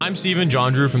I'm Stephen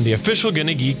John Drew from the official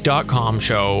GonnaGeek.com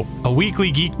show, a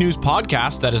weekly geek news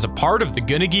podcast that is a part of the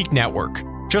Gonna Geek Network,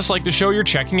 just like the show you're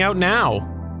checking out now.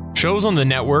 Shows on the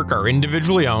network are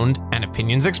individually owned, and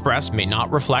opinions expressed may not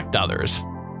reflect others.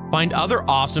 Find other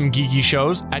awesome geeky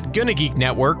shows at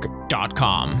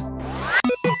GonnaGeekNetwork.com.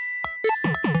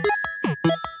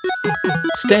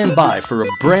 Stand by for a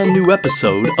brand new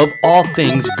episode of All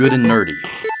Things Good and Nerdy.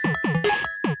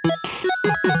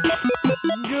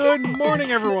 Good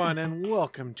morning, everyone, and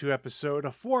welcome to episode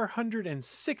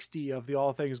 460 of the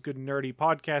All Things Good and Nerdy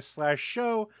podcast /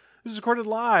 show. This is recorded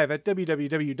live at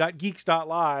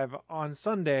www.geeks.live on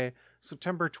Sunday,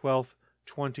 September 12th,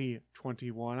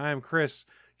 2021. I am Chris.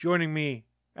 Joining me,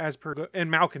 as per, and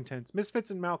malcontents,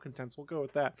 misfits and malcontents. We'll go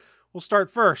with that. We'll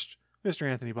start first. Mr.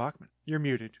 Anthony Bachman, you're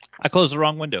muted. I closed the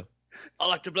wrong window. I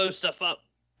like to blow stuff up.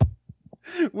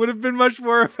 Would have been much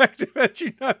more effective had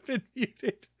you not been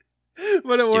muted.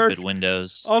 But it worked. Stupid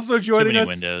windows. Also joining us,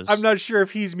 windows. I'm not sure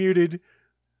if he's muted,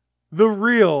 the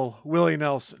real Willie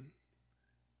Nelson.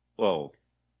 Well,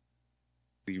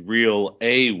 the real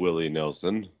Willie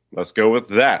Nelson. Let's go with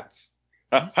that.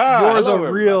 You're Hello, the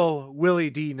everybody. real Willie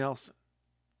D. Nelson.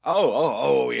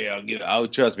 Oh, yeah.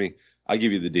 Trust me. I'll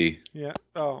give you the D. Yeah.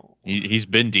 Oh. He's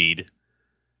been deed.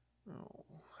 Oh.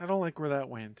 I don't like where that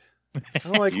went. I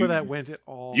don't like where that went at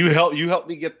all. You helped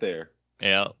me get there.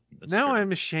 Yeah. Now true.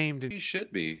 I'm ashamed. You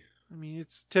should be. I mean,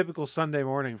 it's typical Sunday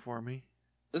morning for me.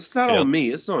 It's not on me.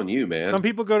 It's on you, man. Some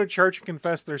people go to church and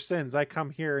confess their sins. I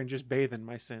come here and just bathe in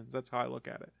my sins. That's how I look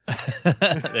at it.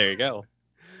 There you go.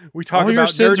 We talk all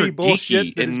about your sins nerdy are bullshit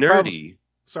geeky that and is nerdy.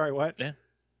 Sorry, what? Yeah.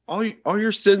 All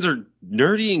your sins are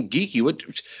nerdy and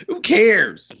geeky. Who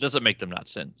cares? It doesn't make them not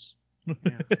sins. Yeah.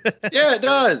 Yeah, it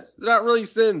does. They're not really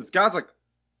sins. God's like,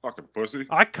 fucking pussy.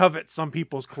 I covet some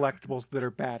people's collectibles that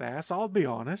are badass. I'll be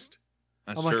honest.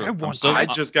 That's I'm like, true. I want still, I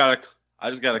just got a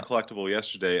collectible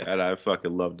yesterday, and I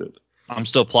fucking loved it. I'm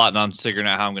still plotting on figuring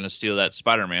out how I'm going to steal that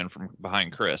Spider-Man from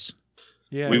behind Chris.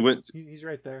 Yeah, We went. he's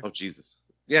right there. Oh Jesus.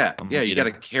 Yeah, I'm yeah. gonna You get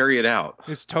got to carry it out.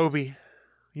 It's Toby.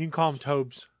 You can call him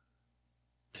Tobes.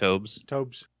 Tobes.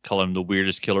 Call him the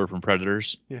weirdest killer from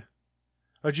Predators. Yeah.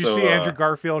 Oh, did you So, see Andrew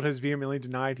Garfield has vehemently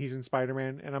denied he's in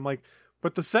Spider-Man? And I'm like,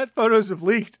 but the set photos have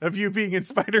leaked of you being in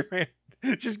Spider-Man.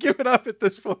 Just give it up at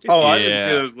this point. Oh, I didn't Yeah.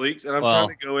 see those leaks, and I'm Well-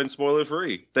 trying to go in spoiler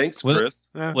free. Thanks, When- Chris.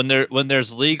 Yeah. When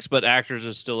there's leaks, but actors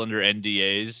are still under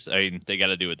NDAs, I mean, they got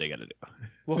to do what they got to do.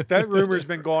 Look, that rumor's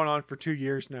been going on for 2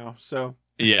 years now. So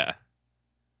Yeah.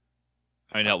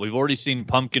 I know. We've already seen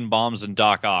pumpkin bombs and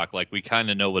Doc Ock. Like, we kind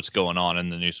of know what's going on in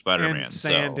the new Spider-Man. and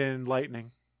sand so. and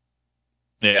lightning.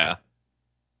 Yeah.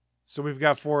 So we've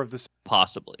got 4 of the.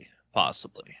 Possibly.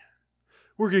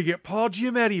 We're gonna get Paul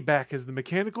Giamatti back as the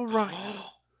mechanical Rhino.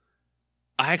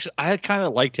 I kind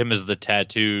of liked him as the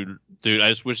tattooed dude. I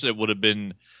just wish it would have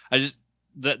been.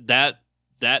 That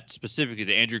specifically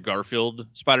the Andrew Garfield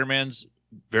Spider-Man's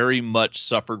very much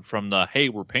suffered from the hey,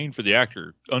 we're paying for the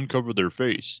actor, uncover their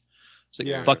face. It's like,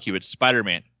 Yeah. fuck you, it's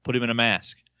Spider-Man. Put him in a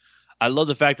mask. I love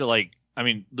the fact that, like, I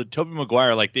mean, the Tobey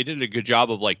Maguire, like, they did a good job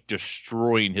of, like,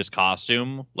 destroying his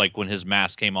costume, like, when his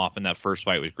mask came off in that first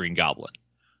fight with Green Goblin.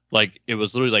 Like, it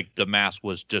was literally like the mask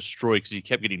was destroyed because he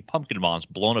kept getting pumpkin bombs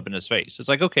blown up in his face. It's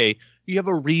like, okay, you have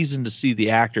a reason to see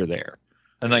the actor there.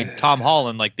 And, like, Tom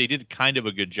Holland, like, they did kind of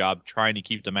a good job trying to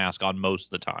keep the mask on most of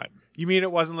the time. You mean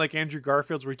it wasn't like Andrew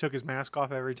Garfield's where he took his mask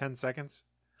off every 10 seconds?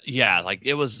 Yeah, like,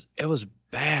 it was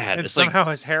bad. And It's somehow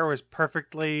like, his hair was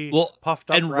perfectly well,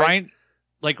 puffed up, and right?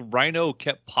 Rhino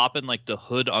kept popping, like, the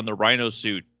hood on the Rhino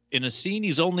suit. In a scene,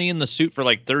 he's only in the suit for,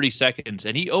 like, 30 seconds,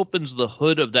 and he opens the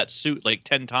hood of that suit, like,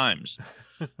 10 times.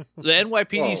 The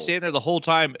NYPD standing there the whole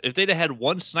time. If they'd have had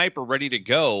one sniper ready to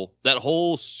go, that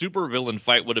whole supervillain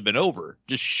fight would have been over.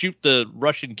 Just shoot the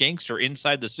Russian gangster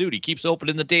inside the suit. He keeps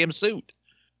opening the damn suit.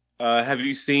 Have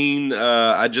you seen?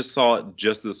 I just saw it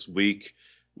just this week,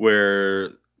 where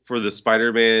for the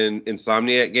Spider-Man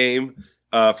Insomniac game,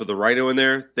 for the Rhino in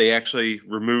there, they actually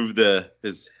removed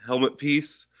his helmet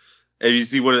piece. And you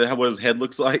see what his head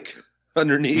looks like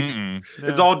underneath. Mm-mm.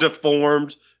 It's all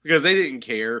deformed because they didn't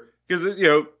care. Because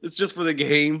it's just for the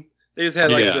game. They just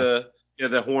had like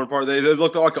the horn part. They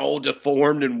looked like all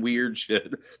deformed and weird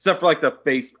shit, except for like the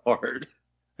face part.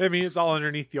 I mean, it's all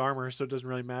underneath the armor, so it doesn't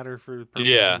really matter for the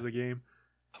purposes of the game.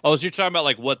 Oh, so you're talking about,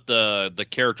 like, what the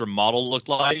character model looked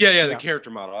like? Yeah, the character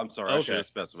model. I'm sorry, I Okay. should have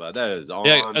specified. That is on.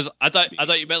 Yeah, I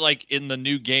thought you meant, like, in the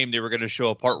new game they were going to show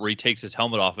a part where he takes his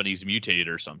helmet off and he's mutated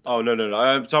or something. Oh no!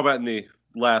 I'm talking about in the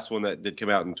last one that did come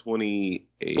out in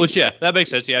 2018. Which, yeah, that makes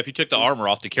sense. Yeah, if you took the armor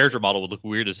off, the character model would look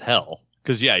weird as hell.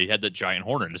 Because, yeah, he had that giant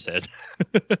horn in his head.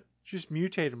 Just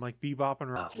mutate him like Bebop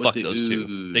and Rock. Fuck those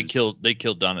two. They killed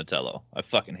Donatello. I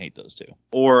fucking hate those two.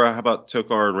 Or how about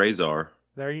Tokar and Razor?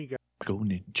 There you go. Go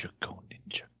ninja, go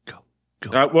ninja, go.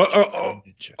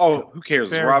 Who cares?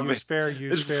 Fair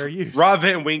use. Rob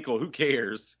Van Winkle, who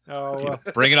cares? Oh,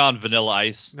 Bring it on, Vanilla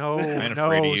Ice. no, I'm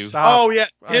afraid of you. stop. Oh yeah,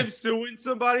 him suing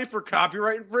somebody for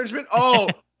copyright infringement. Oh,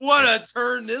 what a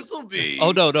turn this will be!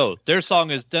 Oh no, their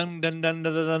song is dun dun dun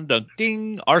dun dun dun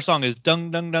ding. Our song is dun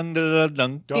dun dun dun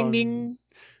dun ding ding.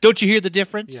 Don't you hear the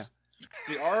difference? Yeah.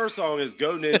 See, our song is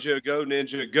Go Ninja, Go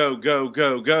Ninja, Go Go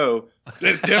Go Go.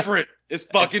 It's different. It's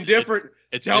fucking different.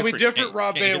 Tell me different,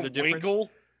 Rob Van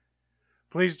Winkle.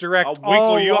 Please direct I'll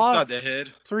winkle you all upside the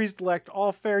head. Please direct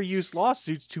all fair use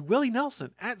lawsuits to Willie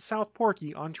Nelson at South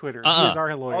Porky on Twitter. He is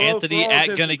our lawyer. Anthony for all at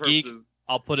intents Gonna and Geek. purposes,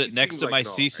 I'll put it he next seems to like my an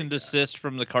cease and all-right desist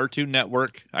from the Cartoon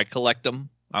Network. I collect them.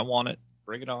 I want it.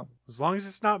 Bring it on. As long as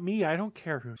it's not me, I don't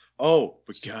care who. Oh,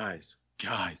 but guys,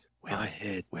 Willie, my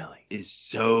head Willie. is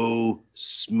so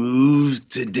smooth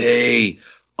today.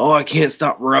 Oh, I can't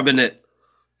stop rubbing it.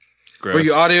 Gross. For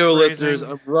you audio Phrasing. listeners,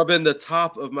 I'm rubbing the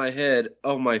top of my head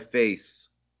on my face.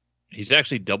 He's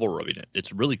actually double rubbing it.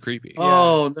 It's really creepy.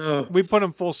 Oh no. We put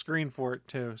him full screen for it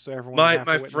too, so everyone. would My have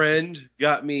to witness it. friend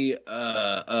got me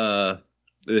the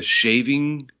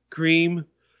shaving cream.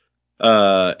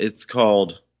 It's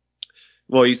called.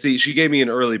 Well, you see, she gave me an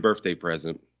early birthday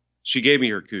present. She gave me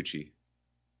her Coochie,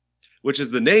 which is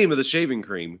the name of the shaving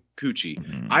cream,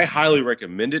 Coochie. I highly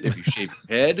recommend it if you shave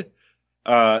your head.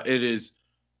 It is.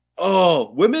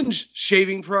 Oh, women's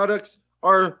shaving products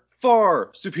are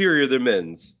far superior than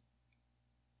men's.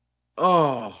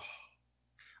 Oh,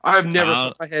 I've never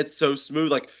felt my head so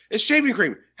smooth. Like, it's shaving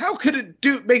cream. How could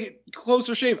it make it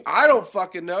closer shave? I don't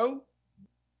fucking know.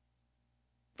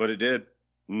 But it did.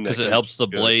 Because it helps the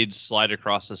blades slide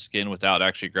across the skin without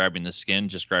actually grabbing the skin,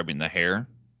 just grabbing the hair.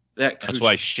 That's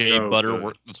why shave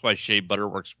butter. That's why shave butter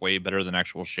works way better than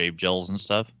actual shave gels and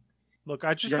stuff. Look,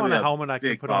 I just want a helmet I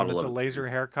can put on. It's a laser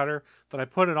hair cutter that I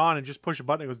put it on and just push a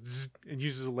button. It goes zzz, and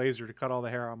uses a laser to cut all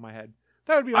the hair on my head.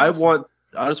 That would be awesome.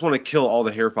 I just want to kill all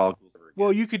the hair follicles.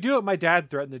 Well, you could do what my dad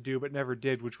threatened to do, but never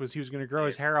did, which was he was going to grow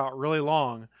his hair out really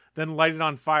long, then light it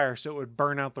on fire so it would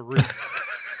burn out the root.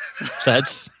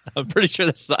 I'm pretty sure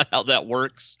that's not how that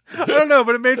works. I don't know,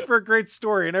 but it made for a great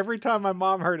story. And every time my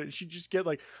mom heard it, she'd just get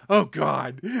like, "Oh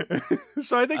God!"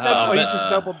 So I think that's why he just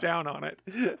doubled down on it.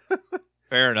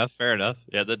 Fair enough.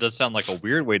 Yeah, that does sound like a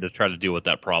weird way to try to deal with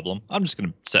that problem. I'm just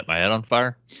going to set my head on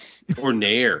fire. Or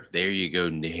nair. There you go,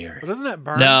 nair. But doesn't that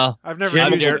burn? No. I've never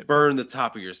used it. Burn the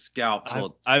top of your scalp.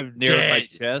 I've nared my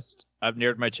chest. I've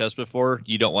nared my chest before.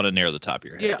 You don't want to nair the top of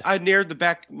your head. Yeah, I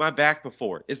nared my back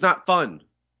before. It's not fun.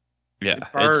 Yeah.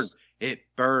 It burns. It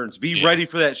burns. Be ready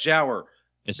for that shower.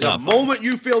 It's the not moment fun.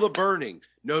 you feel the burning.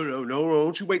 No.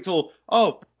 Don't you wait till,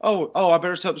 I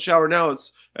better start the shower now.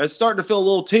 It's starting to feel a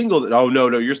little tingle. Oh, no,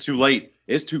 you're too late.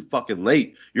 It's too fucking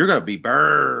late. You're going to be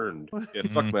burned. Yeah,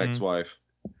 fuck my ex-wife.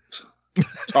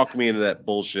 Talk me into that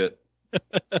bullshit.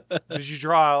 Did you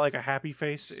draw like a happy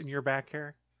face in your back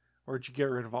hair? Or did you get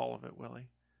rid of all of it, Willie?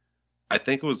 I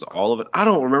think it was all of it. I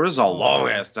don't remember. This is a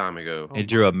long-ass time ago. He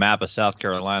drew a map of South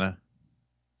Carolina.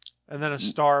 And then a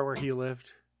star where he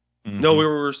lived. No, we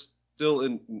were still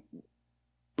in...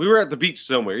 We were at the beach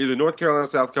somewhere, either North Carolina,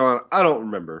 South Carolina. I don't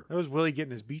remember. That was Willie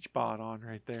getting his beach bod on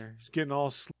right there. He's getting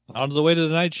all... On the way to the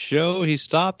night show, he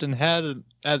stopped and had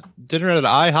dinner at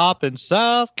IHOP in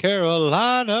South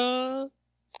Carolina.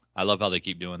 I love how they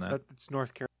keep doing that. It's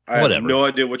North Carolina. I have no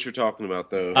idea what you're talking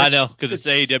about, though. I know, because it's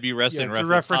AEW wrestling it's reference. A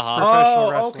reference to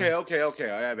professional wrestling. Okay.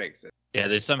 That makes sense. Yeah,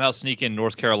 they somehow sneak in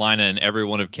North Carolina in every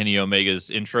one of Kenny Omega's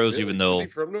intros, even though... Is he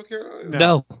from North Carolina?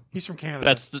 No. He's from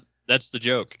Canada. That's the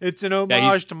joke. It's an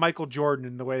homage to Michael Jordan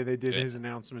in the way they did his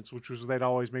announcements, which was they'd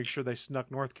always make sure they snuck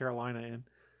North Carolina in.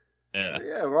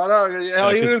 Yeah, right on.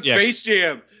 Hell, even in Space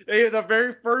Jam, the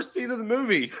very first scene of the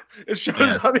movie, it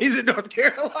shows up he's in North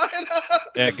Carolina.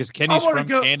 Yeah, because Kenny's from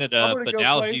Canada, but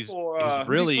now he's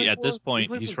really, at this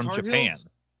point, he's from Japan. Heels?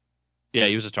 Yeah,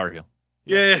 he was a Tar Heel.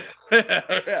 Yeah.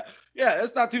 Yeah,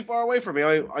 it's not too far away from me.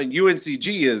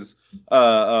 UNCG is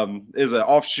an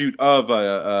offshoot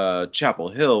of Chapel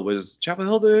Hill. Was Chapel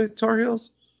Hill the Tar Heels?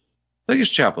 I think it's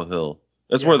Chapel Hill.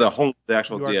 That's where the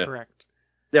actual. You are correct.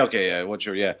 Yeah. Okay. Yeah. What's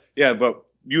your yeah? But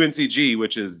UNCG,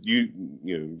 which is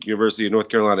University of North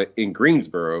Carolina in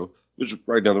Greensboro, which is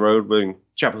right down the road. But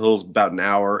Chapel Hill's about an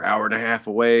hour and a half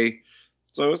away,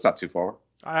 so it's not too far.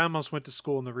 I almost went to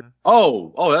school in the.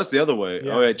 Oh, that's the other way.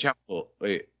 Yeah. Oh yeah, Chapel.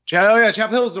 Wait. Chapel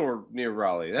Hill's near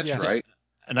Raleigh. That's right.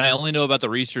 And I only know about the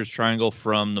Research Triangle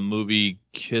from the movie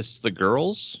Kiss the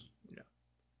Girls.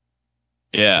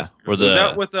 Yeah. Was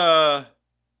that with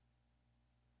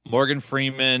Morgan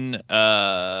Freeman,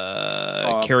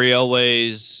 Carrie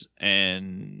Elways,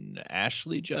 and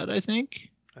Ashley Judd, I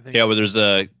think. so. Where there's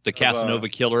the Casanova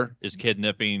killer is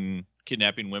kidnapping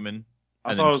women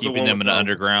and then keeping them in an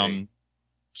underground.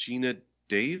 Gina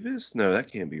Davis? No,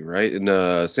 that can't be right.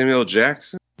 And Samuel L.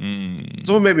 Jackson.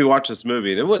 Someone made me watch this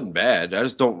movie, and it wasn't bad. I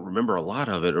just don't remember a lot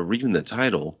of it or reading the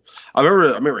title. I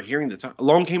remember hearing the title.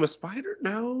 Along Came a Spider?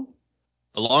 No.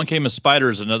 Along Came a Spider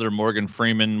is another Morgan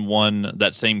Freeman one,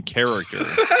 that same character.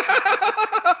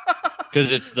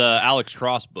 Because it's the Alex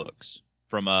Cross books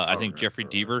from, I think Jeffrey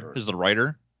Deaver is the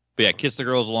writer. But yeah, Kiss the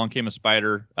Girls, Along Came a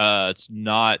Spider. It's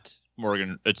not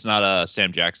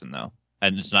Sam Jackson, though.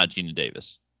 And it's not Gina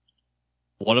Davis.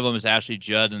 One of them is Ashley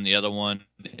Judd, and the other one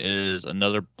is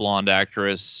another blonde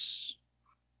actress.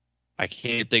 I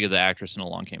can't think of the actress in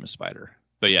Along Came a Spider.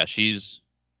 But yeah, it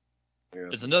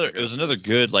was another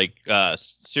good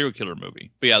serial killer movie.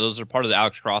 But yeah, those are part of the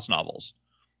Alex Cross novels.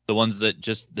 The ones that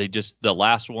the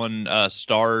last one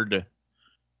starred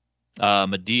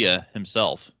Medea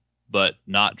himself, but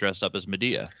not dressed up as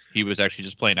Medea. He was actually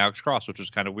just playing Alex Cross, which was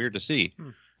kind of weird to see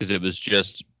because it was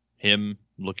just him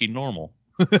looking normal.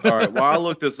 All right, while I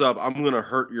look this up, I'm going to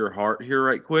hurt your heart here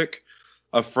right quick.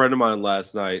 A friend of mine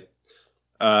last night,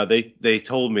 they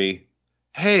told me,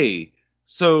 hey,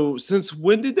 so since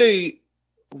when did that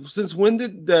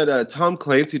Tom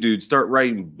Clancy dude start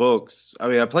writing books? I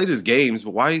mean, I played his games,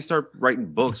 but why did he start writing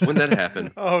books? When did that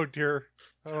happen? Oh, dear.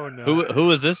 Oh, no.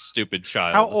 Who is this stupid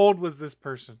child? How old was this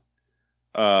person?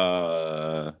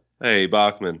 Hey,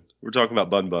 Bachman. We're talking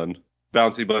about Bun Bun.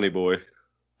 Bouncy Bunny Boy.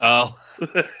 Oh.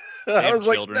 I was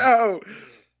children. Like,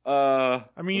 no.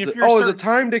 I mean, is it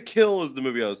Time to Kill is the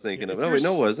movie I was thinking of. No,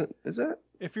 it wasn't. Is that?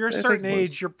 If you're a certain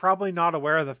age, you're probably not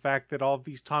aware of the fact that all of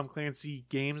these Tom Clancy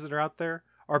games that are out there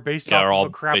are based off of a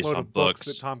crap load of books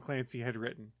that Tom Clancy had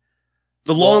written.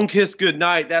 The Long Kiss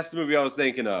Goodnight, that's the movie I was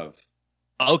thinking of.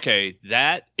 Okay,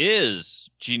 that is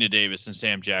Gina Davis and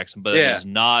Sam Jackson, but it is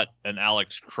not an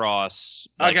Alex Cross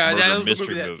murder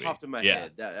mystery movie. That popped in my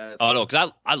head. No, because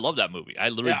I love that movie. I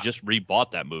literally just rebought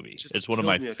that movie. It's one of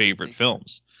my favorite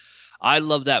films. I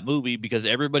love that movie because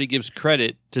everybody gives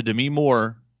credit to Demi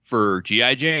Moore for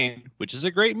G.I. Jane, which is a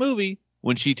great movie,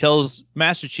 when she tells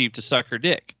Master Chief to suck her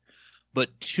dick. But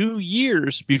 2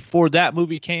 years before that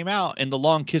movie came out, in The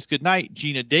Long Kiss Goodnight,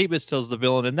 Gina Davis tells the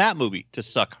villain in that movie to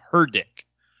suck her dick.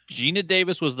 Gina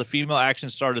Davis was the female action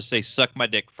star to say, suck my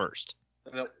dick first.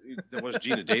 That was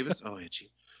Gina Davis? Oh, yeah.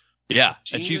 Yeah,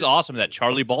 and she's awesome. That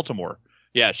Charlie Baltimore.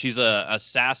 Yeah, she's a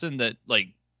assassin that,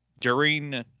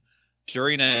 during a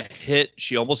hit,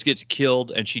 she almost gets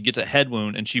killed, and she gets a head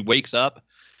wound, and she wakes up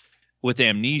with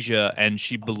amnesia, and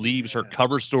she believes her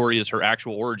cover story is her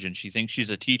actual origin. She thinks she's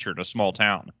a teacher in a small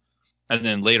town. And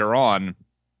then later on,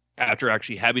 after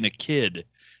actually having a kid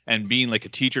and being a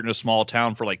teacher in a small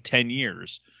town for 10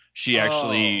 years, she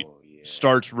actually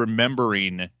starts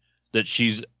remembering that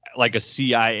she's a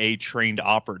CIA trained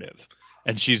operative,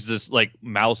 and she's this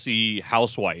mousy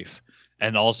housewife,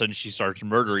 and all of a sudden she starts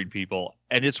murdering people.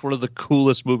 And it's one of the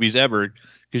coolest movies ever,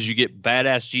 because you get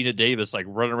badass Gina Davis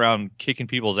running around kicking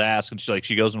people's ass, and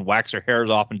she goes and whacks her hairs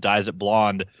off and dyes it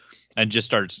blonde and just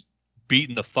starts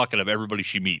beating the fuck out of everybody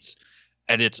she meets.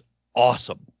 And it's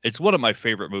awesome. It's one of my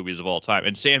favorite movies of all time.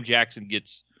 And Sam Jackson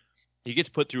gets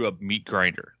put through a meat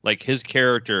grinder. His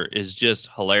character is just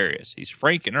hilarious. He's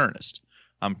frank and earnest.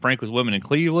 I'm frank with women in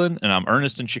Cleveland, and I'm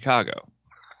earnest in Chicago.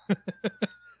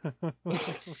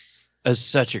 It's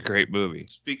such a great movie.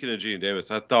 Speaking of Gina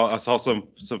Davis, I saw someone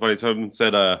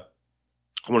said, I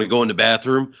want to go in the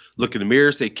bathroom, look in the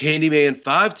mirror, say Candyman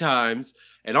 5 times,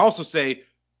 and also say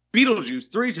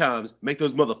Beetlejuice 3 times. Make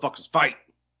those motherfuckers fight.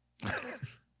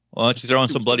 Why don't you throw in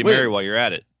some Bloody Mary while you're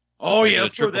at it? Oh, yeah,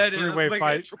 let's throw that in. Three-way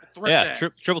fight.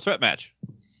 Triple threat match.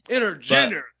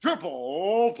 Intergender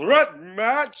triple threat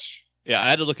match. Yeah, I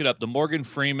had to look it up. The Morgan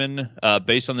Freeman,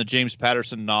 based on the James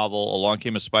Patterson novel, Along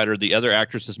Came a Spider. The other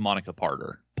actress is Monica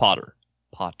Potter.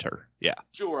 Yeah.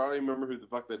 Sure, I don't even remember who the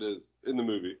fuck that is in the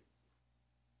movie.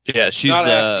 Yeah, she's not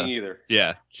asking either.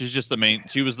 Yeah, she's just the main.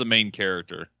 She was the main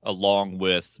character, along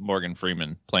with Morgan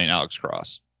Freeman playing Alex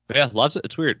Cross. But yeah,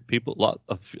 it's weird.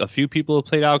 A few people have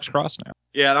played Alex Cross now.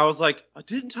 Yeah, and I was like,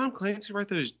 didn't Tom Clancy write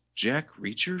those Jack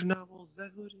Reacher novels? Is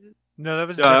that who it is? No, that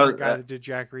was a different guy that did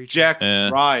Jack Reacher. Jack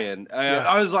Ryan.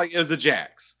 I was like, it was the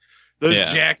Jacks. Those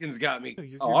Jackins got me.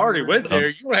 I already went there.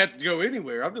 You don't have to go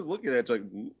anywhere. I'm just looking at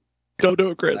you don't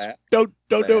do it, Chris. Don't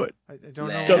do it. I don't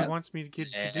know what he wants me to do.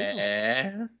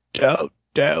 Don't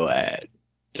do it.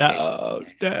 Don't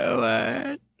do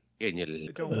it.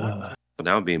 I don't want to.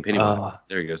 Now I'm being Pennywise.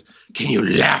 There he goes. Can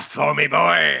you laugh for me,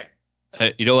 boy?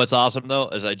 Hey, you know what's awesome, though,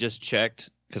 is I just checked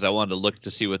because I wanted to look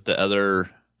to see what the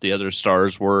other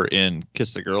stars were in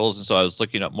Kiss the Girls, and so I was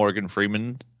looking up Morgan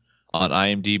Freeman on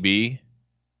IMDb.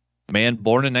 Man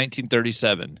born in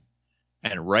 1937,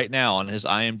 and right now on his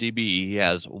IMDb he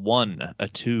has 1,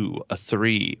 2,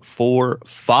 3, 4,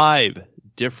 5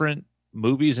 different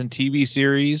movies and TV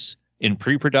series in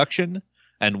pre-production,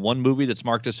 and 1 movie that's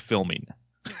marked as filming.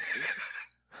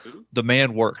 The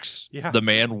man works. Yeah. The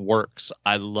man works.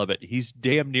 I love it. He's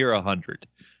damn near 100.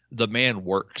 The man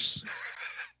works.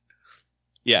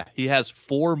 Yeah, he has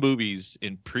 4 movies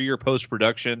in pre or post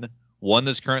production, 1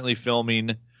 that's currently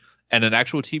filming, and an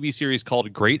actual TV series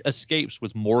called Great Escapes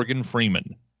with Morgan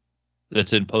Freeman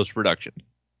that's in post production.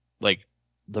 Like,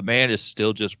 the man is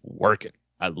still just working.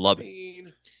 I love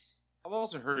it. I've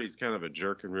also heard he's kind of a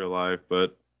jerk in real life,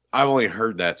 but I've only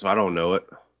heard that, so I don't know it.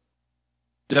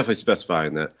 Definitely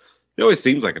specifying that. He always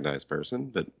seems like a nice person,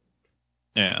 but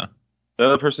Yeah. the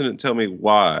other person didn't tell me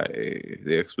why.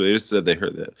 They just said they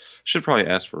heard that. Should probably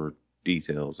ask for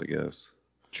details, I guess,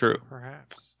 True.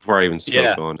 Perhaps. before I even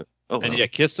spoke on it. Oh, And well. yeah,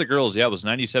 Kiss the Girls, yeah, it was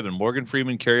 97. Morgan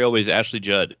Freeman, Carrie Elwes, Ashley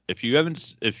Judd. If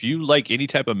you like any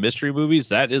type of mystery movies,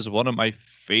 that is one of my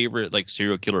favorite like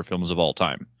serial killer films of all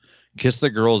time. Kiss the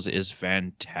Girls is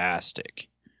fantastic.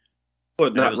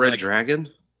 What, not was Red like- Dragon?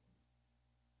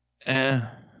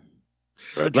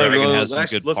 Red Dragon has some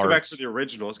good Let's go back parts. to the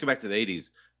original. Let's go back to the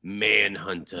 80s.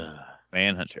 Manhunter.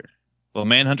 Manhunter. Well,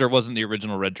 Manhunter wasn't the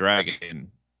original Red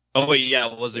Dragon. Oh wait,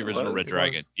 yeah, it was the It original was? Red It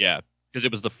Dragon. Yeah, because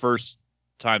it was the first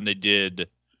time they did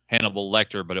Hannibal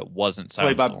Lecter, but it wasn't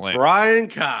Played Silence by of the Lambs. Brian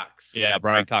Cox. Yeah,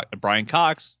 Brian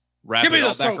Cox. Wrap Give me it the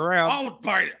all back throat. around. I'll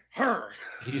bite her.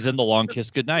 He's in The Long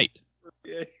Kiss Goodnight.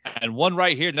 Yeah. And one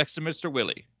right here next to Mr.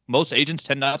 Willie. Most agents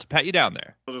tend not to pat you down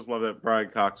there. I just love that Brian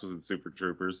Cox was in Super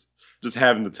Troopers. Just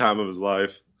having the time of his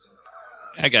life.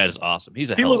 That guy's awesome. He's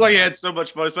a He hell looked of like a he had so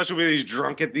much fun, especially when he's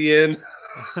drunk at the end.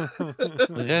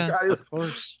 Yeah, God, of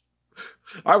course.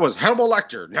 I was Hannibal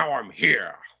Lecter. Now I'm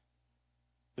here.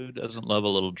 Who doesn't love a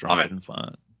little drunken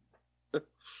fun?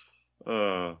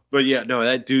 But yeah, no,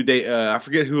 that dude. I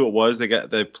forget who it was.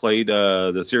 They played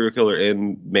the serial killer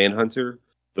in Manhunter.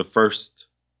 The first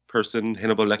person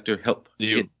Hannibal Lecter helped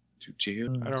You. get to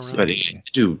jail. I don't But really.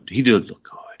 dude, he did look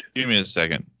good. Give me a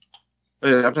second.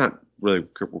 I'm not really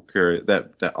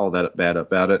that all that bad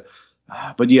about it.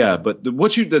 But yeah, but the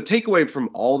takeaway from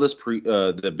all this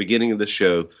the beginning of the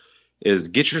show is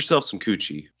get yourself some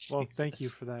coochie. Well, thank you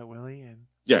for that, Willie. And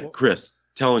Yeah, well, Chris,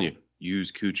 telling you,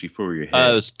 use coochie for your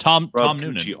head. It was Tom Rub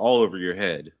Noonan. coochie all over your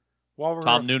head. while we're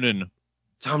Tom Noonan.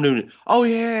 Tom Noonan. Oh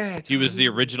yeah, He was the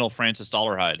Tom Noonan. original Francis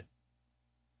Dollarhide.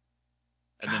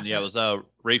 And then, yeah, it was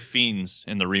Ray Fiennes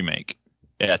in the remake.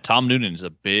 Yeah, Tom Noonan's a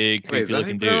big, Wait, is creepy that how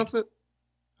looking you dude. pronounce it?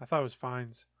 I thought it was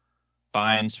Fines.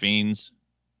 Fiends,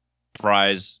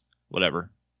 Fries,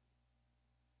 whatever.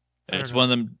 I don't It's know. one of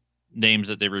them names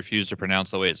that they refuse to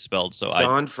pronounce the way it's spelled. So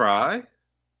Don Fry.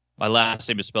 my last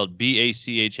name is spelled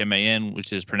Bachman,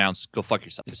 which is pronounced "go fuck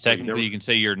yourself." Because technically, you can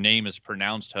say your name is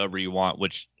pronounced however you want,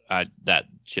 which that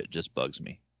shit just bugs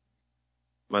me.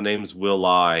 My name's Will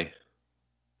Lie.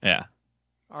 Yeah,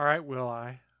 All right, Will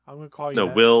I? I'm gonna call you. No,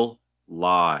 that. Will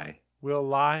Lie. Will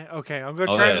lie. Okay, I'm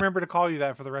gonna Oh, try yeah. and remember to call you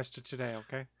that for the rest of today.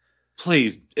 Okay.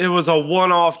 Please, it was a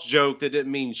one-off joke that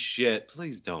didn't mean shit.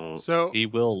 Please don't. So he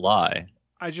will lie.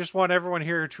 I just want everyone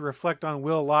here to reflect on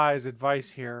Will Lie's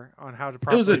advice here on how to it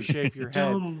was properly a shave your head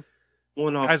dumb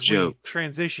one-off as joke. we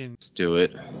transition. Let's do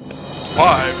it.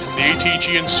 Live from the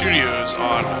ATGN studios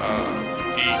on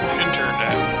the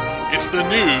internet. It's the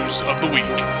news of the week.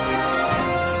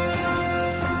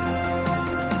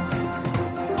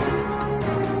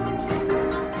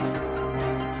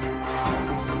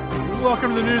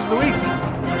 Welcome to the news of the week,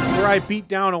 where I beat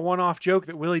down a one-off joke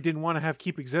that Willie didn't want to have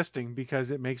keep existing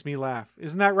because it makes me laugh.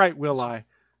 Isn't that right, Will I?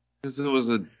 Because it was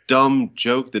a dumb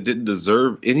joke that didn't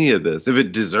deserve any of this. If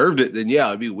it deserved it, then yeah,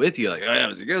 I'd be with you. Like, oh, that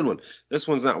was a good one. This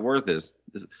one's not worth this.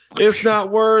 It's not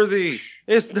worthy.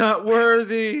 It's not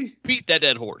worthy. Beat that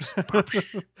dead horse.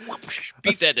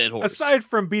 Beat that dead horse. Aside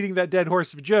from beating that dead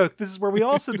horse of a joke, this is where we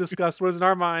also discuss what is in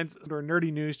our minds or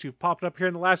nerdy news to have popped up here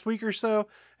in the last week or so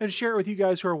and share it with you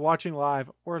guys who are watching live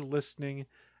or listening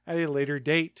at a later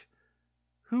date.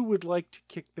 Who would like to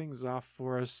kick things off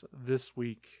for us this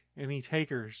week? Any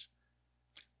takers?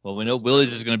 Well, we know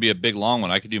Willie's is going to be a big long one.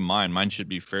 I could do mine. Mine should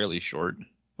be fairly short.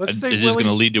 Let's It save is going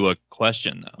to Willie's. lead to a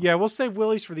question, though. Yeah, we'll save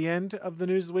Willie's for the end of the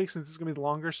news of the week since it's going to be the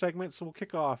longer segment. So we'll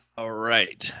kick off. All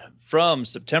right. From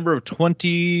September of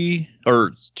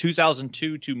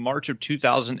 2002 to March of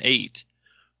 2008,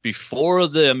 before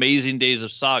the Amazing Days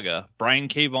of Saga, Brian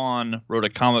K. Vaughan wrote a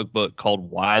comic book called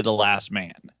Why the Last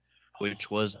Man, which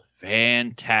was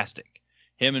fantastic.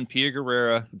 him and Pia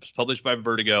Guerrera. It was published by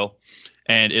Vertigo,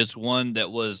 and it's one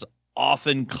that was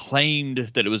often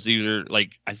claimed that it was either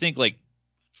like, I think like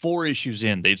 4 issues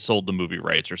in, they'd sold the movie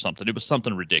rights or something. It was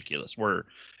something ridiculous where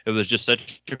it was just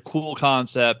such a cool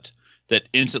concept that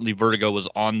instantly Vertigo was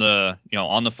on the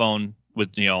phone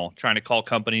with, trying to call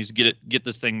companies, get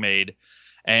this thing made.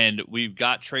 And we've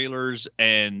got trailers,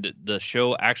 and the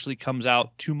show actually comes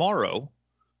out tomorrow,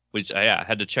 which I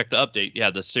had to check the update. Yeah,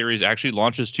 the series actually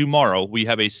launches tomorrow. We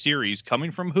have a series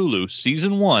coming from Hulu,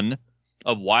 season 1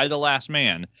 of Why the Last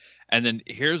Man. And then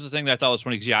here's the thing that I thought was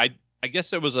funny, because I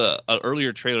guess there was a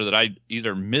earlier trailer that I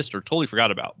either missed or totally forgot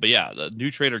about. But yeah, the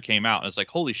new trailer came out, and it's like,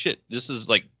 holy shit, this is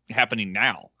like happening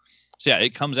now. So yeah,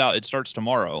 it comes out, it starts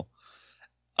tomorrow.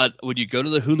 When you go to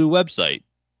the Hulu website,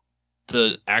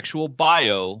 the actual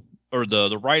bio or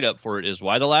the write-up for it is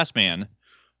Why the Last Man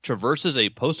traverses a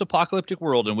post-apocalyptic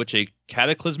world in which a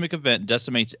cataclysmic event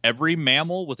decimates every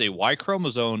mammal with a Y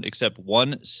chromosome except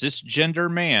one cisgender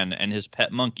man and his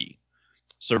pet monkey.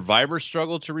 Survivors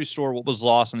struggle to restore what was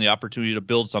lost and the opportunity to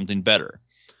build something better.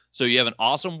 So you have an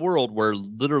awesome world where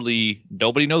literally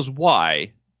nobody knows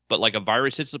why, but like a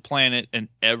virus hits the planet and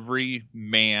every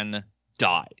man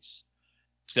dies,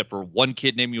 except for one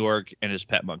kid named York and his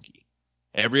pet monkey.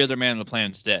 Every other man on the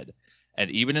planet's dead.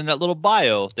 And even in that little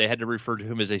bio, they had to refer to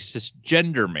him as a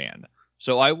cisgender man.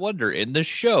 So I wonder, in the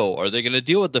show, are they going to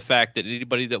deal with the fact that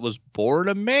anybody that was born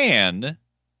a man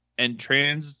and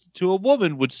trans to a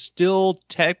woman would still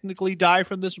technically die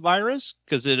from this virus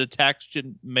because it attacks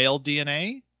male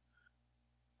DNA?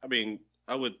 I mean,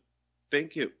 I would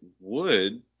think it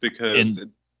would, because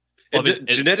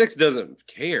genetics doesn't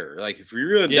care. Like, if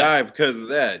you're going to die because of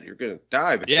that, you're going to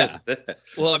die because of that.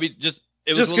 Well, I mean,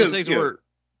 it was one of those things where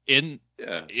in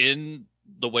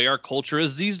the way our culture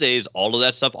is these days, all of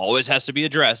that stuff always has to be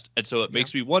addressed. And so it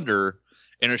makes me wonder,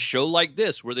 in a show like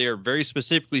this, where they are very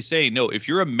specifically saying, no, if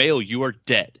you're a male, you are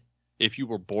dead. If you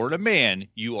were born a man,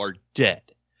 you are dead.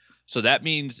 So that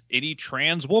means any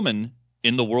trans woman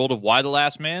in the world of Why the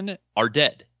Last Man are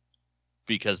dead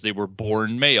because they were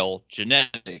born male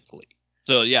genetically.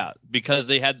 So yeah, because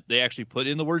they actually put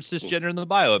in the word cisgender in the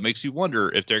bio, it makes you wonder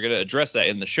if they're going to address that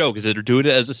in the show, because they're doing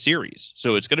it as a series.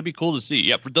 So it's going to be cool to see.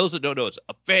 Yeah, for those that don't know, it's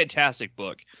a fantastic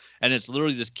book, and it's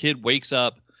literally this kid wakes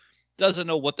up, doesn't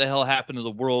know what the hell happened to the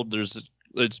world.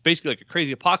 It's basically like a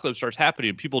crazy apocalypse starts happening,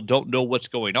 and people don't know what's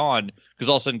going on, because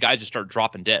all of a sudden guys just start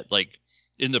dropping dead. Like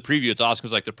in the preview, it's awesome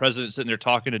because like the president's sitting there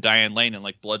talking to Diane Lane, and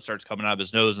like blood starts coming out of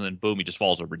his nose, and then boom, he just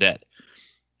falls over dead.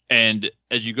 And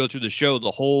as you go through the show,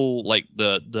 the whole like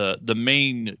the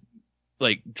main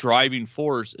like driving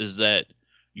force is that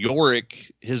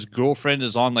Yorick, his girlfriend,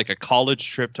 is on like a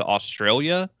college trip to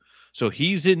Australia. So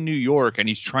he's in New York and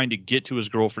he's trying to get to his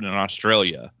girlfriend in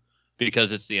Australia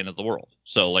because it's the end of the world.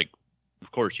 So like,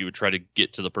 of course, you would try to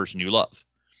get to the person you love.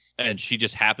 And she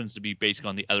just happens to be basically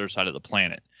on the other side of the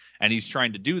planet. And he's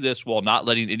trying to do this while not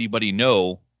letting anybody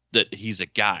know that he's a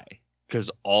guy,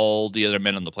 because all the other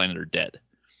men on the planet are dead.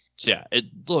 So yeah, it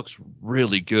looks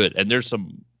really good. And there's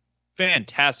some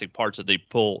fantastic parts that they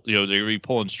pull, they're going to be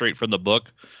pulling straight from the book,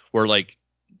 where like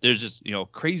there's just,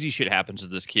 crazy shit happens to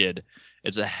this kid.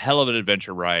 It's a hell of an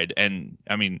adventure ride. And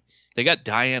I mean, they got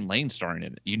Diane Lane starring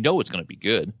in it. It's going to be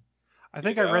good. I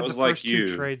think I read the first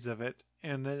 2 trades of it,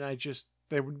 and then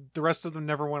the rest of them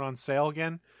never went on sale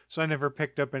again, so I never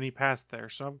picked up any past there.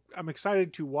 So I'm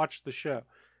excited to watch the show.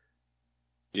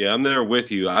 Yeah, I'm there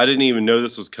with you. I didn't even know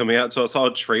this was coming out until I saw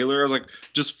a trailer. I was like,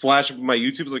 just flash up my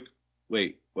YouTube. I was like,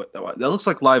 wait, what? That looks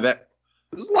like this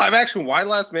is live action Why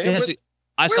Last Man? Yeah,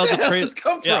 I saw the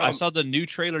trailer. Yeah, I saw the new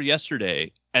trailer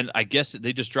yesterday, and I guess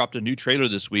they just dropped a new trailer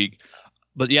this week.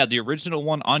 But yeah, the original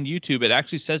one on YouTube, it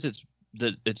actually says it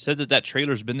said that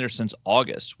trailer's been there since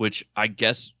August, which I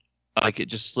guess like it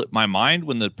just slipped my mind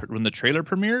when the trailer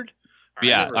premiered.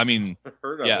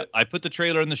 I put the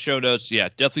trailer in the show notes. Yeah,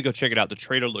 definitely go check it out. The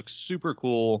trailer looks super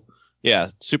cool. Yeah,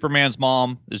 Superman's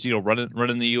mom is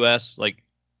running the U.S. Like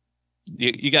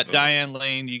you got Diane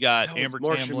Lane, you got Amber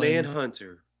Martian Tamblyn.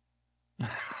 Manhunter.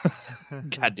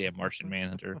 Goddamn Martian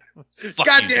Manhunter.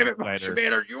 God damn it, Martian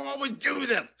Manhunter! You always do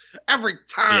this every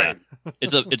time. Yeah.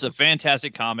 It's a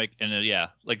fantastic comic, and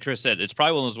like Chris said, it's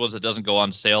probably one of those ones that doesn't go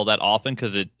on sale that often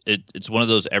because it's one of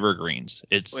those evergreens.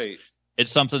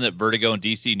 It's something that Vertigo and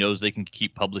DC knows they can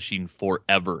keep publishing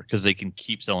forever because they can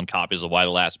keep selling copies of Why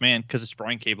the Last Man because it's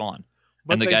Brian K. Vaughan.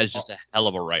 But the guy's just a hell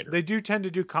of a writer. They do tend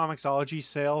to do Comixology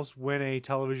sales when a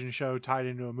television show tied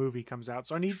into a movie comes out.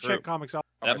 So I need to check Comixology.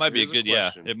 That might be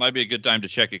it might be a good time to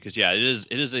check it because it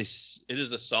is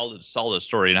a solid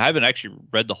story. And I haven't actually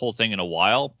read the whole thing in a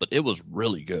while, but it was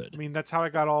really good. I mean, that's how I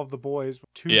got all of The Boys.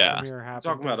 2 premiere happened.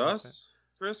 Talking about us?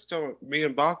 Chris? Talking about me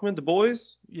and Bachman, the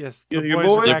boys? Yes, Yeah, the your boys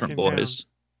are boys? back Different in town. boys.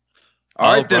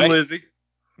 All right, then, right. Lizzie.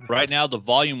 Right now, the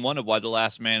volume 1 of Why the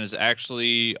Last Man is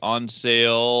actually on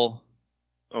sale.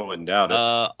 Oh, and doubt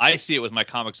it. I see it with my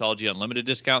Comixology Unlimited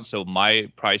discount, so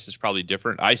my price is probably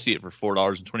different. I see it for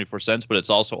 $4.24, but it's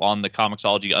also on the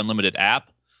Comixology Unlimited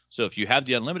app. So if you have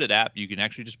the Unlimited app, you can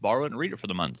actually just borrow it and read it for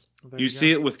the month. There You go.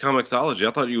 see it with Comixology.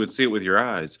 I thought you would see it with your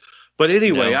eyes. But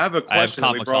anyway, No, I have a question. I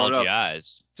that have we brought Comixology up.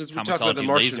 eyes. Since we talked about the Comixology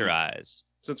Martian, laser eyes.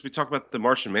 since we talked about the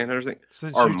Martian Manhunter thing,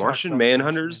 Since are you talked Martian about the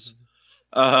Manhunters?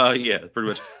 Yeah, pretty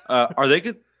much. Are they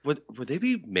good? Would they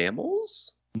be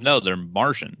mammals? No, they're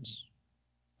Martians.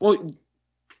 Well,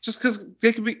 just because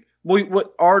they could be. Well,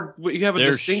 you have a They're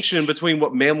distinction between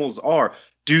what mammals are.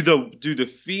 Do the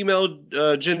female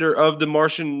gender of the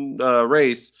Martian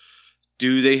race?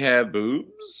 Do they have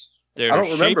boobs? They're I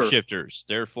don't remember. shapeshifters.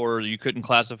 Therefore, you couldn't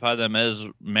classify them as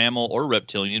mammal or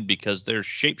reptilian because they're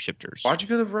shapeshifters. Why'd you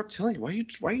go to reptilian? Why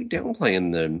are you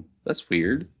downplaying them? That's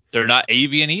weird. They're not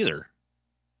avian either.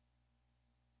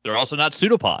 They're also not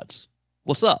pseudopods.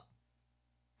 What's up?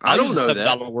 I don't use a know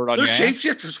that. $7 word on They're your ass.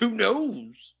 shapeshifters. Who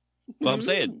knows? Well, I'm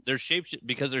saying they're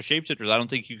because they're shapeshifters. I don't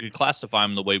think you could classify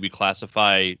them the way we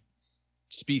classify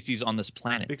species on this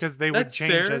planet. Because they would That's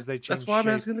change fair. as they change That's why I'm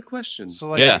shape. asking the question. So,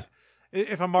 like, Yeah.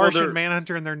 if a Martian they're-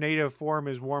 Manhunter in their native form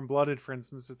is warm-blooded, for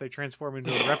instance, if they transform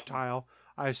into a reptile,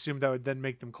 I assume that would then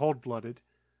make them cold-blooded.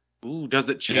 Ooh, does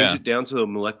it change Yeah. it down to a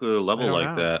molecular level I don't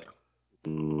like know. that?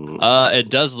 Mm. It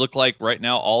does look like right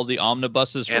now all the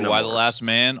omnibuses for Why the Animorphs. Last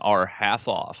Man are half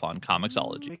off on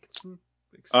Comixology. Making some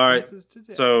All right, expenses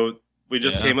today. So we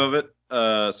just Yeah. came of it.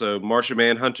 So Martian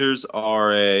Manhunters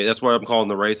are that's what I'm calling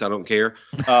the race. I don't care.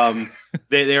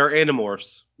 They are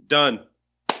Animorphs. Done.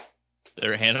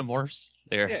 They're Animorphs.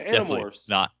 They're Yeah, definitely Animorphs.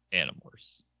 not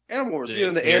Animorphs. Animorphs. They're- You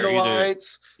know, the they're either-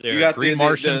 Andalites. They're You got green the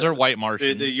Martians or white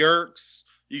Martians. The Yerks.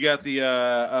 You got the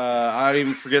I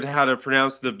even forget how to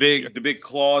pronounce the big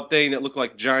clawed thing that looked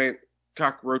like giant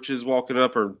cockroaches walking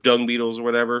up, or dung beetles or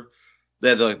whatever. They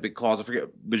had like big claws. I forget.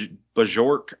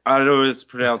 Bajork. I don't know what it's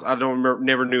pronounced. I don't remember.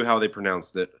 Never knew how they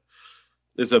pronounced it.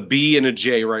 There's a B and a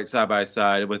J right side by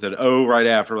side with an O right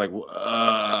after. Like,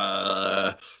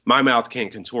 my mouth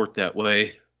can't contort that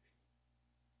way.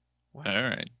 What? All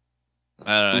right.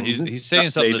 I don't know. He's saying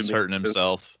Not something made to that's make hurting sense.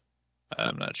 himself.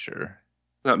 I'm not sure.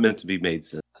 Not meant to be made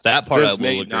sense. That part Sense I will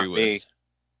made, agree not with. me.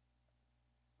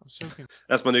 I'm so confused.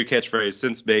 That's my new catchphrase.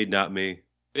 Sense made, not me.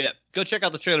 Yeah, go check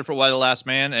out the trailer for Why the Last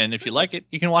Man, and if you like it,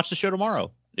 you can watch the show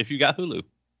tomorrow if you got Hulu.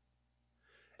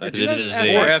 It It says is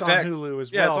FX a- on FX. Hulu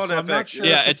as Yeah, it's well, on so I'm not FX. sure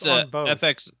Yeah, if it's it's a on both.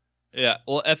 FX. Yeah,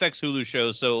 well, FX Hulu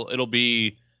show, so it'll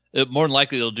be more than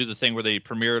likely they'll do the thing where they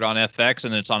premiere it on FX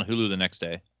and then it's on Hulu the next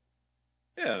day.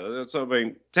 Yeah, that's what I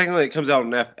mean. Technically, it comes out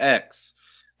on FX,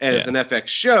 and it's Yeah. an FX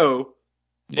show,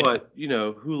 Yeah. but,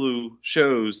 Hulu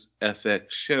shows FX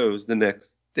shows the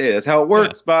next day. That's how it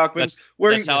works, Bachman. That's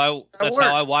That's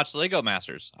how I watch Lego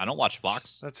Masters. I don't watch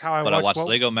Fox, That's how I but I watch watch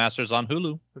Lego Masters on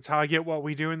Hulu. That's how I get What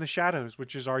We Do in the Shadows,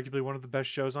 which is arguably one of the best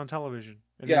shows on television.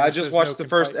 And Yeah, who I just says watched no the can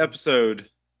first fight me? episode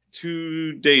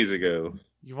 2 days ago.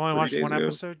 You've only 3 watched days one ago.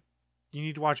 episode? You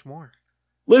need to watch more.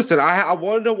 Listen, I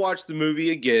wanted to watch the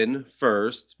movie again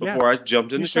first Yeah. before I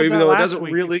jumped in You the show, said even that though it last doesn't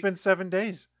week. really. It's been 7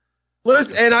 days.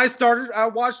 Listen, and I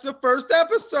watched the first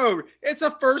episode. It's a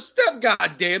first step,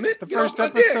 god damn it. The Get off first my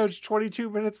dick. episode's 22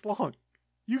 minutes long.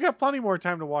 You got plenty more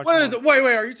time to watch. What more. is it? Wait,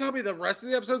 are you telling me the rest of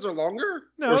the episodes are longer?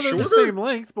 No, Or they're the shorter? same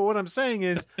length, but what I'm saying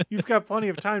is you've got plenty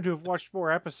of time to have watched more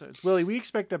episodes. Willie, we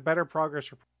expect a better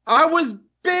progress report. I was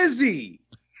busy.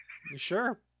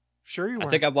 Sure you were. I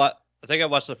think I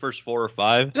watched the first 4 or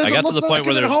 5. Does I it got to look the like point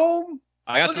where I'm at there's home?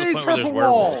 I got Look to at the these point where there's purple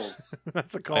werewolves. walls.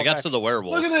 That's a callback. I got to the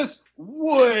werewolf. Look at this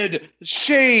wood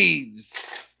shades.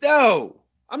 No,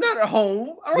 I'm not at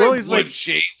home. I don't Willie's have wood like-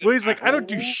 shades. in Willie's my like, I don't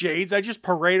do home. shades. I just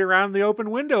parade around the open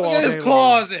window Look all at day his long.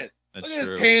 closet. That's Look at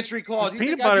true. his pantry closet. There's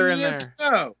You peanut think I butter do in this?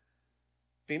 there. No.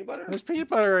 Peanut butter? There's peanut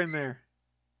butter in there.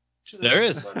 There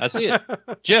is. I see it.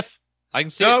 Jeff, I can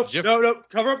see No, it. Jeff, no.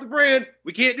 Cover up the brand.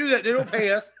 We can't do that. They don't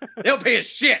pay us. They don't pay us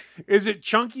shit. Is it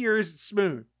chunky or is it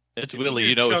smooth? it's If Willie. you're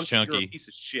You know it's You're a chunky. piece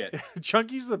of shit.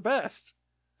 Chunky's the best.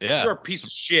 Yeah. You're a piece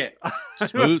of shit.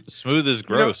 Smooth is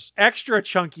You know, gross. extra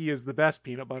chunky is the best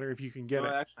peanut butter if you can get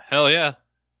it. Hell yeah.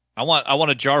 I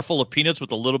want a jar full of peanuts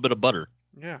with a little bit of butter.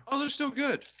 Yeah. Oh, they're still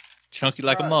good. Chunky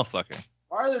like a Right. motherfucker.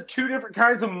 Why are there 2 different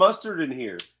kinds of mustard in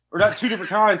here? Or not 2 different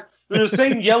kinds. They're the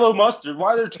same yellow mustard.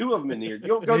 Why are there 2 of them in here? You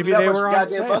don't go Maybe through that they much were on goddamn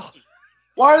sale. mustard.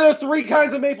 Why are there 3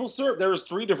 kinds of maple syrup? There's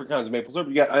 3 different kinds of maple syrup.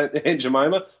 You got Aunt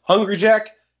Jemima, Hungry Jack,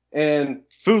 and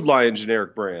Food Lion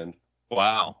generic brand.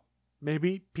 Wow.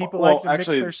 Maybe people Well, like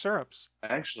to mix their syrups.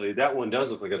 Actually, that one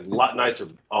does look like a lot nicer.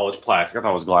 Oh, it's plastic. I thought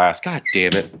it was glass. God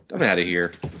damn it. I'm out of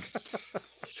here.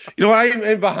 You know what?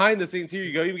 And behind the scenes, here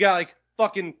you go. You got like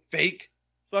fucking fake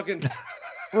fucking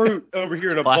fruit over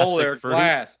here in a bowl there, fruit.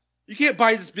 glass. You can't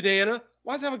buy this banana.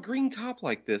 Why does it have a green top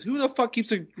like this? Who the fuck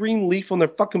keeps a green leaf on their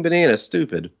fucking banana?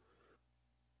 Stupid.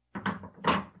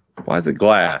 Why is it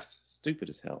glass? Stupid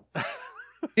as hell.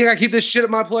 Think I keep this shit at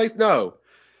my place? No.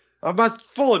 I'm not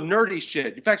full of nerdy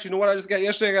shit. In fact, you know what I just got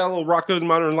yesterday? I got a little Rocco's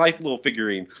Modern Life little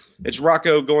figurine. It's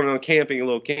Rocco going on a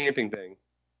little camping thing.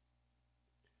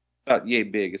 About yay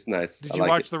big. It's nice. Did you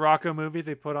watch the Rocco movie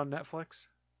they put on Netflix?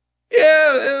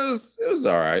 Yeah, it was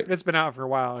all right. It's been out for a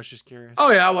while. I was just curious.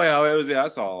 Oh yeah, well, it was. Yeah, I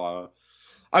saw a lot of.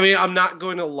 I mean, I'm not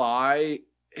going to lie.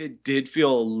 It did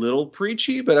feel a little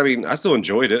preachy, but I mean, I still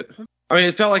enjoyed it. I mean,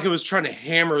 it felt like it was trying to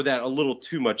hammer that a little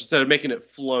too much instead of making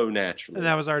it flow naturally. And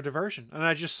that was our diversion. And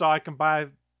I just saw I can buy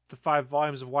the 5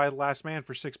 volumes of Why the Last Man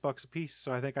for $6 a piece.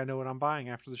 So I think I know what I'm buying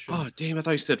after the show. Oh damn! I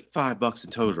thought you said $5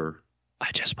 in total.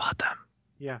 I just bought them.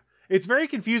 Yeah. It's very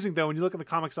confusing, though, when you look at the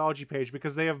Comixology page,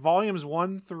 because they have volumes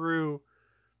 1 through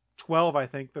 12, I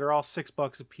think, that are all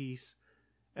 $6 a piece.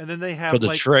 And then they have for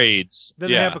the trades.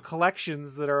 Then they have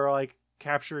collections that are like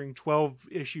capturing 12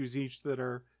 issues each that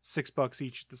are $6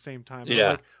 each at the same time.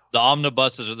 Yeah. Like, the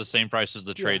omnibuses are the same price as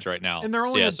the trades right now. and they're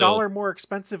only $1 more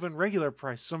expensive than regular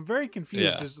price. So I'm very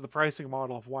confused as to the pricing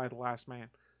model of Why the Last Man.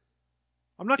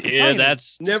 I'm not complaining. Yeah,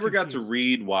 that's never got to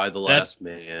read Why the Last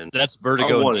Man. That's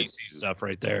Vertigo and DC stuff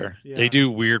right there. Yeah. They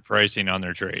do weird pricing on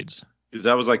their trades. Because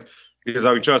I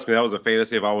mean, trust me, that was a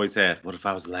fantasy I've always had. What if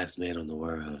I was the last man on the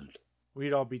world?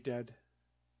 We'd all be dead.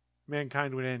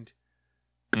 Mankind would end.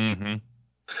 Mm-hmm.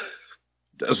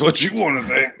 That's what you want to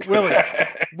think. Willie,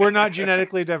 we're not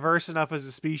genetically diverse enough as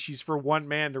a species for one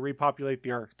man to repopulate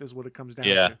the earth, is what it comes down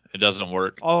to. Yeah, it doesn't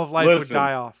work. All of life would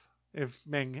die off of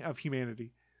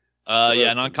humanity.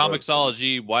 And on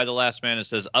Comixology, Why the Last Man, it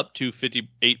says up to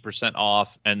 58%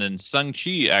 off, and then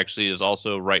Shang-Chi actually is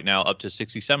also right now up to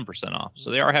 67% off.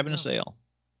 So they are having a sale.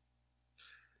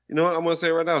 You know what I'm going to say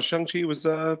right now? Shang-Chi was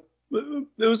it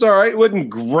was all right. It wasn't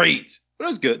great, but it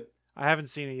was good. I haven't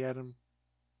seen it yet. I'm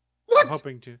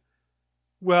hoping to.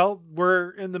 Well,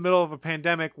 we're in the middle of a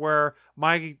pandemic where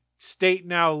my state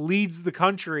now leads the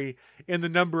country in the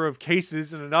number of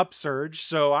cases in an upsurge,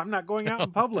 so I'm not going out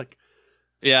in public.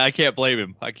 Yeah, I can't blame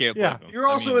him. Blame him. You're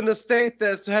also in the state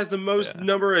that has the most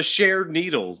number of shared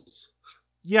needles.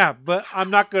 Yeah, but I'm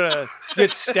not going to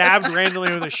get stabbed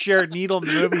randomly with a shared needle in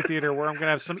the movie theater where I'm going to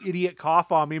have some idiot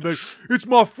cough on me, but it's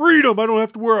my freedom. I don't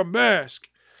have to wear a mask.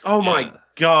 Oh my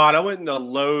God. I went into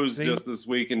Lowe's just this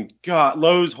week, and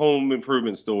Lowe's home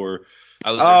improvement store.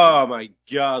 My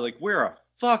God. Like, we're a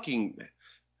fucking...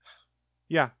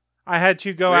 Yeah. I had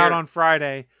to go out on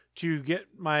Friday to get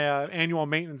my annual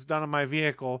maintenance done on my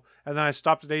vehicle, and then I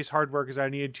stopped at Ace Hardware because I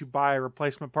needed to buy a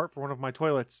replacement part for one of my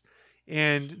toilets.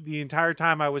 And the entire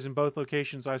time I was in both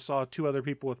locations, I saw 2 other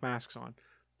people with masks on.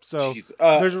 So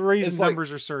there's a reason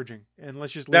numbers are surging. And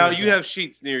let's just now you have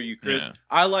sheets near you, Chris. Yeah.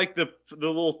 I like the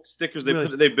little stickers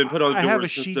they've been put on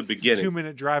doors since the beginning. It's a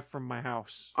 2-minute drive from my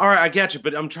house. All right, I get you,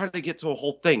 but I'm trying to get to a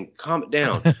whole thing. Calm it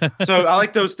down. So I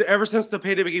like those. Ever since the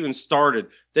pandemic even started,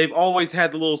 they've always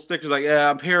had the little stickers. Like,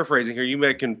 I'm paraphrasing here. You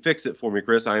can fix it for me,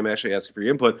 Chris. I am actually asking for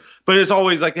your input. But it's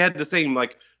always like they had the same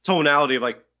like tonality of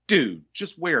like, dude,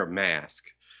 just wear a mask.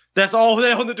 That's all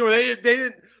they on the door. They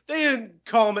didn't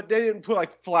call it. They didn't put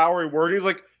like flowery wording. It's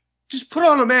like, just put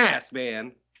on a mask,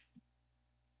 man.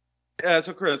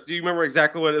 So Chris, do you remember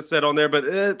exactly what it said on there? But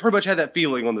it pretty much had that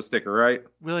feeling on the sticker, right?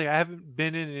 Willie, I haven't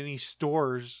been in any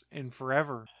stores in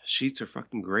forever. Sheets are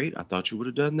fucking great. I thought you would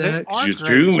have done that. You're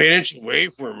 2 minutes away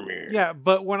from me. Yeah,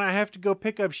 but when I have to go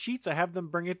pick up sheets, I have them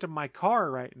bring it to my car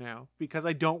right now because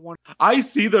I don't want... I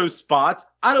see those spots.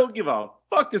 I don't give a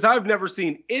fuck because I've never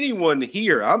seen anyone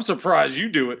here. I'm surprised you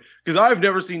do it because I've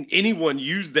never seen anyone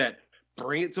use that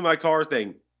bring it to my car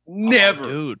thing. Never. Oh,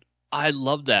 dude. I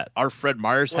love that. Our Fred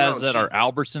Meyers has that. Our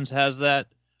Albertsons has that.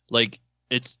 Like,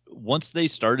 it's once they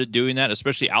started doing that,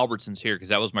 especially Albertsons here, because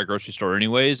that was my grocery store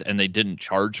anyways, and they didn't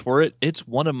charge for it. It's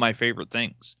one of my favorite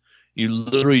things. You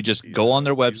literally just go on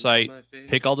their website,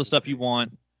 pick all the stuff you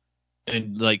want,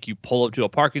 and like you pull up to a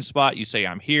parking spot, you say,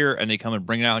 I'm here, and they come and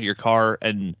bring it out in your car.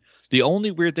 And the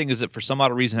only weird thing is that for some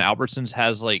odd reason, Albertsons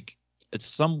has like, it's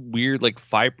some weird like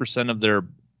 5% of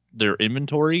their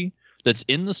inventory that's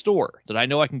in the store that I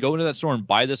know I can go into that store and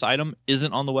buy this item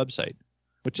isn't on the website,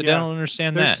 which I don't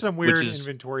understand. There's some weird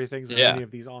inventory things in any of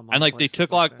these online. And like they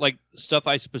took like stuff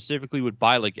I specifically would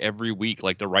buy like every week,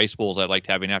 like the rice bowls I liked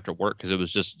having after work because it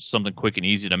was just something quick and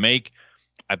easy to make.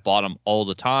 I bought them all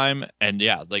the time. And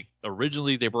yeah, like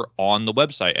originally they were on the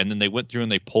website, and then they went through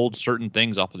and they pulled certain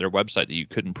things off of their website that you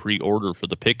couldn't pre-order for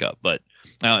the pickup. But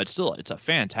now it's a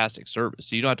fantastic service.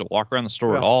 So you don't have to walk around the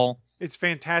store at all. It's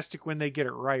fantastic when they get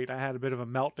it right. I had a bit of a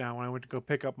meltdown when I went to go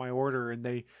pick up my order, and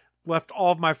they left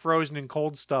all of my frozen and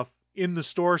cold stuff in the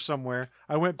store somewhere.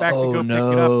 I went back to go pick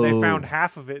it up. They found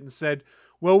half of it and said,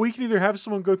 well, we can either have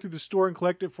someone go through the store and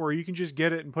collect it for you. You can just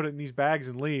get it and put it in these bags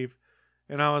and leave.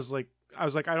 And I was like,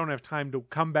 I don't have time to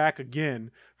come back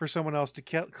again for someone else to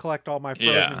collect all my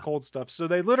frozen and cold stuff. So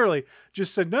they literally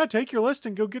just said, no, take your list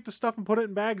and go get the stuff and put it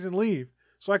in bags and leave.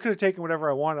 So I could have taken whatever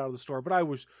I wanted out of the store, but I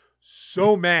was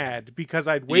so mad because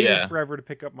I'd waited forever to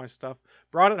pick up my stuff,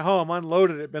 brought it home,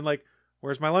 unloaded it, been like,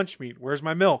 where's my lunch meat? Where's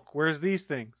my milk? Where's these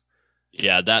things?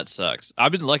 Yeah, that sucks.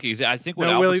 I've been lucky. I think what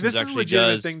Willie, Albertsons this is a actually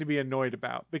legitimate does. thing to be annoyed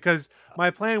about, because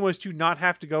my plan was to not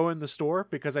have to go in the store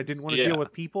because I didn't want to deal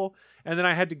with people. And then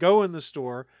I had to go in the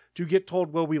store to get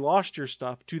told, well, we lost your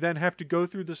stuff, to then have to go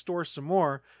through the store some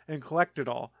more and collect it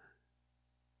all.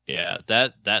 Yeah,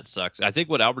 that sucks. I think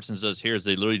what Albertsons does here is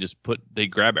they literally just they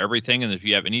grab everything, and if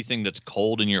you have anything that's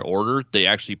cold in your order, they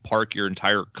actually park your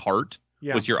entire cart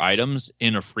with your items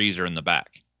in a freezer in the back.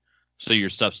 So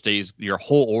your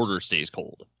whole order stays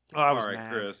cold. Oh, I was All right,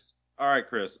 mad. Chris. All right,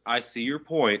 Chris. I see your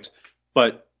point,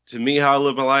 but to me, how I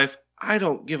live my life, I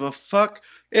don't give a fuck.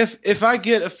 If I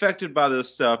get affected by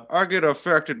this stuff, I get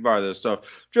affected by this stuff.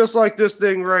 Just like this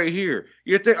thing right here.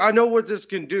 You think I know what this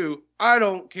can do? I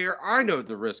don't care. I know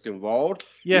the risk involved.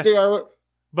 Yes.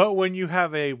 But when you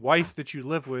have a wife that you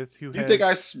live with who you think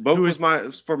I smoke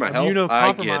for my health?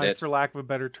 Immunocompromised, for lack of a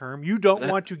better term, you don't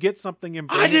want to get something and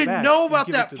bring I it didn't back know and about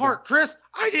give it that to part, them. Chris.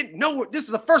 I didn't know what. This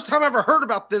is the first time I ever heard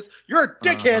about this. You're a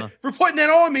dickhead for putting that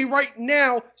on me right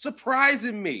now,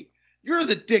 surprising me. You're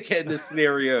the dickhead in this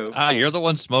scenario. You're the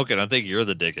one smoking. I think you're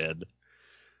the dickhead.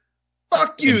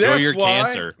 Fuck you. Enjoy that's your why.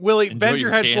 cancer. Willie, Enjoy bend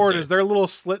your head cancer. forward. Is there a little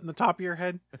slit in the top of your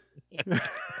head?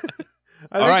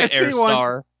 All right, I see Air one.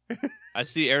 Star. I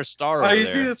see Air Star. Oh, you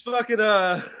there. see this fucking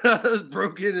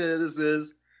broken this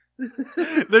is.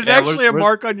 There's actually a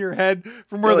mark on your head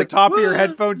from where the top of your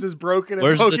headphones is broken and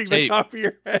Where's the poking the tape? top of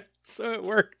your head. So it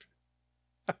worked.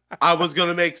 I was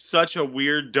gonna make such a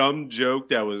weird, dumb joke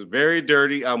that was very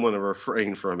dirty. I'm gonna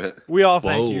refrain from it. We all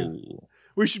thank you. Whoa.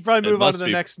 We should probably It move on must to the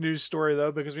be- next news story,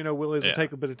 though, because we know Willie's will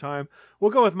take a bit of time.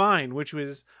 We'll go with mine, which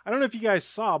was, I don't know if you guys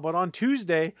saw, but on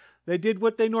Tuesday, they did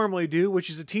what they normally do, which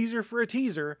is a teaser for a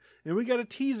teaser. And we got a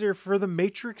teaser for the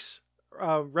Matrix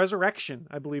Resurrection,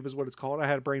 I believe is what it's called. I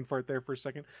had a brain fart there for a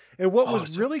second. And what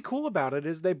was really cool about it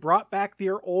is they brought back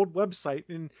their old website.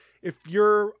 And if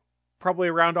you're probably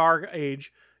around our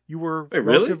age, you were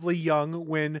relatively young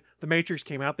when The Matrix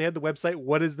came out. They had the website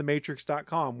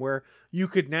whatisthematrix.com, where you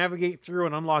could navigate through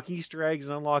and unlock Easter eggs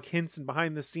and unlock hints and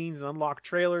behind the scenes and unlock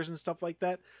trailers and stuff like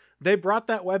that. They brought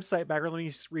that website back, or let me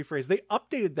rephrase, they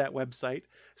updated that website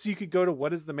so you could go to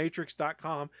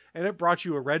whatisthematrix.com, and it brought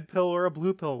you a red pill or a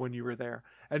blue pill when you were there.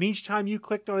 And each time you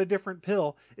clicked on a different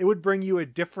pill, it would bring you a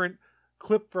different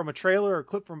clip from a trailer or a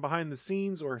clip from behind the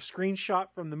scenes or a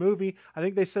screenshot from the movie. I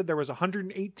think they said there was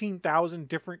 118,000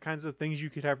 different kinds of things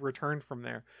you could have returned from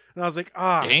there. And I was like,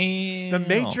 Damn. The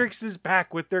Matrix is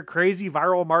back with their crazy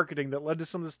viral marketing that led to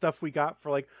some of the stuff we got for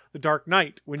like The Dark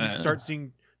Knight, when you start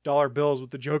seeing dollar bills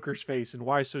with the Joker's face and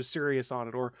Why So Serious on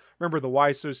it. Or remember the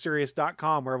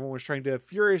whysoserious.com, where everyone was trying to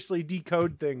furiously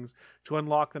decode things to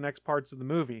unlock the next parts of the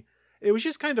movie. It was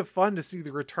just kind of fun to see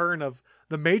the return of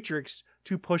the Matrix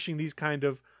to pushing these kind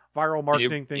of viral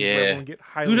marketing things where everyone get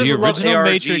highly... Who doesn't love The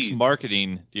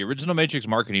original Matrix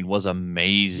marketing was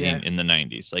amazing in the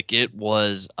 90s. Like, it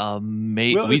was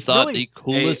amazing. Well, we it's thought really the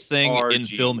coolest thing in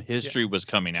ARGs. film history was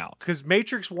coming out. Because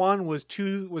Matrix 1 was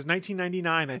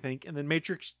 1999, I think, and then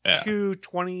Matrix 2,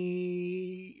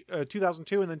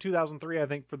 2002, and then 2003, I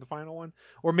think, for the final one.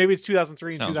 Or maybe it's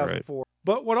 2003 and Sounds 2004. Right.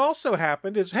 But what also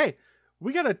happened is, hey,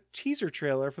 we got a teaser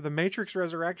trailer for the Matrix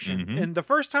Resurrection. Mm-hmm. And the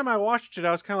first time I watched it, I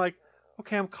was kind of like,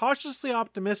 okay, I'm cautiously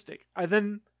optimistic. I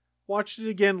then watched it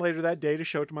again later that day to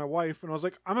show it to my wife, and I was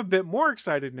like, I'm a bit more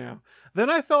excited now. Then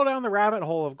I fell down the rabbit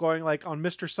hole of going like on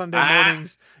Mr. Sunday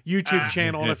Morning's YouTube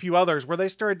channel and a few others, where they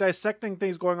started dissecting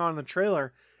things going on in the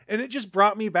trailer. And it just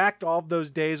brought me back to all of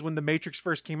those days when the Matrix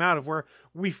first came out, of where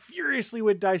we furiously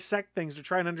would dissect things to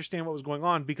try and understand what was going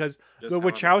on, because the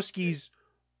Wachowskis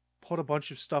put a bunch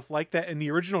of stuff like that in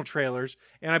the original trailers,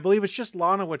 and I believe it's just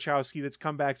Lana Wachowski that's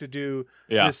come back to do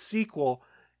this sequel.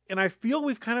 And I feel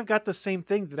we've kind of got the same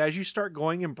thing, that as you start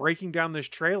going and breaking down this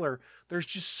trailer, there's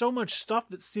just so much stuff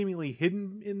that's seemingly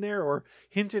hidden in there or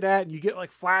hinted at, and you get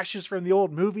like flashes from the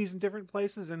old movies in different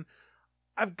places. And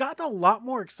I've gotten a lot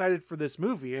more excited for this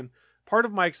movie. And part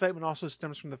of my excitement also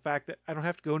stems from the fact that I don't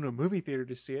have to go into a movie theater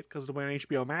to see it because it'll be on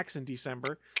HBO Max in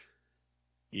December.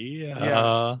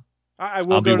 Yeah. I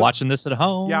will I'll be watching this at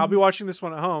home. Yeah, I'll be watching this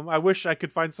one at home. I wish I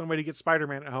could find some way to get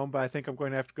Spider-Man at home, but I think I'm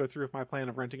going to have to go through with my plan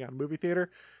of renting out a movie theater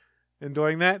and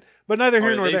doing that. But neither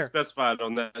here nor they there. Specified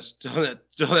on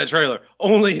that trailer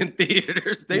only in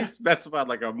theaters. They specified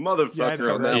like a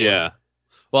motherfucker on that one. Yeah.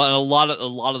 Well, and a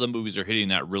lot of the movies are hitting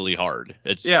that really hard.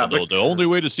 It's the only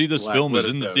way to see this film is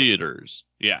in the theaters.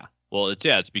 Yeah. Well,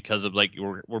 it's because of like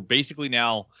we're basically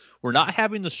now we're not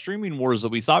having the streaming wars that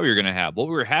we thought we were going to have. What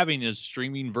we were having is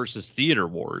streaming versus theater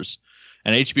wars.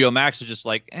 And HBO Max is just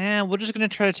like, we're just going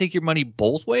to try to take your money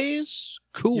both ways.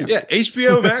 Cool. Yeah,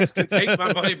 HBO Max can take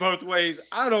my money both ways.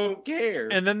 I don't care.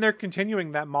 And then they're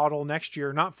continuing that model next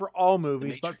year, not for all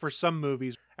movies, but for some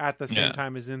movies at the same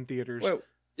time as in theaters.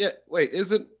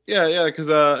 Isn't because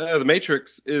The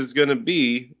Matrix is going to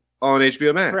be on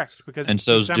HBO Max. Correct, because and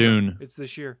so's Dune. It's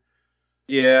this year.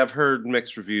 Yeah, I've heard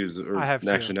mixed reviews. I have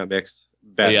actually too. Not mixed.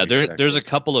 There's a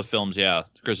couple of films. Yeah,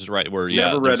 Chris is right. Where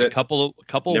there's a couple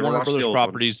of Warner Brothers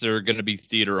properties that are going to be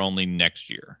theater only next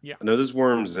year. Yeah, I know there's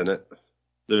worms in it.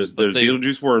 There's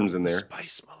Beetlejuice worms in there.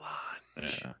 Spice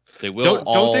melange. Yeah. They will.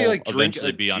 Don't they like drink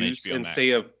eventually a be on juice HBO and Max. say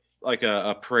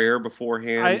a prayer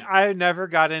beforehand? I never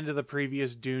got into the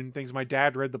previous Dune things. My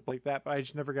dad read the book like that, but I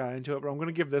just never got into it. But I'm going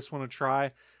to give this one a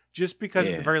try, just because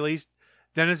at the very least,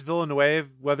 Denis Villeneuve,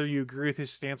 whether you agree with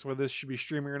his stance whether this should be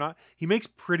streaming or not, he makes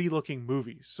pretty looking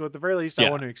movies. So at the very least, I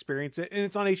want to experience it, and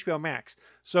it's on HBO Max.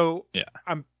 So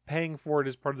I'm paying for it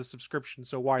as part of the subscription.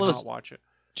 So why not watch it?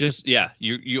 Just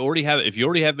you already have it. If you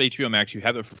already have HBO Max, you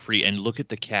have it for free. And look at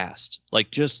the cast. Like,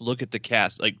 just look at the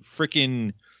cast. Like,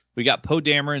 freaking, we got Poe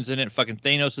Dameron's in it. Fucking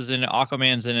Thanos is in it.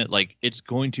 Aquaman's in it. Like, it's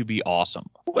going to be awesome.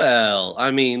 Well,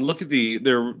 I mean, look at the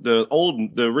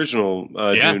original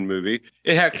Dune movie.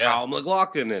 It had Kyle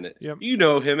MacLachlan in it. Yep. You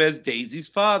know him as Daisy's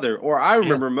father, or I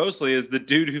remember mostly as the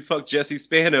dude who fucked Jesse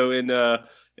Spano in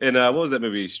what was that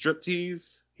movie?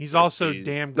 Striptease. He's also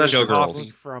damn good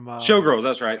coffee from Showgirls.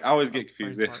 That's right. I always get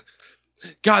confused there.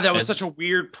 God, that was such a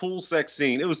weird pool sex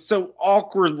scene. It was so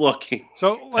awkward looking.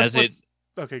 So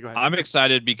okay, go ahead. I'm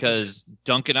excited because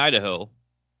Duncan, Idaho,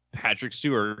 Patrick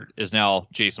Stewart is now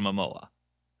Jason Momoa.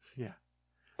 Yeah,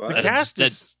 What? the cast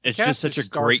is just such a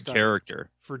great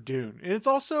character for Dune, and it's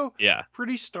also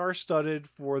pretty star-studded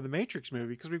for the Matrix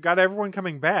movie because we've got everyone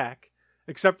coming back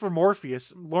except for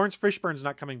Morpheus. Lawrence Fishburne's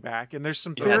not coming back, and there's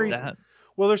some theories.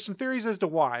 Well, there's some theories as to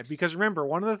why. Because remember,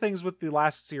 one of the things with the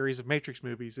last series of Matrix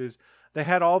movies is they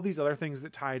had all these other things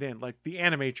that tied in, like the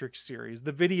Animatrix series,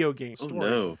 the video game story.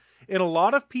 No. And a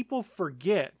lot of people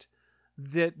forget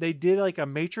that they did like a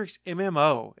Matrix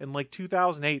MMO in like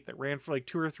 2008 that ran for like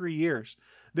 2 or 3 years.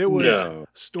 There was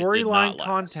storyline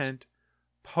content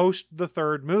post the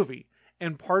third movie.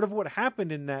 And part of what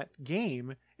happened in that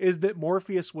game is that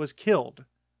Morpheus was killed.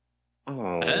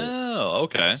 Oh,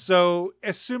 okay. So,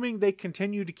 assuming they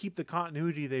continue to keep the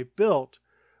continuity they've built,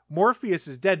 Morpheus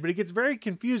is dead, but it gets very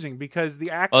confusing because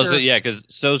the actor... Oh, because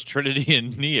so's Trinity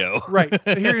and Neo. Right.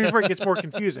 But here's where it gets more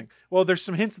confusing. Well, there's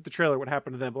some hints at the trailer what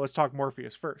happened to them, but let's talk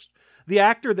Morpheus first. The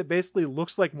actor that basically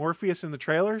looks like Morpheus in the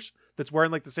trailers, that's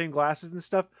wearing like the same glasses and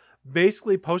stuff,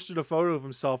 basically posted a photo of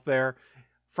himself there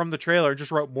from the trailer and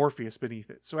just wrote Morpheus beneath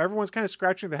it. So everyone's kind of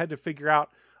scratching their head to figure out,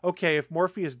 okay, if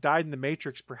Morpheus died in the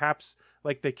Matrix, perhaps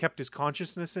like they kept his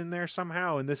consciousness in there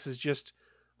somehow, and this is just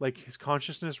like his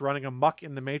consciousness running amok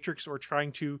in the Matrix or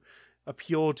trying to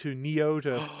appeal to Neo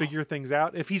to figure things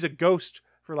out. If he's a ghost,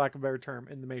 for lack of a better term,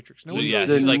 in the Matrix. No, he's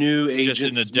like new just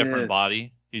in a different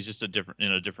body. He's just in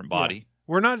a different body. Yeah.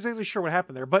 We're not exactly sure what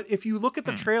happened there, but if you look at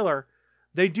the trailer,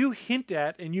 they do hint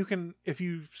at, and you can, if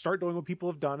you start doing what people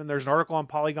have done, and there's an article on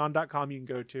Polygon.com you can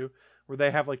go to, where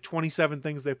they have like 27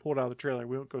 things they pulled out of the trailer.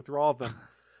 We won't go through all of them.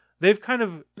 They've kind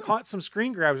of caught some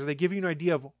screen grabs where they give you an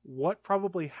idea of what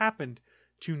probably happened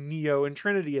to Neo and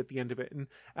Trinity at the end of it. And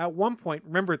at one point,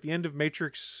 remember at the end of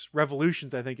Matrix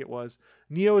Revolutions, I think it was,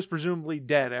 Neo is presumably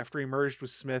dead after he merged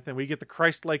with Smith, and we get the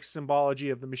Christ-like symbology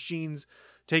of the machines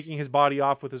taking his body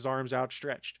off with his arms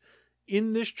outstretched.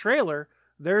 In this trailer,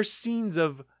 there's scenes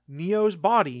of Neo's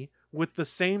body with the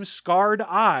same scarred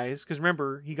eyes, because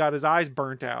remember, he got his eyes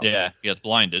burnt out. Yeah, he gets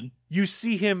blinded. You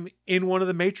see him in one of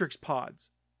the Matrix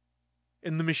pods,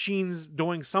 and the machine's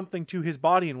doing something to his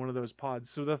body in one of those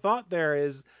pods. So the thought there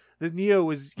is that Neo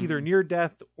was either near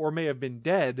death or may have been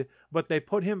dead, but they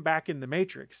put him back in the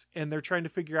Matrix, and they're trying to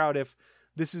figure out if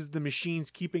this is the machines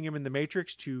keeping him in the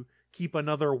Matrix to keep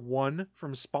another one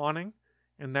from spawning,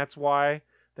 and that's why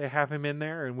they have him in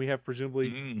there, and we have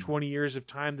presumably 20 years of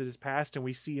time that has passed, and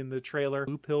we see in the trailer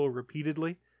blue pill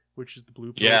repeatedly, which is the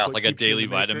blue pill. Yeah, like a daily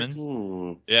vitamin.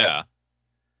 Ooh. Yeah.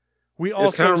 We It kind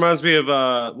also of reminds me of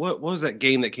what was that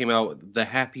game that came out, The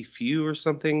Happy Few or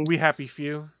something? We Happy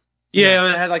Few. Yeah,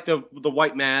 it had like the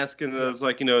white mask, and it was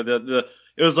like, the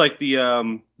it was like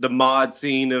the mod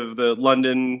scene of the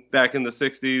London back in the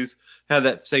 60s had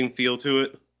that same feel to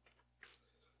it.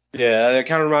 Yeah, it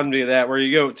kind of reminded me of that, where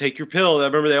you go take your pill. I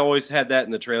remember they always had that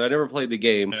in the trailer. I never played the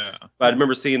game, but I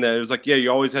remember seeing that. It was like, you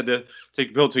always had to take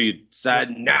your pill till you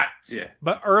decided not to.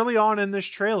 But early on in this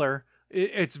trailer,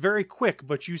 it's very quick,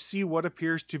 but you see what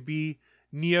appears to be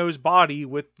Neo's body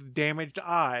with damaged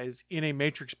eyes in a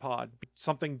Matrix pod,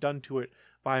 something done to it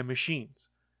by machines.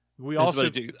 We also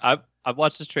I've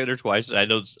watched this trailer twice, and I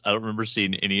don't remember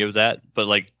seeing any of that. But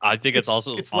like, I think it's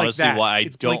also honestly like why I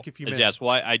it's don't. That's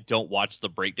why I don't watch the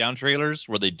breakdown trailers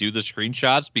where they do the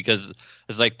screenshots, because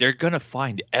it's like they're gonna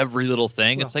find every little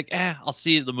thing. Well, it's like, I'll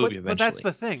see the movie eventually. But that's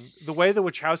the thing. The way the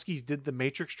Wachowskis did the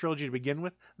Matrix trilogy to begin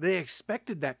with, they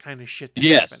expected that kind of shit to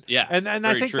happen. Yeah, and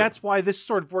I think that's why this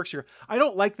sort of works here. I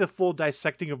don't like the full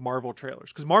dissecting of Marvel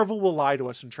trailers, because Marvel will lie to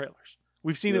us in trailers.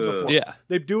 We've seen it before. Yeah,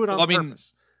 they do it on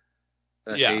purpose.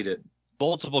 I hate it.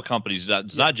 Multiple companies,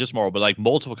 it's not just Marvel, but like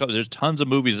multiple companies. There's tons of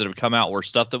movies that have come out where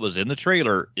stuff that was in the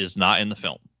trailer is not in the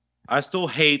film. I still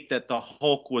hate that the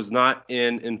Hulk was not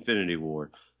in Infinity War.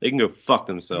 They can go fuck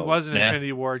themselves. He was in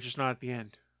Infinity War, just not at the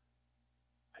end.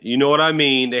 You know what I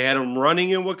mean? They had him running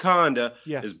in Wakanda.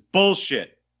 Yes. It's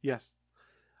bullshit. Yes.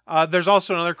 There's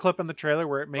also another clip in the trailer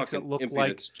where it makes Fucking it look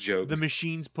like the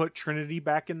machines put Trinity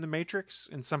back in the Matrix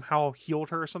and somehow healed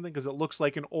her or something, because it looks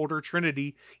like an older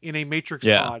Trinity in a Matrix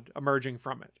pod emerging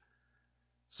from it.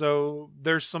 So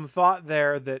there's some thought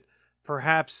there that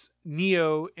perhaps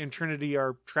Neo and Trinity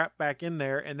are trapped back in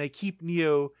there, and they keep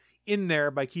Neo in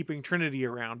there by keeping Trinity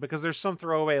around, because there's some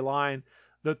throwaway line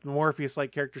that the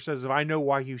Morpheus-like character says, "If I know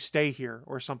why you stay here,"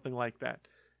 or something like that.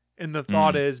 And the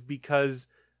thought is because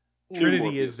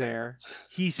Trinity is there,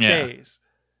 he stays.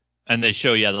 And they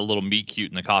show the little meet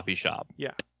cute in the coffee shop.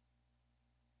 Yeah.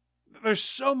 There's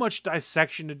so much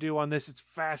dissection to do on this. It's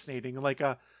fascinating. Like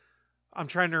I'm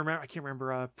trying to remember, I can't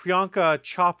remember, Priyanka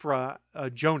Chopra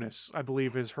Jonas, I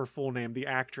believe is her full name, the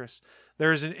actress.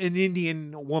 There's an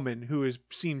Indian woman who is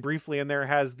seen briefly in there,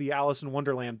 has the Alice in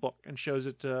Wonderland book, and shows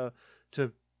it to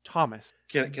Thomas.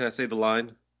 Can I say the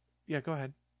line? Yeah, go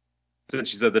ahead. Since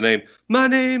she said the name, my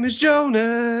name is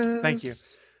Jonas. Thank you.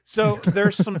 So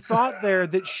there's some thought there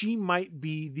that she might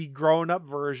be the grown-up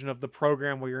version of the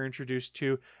program we were introduced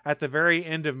to at the very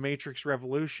end of Matrix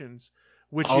Revolutions,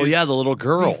 which is the little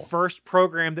girl, the first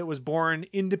program that was born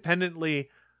independently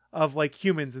of like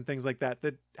humans and things like that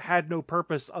had no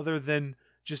purpose other than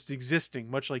just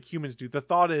existing, much like humans do. The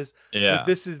thought is that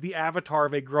this is the avatar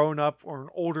of a grown-up or an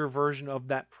older version of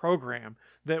that program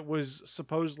that was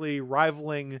supposedly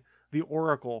rivaling the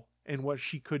Oracle and what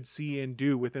she could see and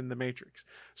do within the Matrix.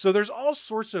 So there's all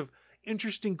sorts of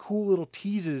interesting, cool little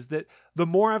teases that the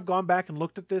more I've gone back and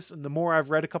looked at this, and the more I've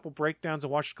read a couple breakdowns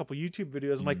and watched a couple YouTube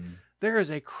videos, I'm like, there is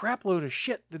a crap load of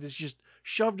shit that is just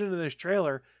shoved into this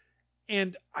trailer,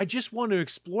 and I just want to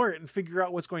explore it and figure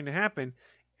out what's going to happen.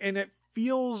 And it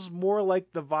feels more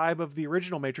like the vibe of the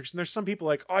original Matrix. And there's some people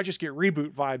like, I just get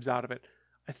reboot vibes out of it.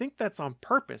 I think that's on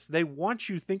purpose. They want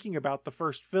you thinking about the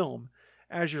first film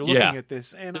as you're looking at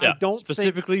this. And I don't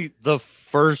specifically the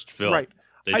first film. Right.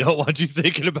 They don't want you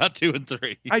thinking about 2 and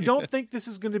 3. I don't think this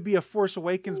is going to be a Force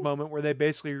Awakens moment where they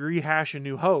basically rehash A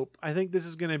New Hope. I think this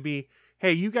is going to be,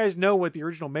 hey, you guys know what the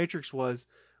original Matrix was.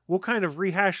 We'll kind of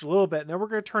rehash a little bit, and then we're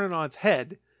going to turn it on its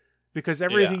head, because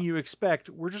everything you expect,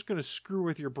 we're just going to screw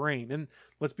with your brain. And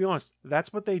let's be honest,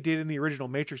 that's what they did in the original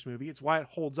Matrix movie. It's why it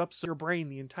holds up so your brain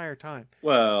the entire time.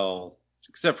 Well,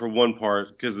 except for one part,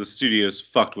 because the studios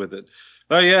fucked with it.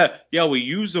 Oh, yeah, we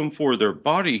use them for their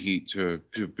body heat to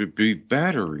be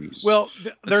batteries. Well,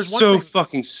 there's That's one so thing,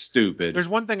 fucking stupid. There's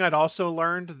one thing I'd also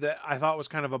learned that I thought was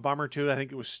kind of a bummer, too. I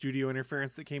think it was studio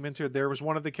interference that came into it. There was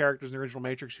one of the characters in the original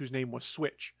Matrix whose name was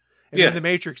Switch. And in the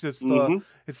Matrix, it's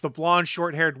the blonde,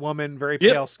 short-haired woman, very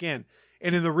pale skin.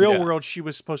 And in the real world, she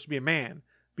was supposed to be a man,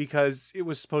 because it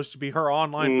was supposed to be her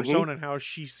online persona and how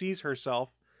she sees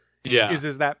herself is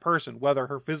as that person, whether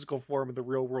her physical form in the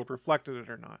real world reflected it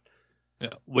or not.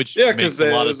 Yeah, which makes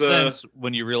a lot of sense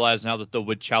when you realize now that the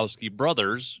Wachowski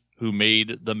brothers, who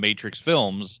made the Matrix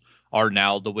films, are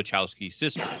now the Wachowski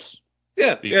sisters.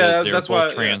 Yeah, because they're that's both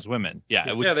why trans women. Yeah,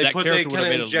 they kind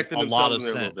of injected a lot of themselves in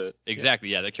there a sense. little bit. Exactly.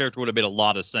 Yeah, that character would have made a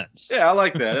lot of sense. Yeah, I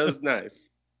like that. It was nice,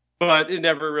 but it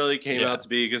never really came out to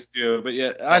be because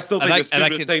But I still think the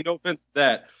stupidest thing, no offense to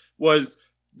that, was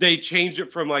they changed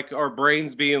it from like our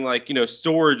brains being like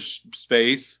storage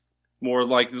space. More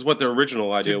like this is what the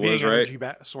original idea was, right? Energy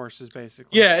sources,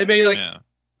 basically. Yeah, it made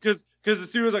because because the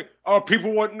studio's like, oh,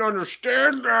 people wouldn't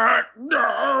understand that.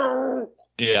 No.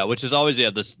 Yeah, which is always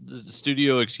the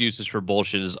studio excuses for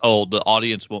bullshit is, oh, the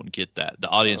audience won't get that. The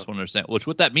audience won't understand. Which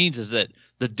what that means is that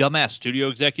the dumbass studio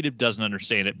executive doesn't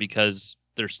understand it because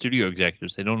they're studio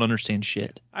executives. They don't understand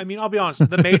shit. I mean, I'll be honest.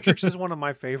 The Matrix is one of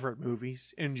my favorite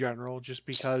movies in general, just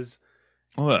because.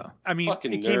 Well, I mean,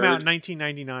 fucking it came out in nerd.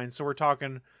 1999, so we're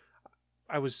talking.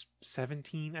 I was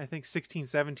 17, I think 16,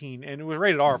 17, and it was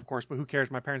rated R, of course, but who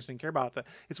cares? My parents didn't care about that.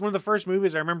 It's one of the first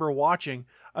movies I remember watching,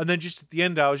 and then just at the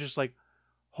end, I was just like,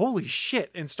 holy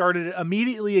shit, and started it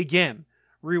immediately again,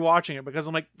 rewatching it, because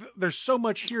I'm like, there's so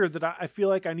much here that I feel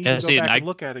like I need to go back and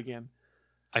look at again.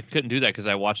 I couldn't do that because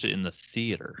I watched it in the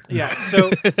theater. Yeah,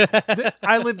 so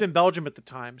I lived in Belgium at the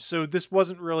time, so this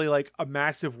wasn't really like a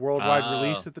massive worldwide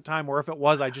release at the time, or if it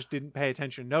was, I just didn't pay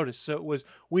attention, notice. So it was,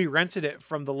 we rented it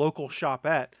from the local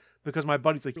shopette because my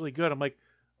buddy's like, really good. I'm like,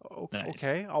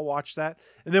 okay, I'll watch that.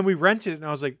 And then we rented it, and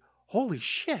I was like, holy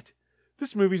shit,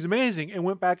 this movie's amazing, and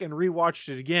went back and rewatched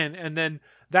it again. And then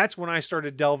that's when I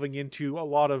started delving into a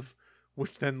lot of,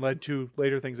 which then led to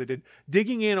later things I did,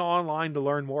 digging in online to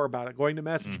learn more about it, going to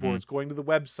message boards, going to the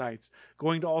websites,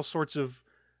 going to all sorts of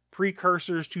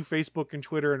precursors to Facebook and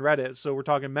Twitter and Reddit. So we're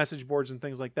talking message boards and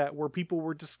things like that, where people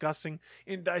were discussing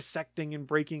and dissecting and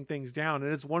breaking things down.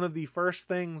 And it's one of the first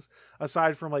things,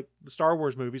 aside from like the Star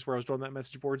Wars movies where I was doing that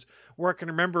message boards, where I can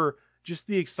remember just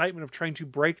the excitement of trying to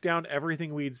break down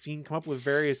everything we had seen, come up with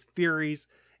various theories.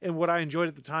 And what I enjoyed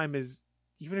at the time is,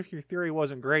 even if your theory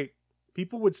wasn't great,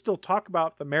 people would still talk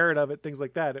about the merit of it, things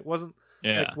like that. It wasn't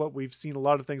like what we've seen a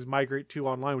lot of things migrate to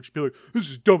online, which would be like, this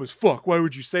is dumb as fuck. Why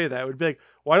would you say that? It would be like,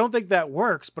 well, I don't think that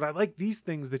works, but I like these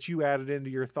things that you added into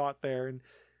your thought there. And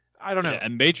I don't know. Yeah,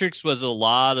 and Matrix was a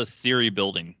lot of theory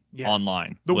building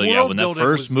online. The world when building that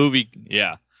first was... movie,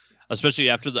 especially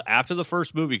after the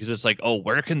first movie, because it's like, oh,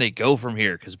 where can they go from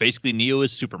here? Because basically Neo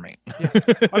is Superman. Yeah.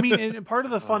 I mean, and part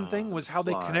of the fun thing was how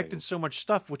they connected so much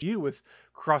stuff with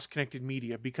cross-connected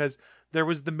media, because there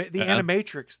was the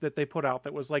Animatrix that they put out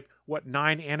that was like,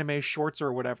 9 anime shorts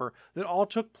or whatever, that all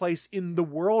took place in the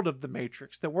world of the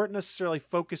Matrix, that weren't necessarily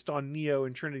focused on Neo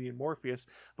and Trinity and Morpheus,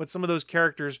 but some of those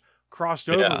characters crossed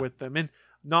over with them. And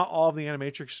not all of the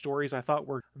Animatrix stories I thought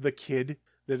were the kid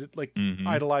that it like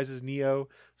idolizes Neo,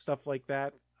 stuff like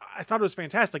that. I thought it was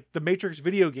fantastic. The Matrix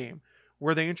video game,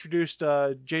 where they introduced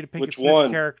Jada Pinkett Smith's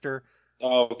character.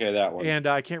 Oh, okay, that one. And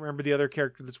I can't remember the other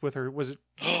character that's with her. Was it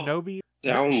Shinobi?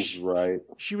 Sounds right.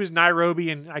 She was Nairobi,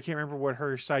 and I can't remember what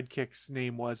her sidekick's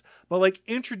name was. But like,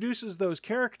 introduces those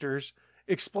characters,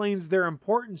 explains their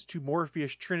importance to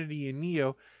Morpheus, Trinity, and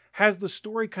Neo, has the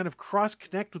story kind of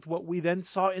cross-connect with what we then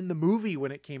saw in the movie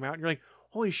when it came out. And you're like,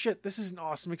 holy shit, this is an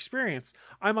awesome experience.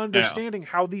 I'm understanding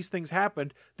how these things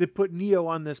happened that put Neo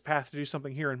on this path to do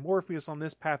something here and Morpheus on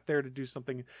this path there to do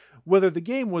something. Whether the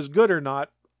game was good or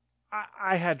not,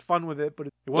 I had fun with it, but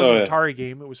it wasn't an Atari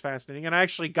game. It was fascinating. And I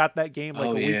actually got that game like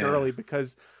a week early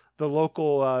because the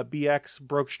local BX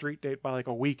broke Street Date by like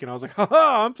a week, and I was like,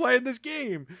 haha, I'm playing this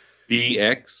game.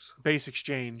 BX? Base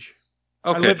Exchange.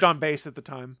 Okay. I lived on base at the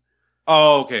time.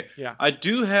 Oh, okay. Yeah. I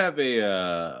do have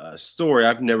a story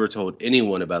I've never told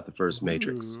anyone about the first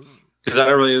Matrix, because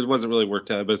it wasn't really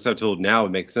worked out, but it's not told now. It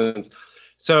makes sense.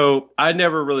 So I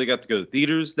never really got to go to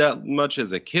theaters that much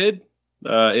as a kid,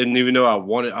 and even though I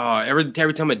wanted,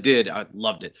 every time I did, I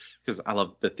loved it because I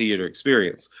loved the theater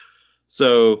experience.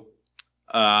 So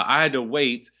I had to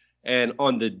wait, and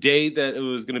on the day that it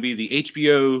was going to be the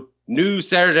HBO new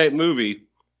Saturday night movie,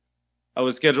 I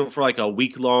was scheduled for like a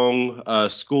week-long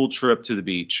school trip to the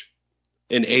beach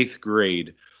in 8th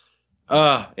grade.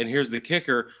 And here's the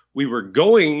kicker. We were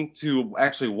going to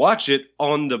actually watch it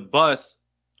on the bus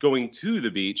going to the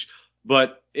beach,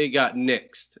 but it got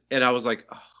nixed. And I was like,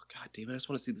 oh, God damn it, I just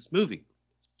want to see this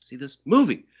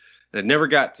movie. And I never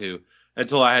got to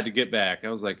until I had to get back. I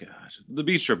was like, gosh, the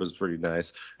beach trip was pretty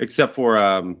nice, except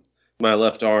for my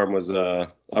left arm was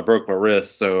I broke my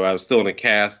wrist, so I was still in a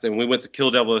cast, and we went to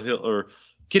Kill Devil Hill or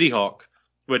Kitty Hawk,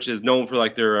 which is known for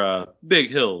like their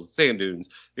big hills, sand dunes,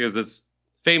 because it's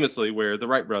famously where the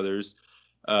Wright brothers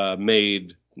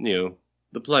made the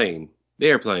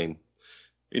airplane,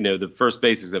 the first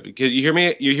basics of it. You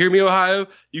hear me, Ohio?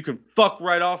 You can fuck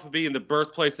right off of being the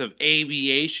birthplace of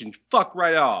aviation. Fuck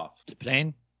right off. The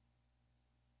plane.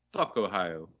 Fuck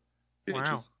Ohio. Wow.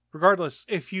 Bitches. Regardless,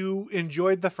 if you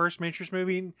enjoyed the first Matrix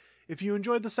movie, and if you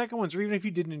enjoyed the second ones, or even if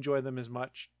you didn't enjoy them as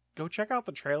much, go check out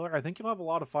the trailer. I think you'll have a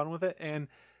lot of fun with it. And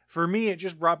for me, it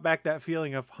just brought back that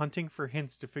feeling of hunting for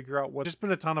hints to figure out what's just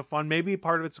been a ton of fun. Maybe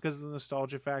part of it's because of the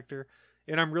nostalgia factor.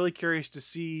 And I'm really curious to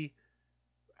see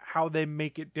how they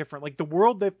make it different. Like the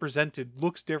world they've presented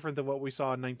looks different than what we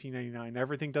saw in 1999.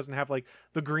 Everything doesn't have like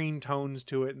the green tones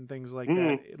to it and things like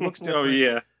that. It looks different. Oh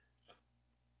yeah,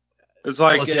 it's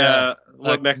like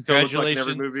what Mexico looks like in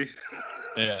every congratulations. movie.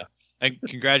 Yeah. And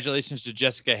congratulations to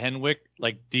Jessica Henwick,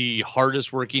 like the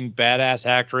hardest working badass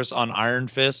actress on Iron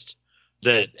Fist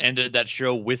that ended that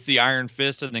show with the Iron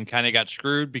Fist and then kind of got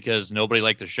screwed because nobody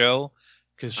liked the show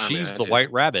because she's the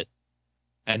White Rabbit.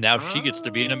 And now she gets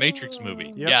to be in a Matrix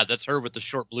movie. Yep. Yeah, that's her with the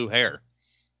short blue hair.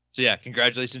 So yeah,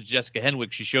 congratulations to Jessica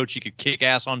Henwick. She showed she could kick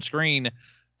ass on screen,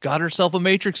 got herself a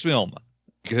Matrix film.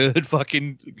 Good work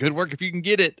if you can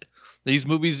get it. These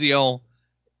movies,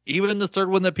 even the third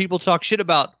one that people talk shit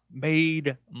about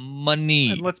made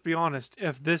money. And let's be honest,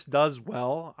 if this does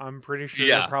well, I'm pretty sure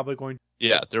they're probably going to.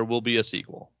 Yeah, there will be a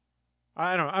sequel.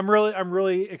 I don't know. I'm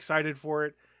really excited for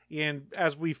it. And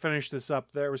as we finish this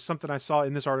up, there was something I saw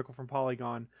in this article from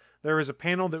Polygon. There was a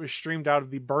panel that was streamed out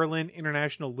of the Berlin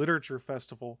International Literature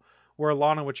Festival where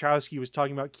Lana Wachowski was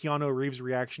talking about Keanu Reeves'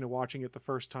 reaction to watching it the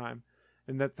first time.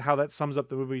 And that's how that sums up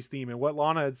the movie's theme. And what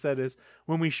Lana had said is,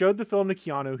 when we showed the film to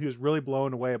Keanu, he was really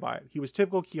blown away by it. He was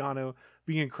typical Keanu,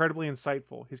 being incredibly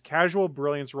insightful. His casual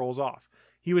brilliance rolls off.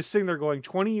 He was sitting there going,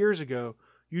 20 years ago,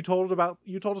 you told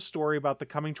a story about the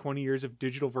coming 20 years of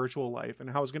digital virtual life and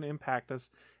how it was going to impact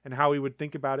us and how we would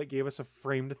think about it, gave us a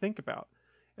frame to think about.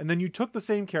 And then you took the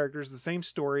same characters, the same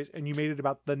stories, and you made it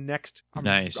about the next.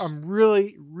 Nice. I'm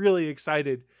really, really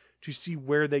excited to see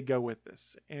where they go with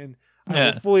this. And I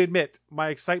will fully admit, my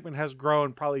excitement has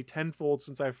grown probably tenfold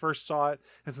since I first saw it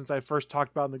and since I first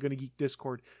talked about it in the Gonna Geek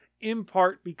Discord, in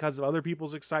part because of other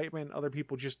people's excitement, other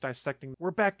people just dissecting.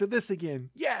 We're back to this again.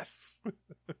 Yes.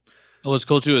 What's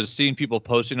cool too is seeing people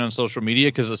posting on social media,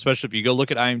 because especially if you go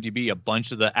look at IMDb, a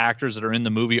bunch of the actors that are in the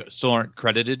movie still aren't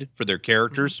credited for their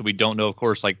characters. So we don't know, of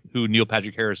course, like who Neil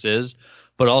Patrick Harris is,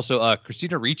 but also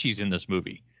Christina Ricci's in this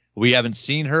movie. We haven't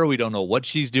seen her. We don't know what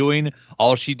she's doing.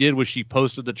 All she did was she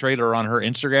posted the trailer on her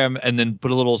Instagram and then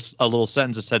put a little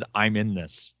sentence that said, "I'm in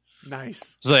this."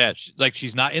 Nice. So yeah,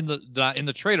 she's not in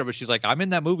the trailer, but she's like, "I'm in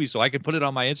that movie, so I can put it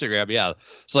on my Instagram." Yeah.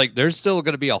 So like, there's still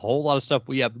going to be a whole lot of stuff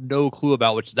we have no clue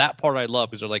about, which that part I love,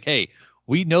 because they're like, "Hey,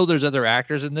 we know there's other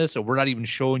actors in this, and we're not even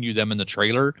showing you them in the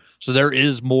trailer." So there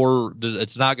is more.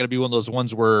 It's not going to be one of those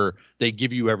ones where they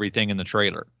give you everything in the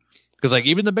trailer. Because like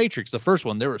even The Matrix, the first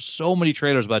one, there were so many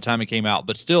trailers by the time it came out,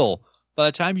 but still, by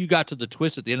the time you got to the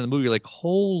twist at the end of the movie, you're like,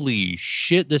 holy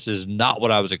shit, this is not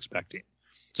what I was expecting.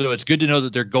 So it's good to know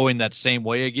that they're going that same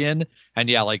way again. And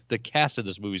yeah, like the cast of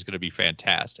this movie is going to be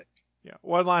fantastic. Yeah.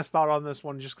 One last thought on this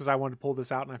one, just because I wanted to pull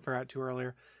this out and I forgot to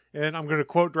earlier. And I'm going to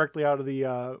quote directly out of the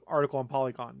article on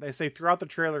Polygon. They say, throughout the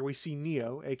trailer, we see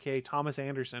Neo, a.k.a. Thomas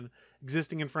Anderson,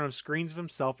 existing in front of screens of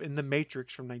himself in The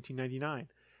Matrix from 1999.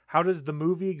 How does the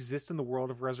movie exist in the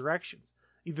world of resurrections?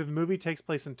 Either the movie takes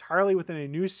place entirely within a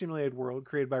new simulated world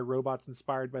created by robots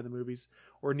inspired by the movies,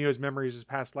 or Neo's memories of his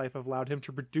past life have allowed him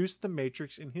to produce the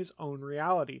Matrix in his own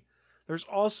reality. There's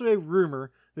also a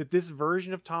rumor that this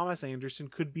version of Thomas Anderson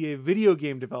could be a video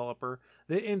game developer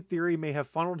that in theory may have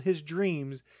funneled his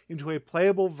dreams into a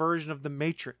playable version of the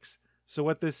Matrix. So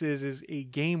what this is a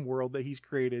game world that he's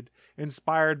created,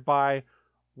 inspired by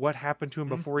what happened to him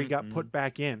before he got put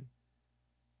back in.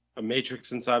 A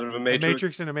Matrix inside of a Matrix. A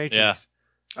Matrix in a Matrix.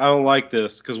 Yeah. I don't like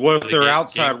this, because what if their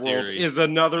outside world theory is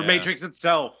another Matrix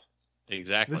itself?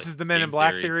 Exactly. This is the Men in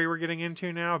Black theory we're getting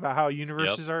into now about how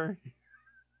universes are.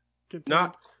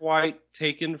 Not quite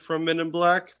taken from Men in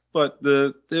Black, but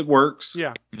it works.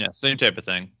 Yeah. Yeah, same type of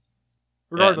thing.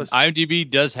 Regardless,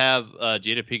 IMDb does have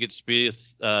Jada Pinkett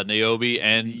Smith, Niobe,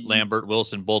 and Lambert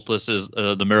Wilson both listed as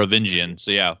the Merovingian.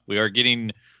 So yeah, we are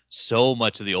getting so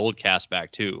much of the old cast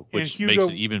back too, which makes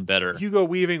it even better. Hugo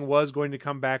Weaving was going to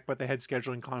come back, but they had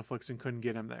scheduling conflicts and couldn't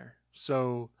get him there.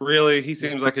 So really, he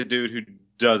seems like a dude who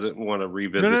doesn't want to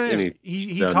revisit anything.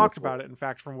 He talked about it, in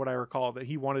fact, from what I recall, that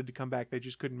he wanted to come back. They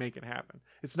just couldn't make it happen.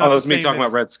 It's not. That's me talking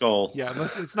about Red Skull. Yeah,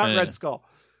 it's not Red Skull.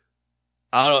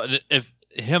 I don't know if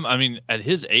him. I mean, at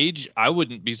his age, I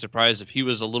wouldn't be surprised if he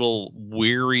was a little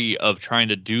weary of trying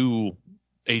to do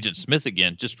Agent Smith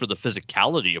again, just for the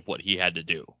physicality of what he had to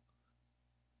do.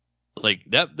 Like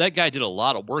that guy did a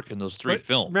lot of work in those three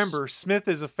films. Remember, Smith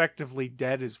is effectively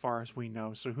dead as far as we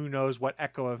know, so who knows what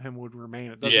echo of him would remain.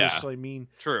 It doesn't necessarily mean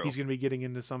he's going to be getting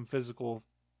into some physical.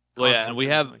 Well, yeah, and we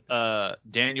have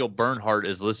Daniel Bernhardt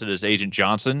is listed as Agent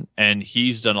Johnson, and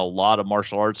he's done a lot of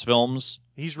martial arts films.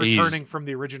 He's returning from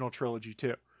the original trilogy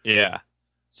too. Yeah.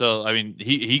 So, I mean,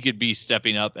 he could be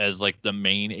stepping up as like the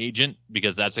main agent,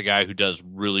 because that's a guy who does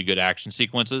really good action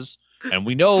sequences. And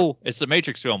we know it's the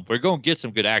Matrix film. We're going to get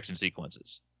some good action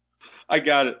sequences. I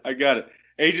got it.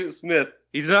 Agent Smith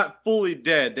He's not fully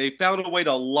dead. They found a way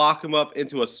to lock him up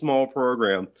into a small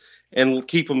program and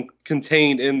keep him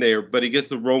contained in there, but he gets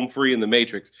to roam free in the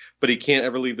Matrix. But he can't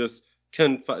ever leave this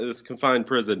confined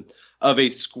prison of a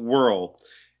squirrel.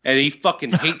 And he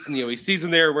fucking hates Neo. He sees him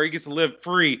there where he gets to live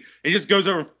free. He just goes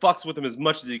over and fucks with him as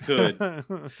much as he could.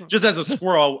 Just as a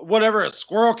squirrel. Whatever a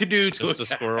squirrel can do to Just a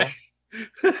squirrel.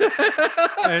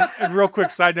 And real quick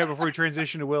side note before we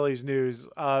transition to Willie's news.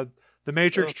 The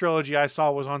Matrix trilogy I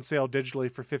saw was on sale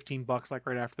digitally for $15, like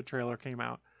right after the trailer came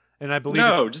out. And I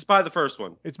believe just buy the first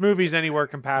one. It's Movies Anywhere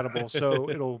compatible,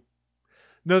 so it'll...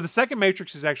 No, the second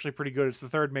Matrix is actually pretty good. It's the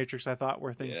third Matrix, I thought,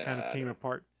 where things kind of came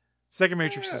apart. Second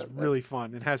Matrix is really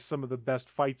fun. It has some of the best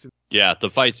fights. Yeah, the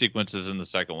fight sequences in the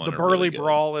second one. The Burly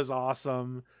Brawl is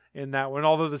awesome in that one,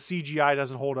 although the CGI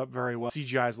doesn't hold up very well.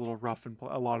 CGI is a little rough in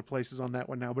a lot of places on that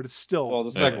one now, but it's still... Well,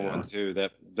 the second one, too.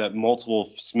 That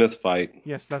multiple Smith fight.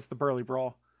 Yes, that's the Burly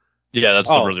Brawl. Yeah, that's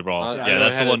the Burly Brawl. Yeah,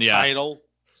 that's the one, title.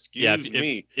 Excuse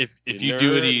me. If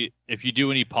you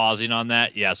do any pausing on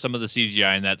that, yeah, some of the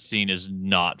CGI in that scene is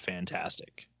not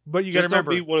fantastic. But you got to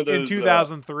remember, in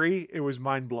 2003, it was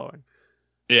mind-blowing.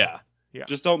 Yeah.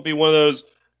 Just don't be one of those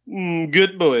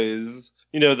good boys.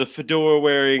 The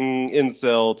fedora-wearing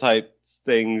incel type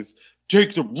things.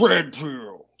 Take the red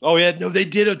pill. Oh, yeah, no, they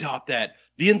did adopt that.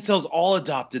 The incels all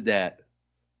adopted that.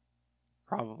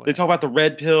 Probably. They talk about the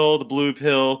red pill, the blue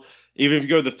pill. Even if you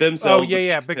go to the femcells. Oh,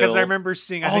 yeah, because I remember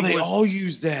seeing... they all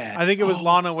use that. I think it was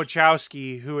Lana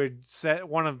Wachowski who had said...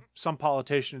 Some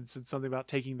politician had said something about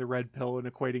taking the red pill and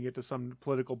equating it to some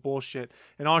political bullshit.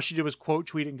 And all she did was quote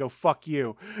tweet and go, fuck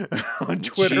you, on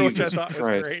Twitter, which I thought was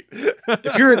great.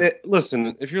 If you're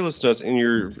listening to us and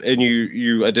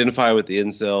you identify with the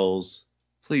incels,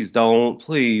 please don't.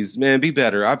 Please, man, be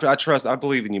better. I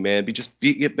believe in you, man.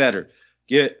 Get better.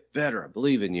 Get better. I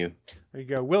believe in you. There you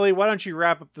go. Willie, why don't you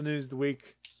wrap up the news of the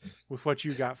week with what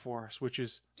you got for us, which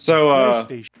is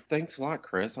PlayStation. Thanks a lot,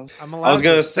 Chris. I was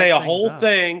going to say a whole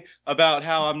thing about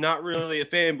how I'm not really a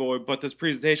fanboy, but this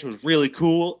presentation was really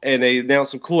cool, and they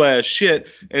announced some cool-ass shit,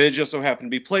 and it just so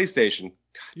happened to be PlayStation.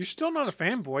 You're still not a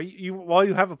fanboy. While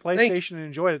you have a PlayStation and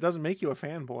enjoy it, it doesn't make you a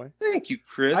fanboy. Thank you,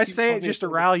 Chris. I say it just to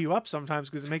rally you up sometimes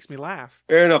because it makes me laugh.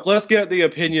 Fair enough. Let's get the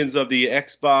opinions of the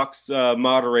Xbox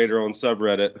moderator on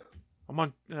subreddit. I'm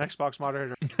on an Xbox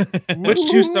moderator. Which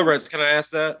two subreddits? Can I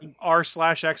ask that?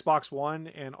 r/Xbox One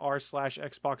and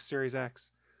r/Xbox Series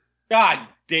X. God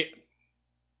damn.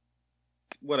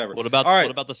 Whatever. What about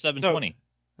the 720?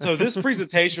 So this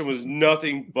presentation was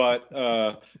nothing but,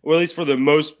 or at least for the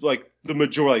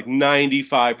majority,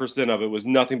 95% of it was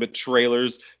nothing but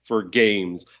trailers for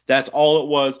games. That's all it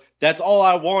was. That's all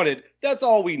I wanted. That's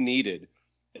all we needed.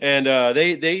 And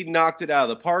they knocked it out of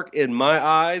the park in my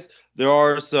eyes. There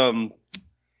are some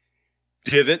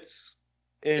divots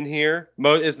in here.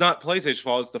 It's not PlayStation's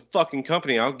fault. It's the fucking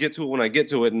company. I'll get to it when I get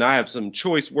to it, and I have some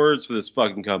choice words for this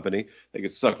fucking company. They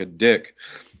could suck a dick.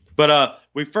 But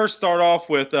we first start off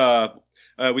with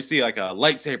we see like a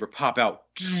lightsaber pop out,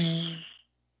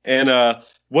 and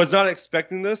was not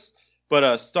expecting this.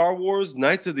 But Star Wars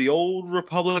Knights of the Old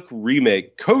Republic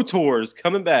remake, KOTOR's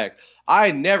coming back.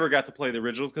 I never got to play the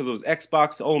originals because it was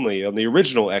Xbox only on the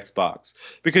original Xbox.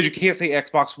 Because you can't say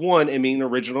Xbox One and mean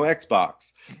original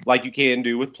Xbox like you can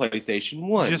do with PlayStation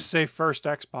 1. Just say first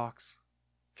Xbox.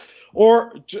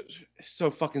 Or so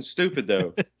fucking stupid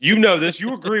though. You know this.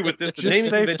 You agree with this. Just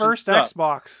say first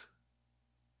Xbox.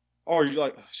 Or you're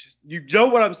like, you know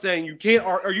what I'm saying. You can't.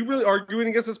 Are you really arguing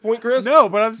against this point, Chris? No,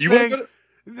 but I'm saying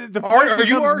the point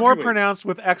becomes more pronounced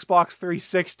with Xbox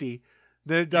 360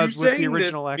 than it does with the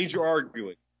original Xbox. Means you're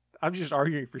arguing. I'm just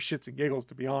arguing for shits and giggles,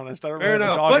 to be honest. I don't Fair really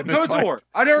have a enough. dog in this KOTOR. fight.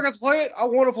 I never got to play it. I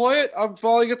want to play it. I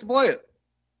finally get to play it.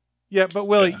 Yeah, but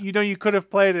Willie, you could have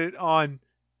played it on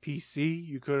PC.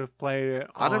 You could have played it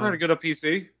on I never had a good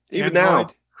PC. Even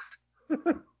Android.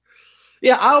 now.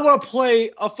 Yeah, I want to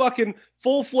play a fucking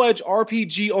full-fledged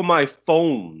RPG on my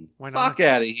phone. Why not? Fuck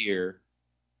out of here.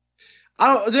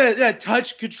 I don't.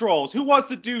 Touch controls. Who wants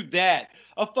to do that?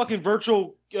 A fucking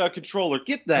virtual controller.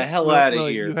 Get the hell out of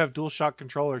here. You have DualShock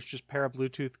controllers. Just pair a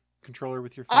Bluetooth controller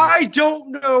with your phone. I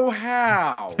don't know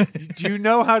how. Do you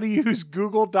know how to use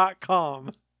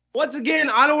Google.com? Once again,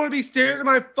 I don't want to be staring at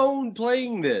my phone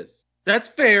playing this. That's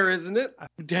fair, isn't it?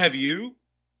 Have you?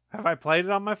 Have I played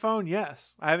it on my phone?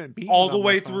 Yes. I haven't beaten all it the on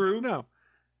way my phone. through? No.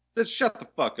 Then shut the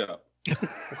fuck up.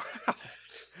 Wow.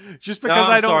 Just because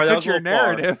I don't fit your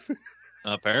narrative.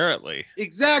 Apparently.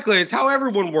 Exactly. It's how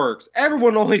everyone works.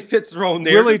 Everyone only fits their own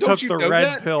narrative. Willie Don't took you the know red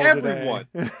that? pill Everyone.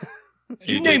 today.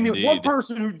 You name me one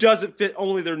person who doesn't fit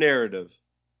only their narrative.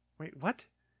 Wait, what?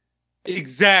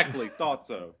 Exactly. Thought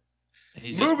so.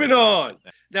 Moving on.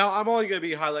 Now, I'm only going to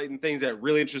be highlighting things that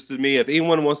really interested me. If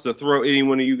anyone wants to any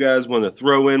one of you guys want to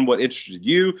throw in what interested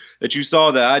you that you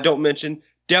saw that I don't mention,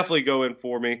 definitely go in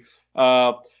for me.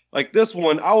 Like this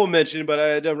one, I will mention, but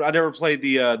I never played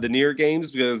the Nier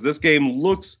games because this game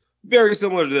looks very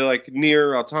similar to like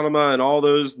Nier Automata and all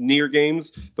those Nier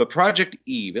games. But Project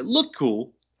Eve, it looked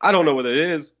cool. I don't know what it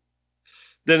is.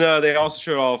 Then they also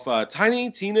showed off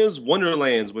Tiny Tina's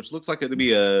Wonderlands, which looks like it to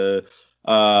be a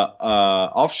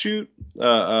offshoot,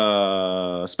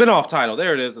 spin-off title.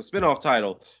 There it is, a spin-off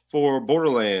title for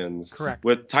Borderlands. Correct.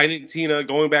 With Tiny Tina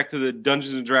going back to the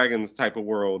Dungeons and Dragons type of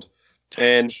world.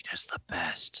 Tiny Tina's the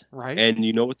best. Right. And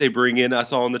you know what they bring in? I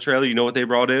saw in the trailer. You know what they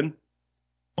brought in?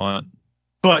 What?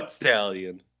 Butt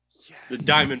Stallion. Yes. The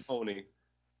Diamond Pony.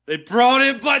 They brought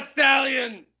in Butt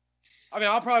Stallion. I mean,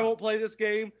 I probably won't play this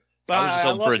game, but I was just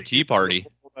hoping for a tea party.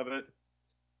 Of it.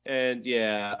 And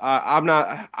yeah, I'm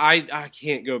not. I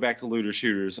can't go back to looter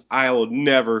shooters. I will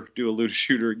never do a looter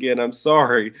shooter again. I'm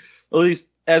sorry, at least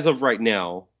as of right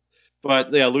now.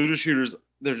 But yeah, looter shooters,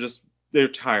 they're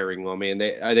tiring on me, and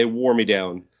they wore me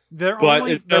down. They're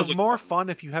more fun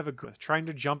if you have a group. Trying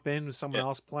to jump in with someone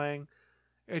else playing.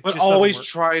 But always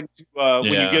trying to when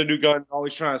you get a new gun,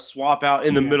 always trying to swap out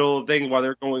in the middle of things while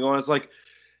they're going on. It's like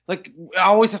I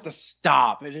always have to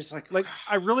stop, and it's like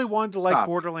I really wanted to like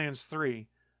Borderlands 3.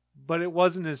 But it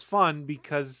wasn't as fun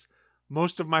because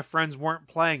most of my friends weren't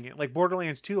playing it. Like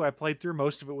Borderlands 2, I played through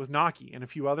most of it with Naki and a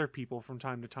few other people from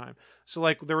time to time. So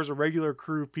like there was a regular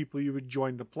crew of people you would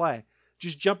join to play.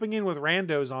 Just jumping in with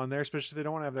randos on there, especially if they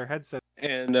don't want to have their headset.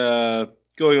 And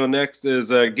going on next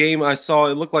is a game I saw.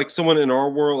 It looked like someone in our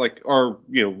world, like our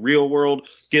real world,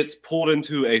 gets pulled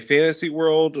into a fantasy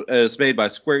world. It's made by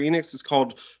Square Enix. It's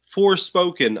called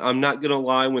Forspoken. I'm not gonna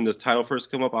lie, when the title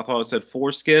first came up, I thought it said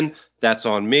foreskin. That's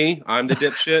on me. I'm the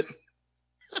dipshit.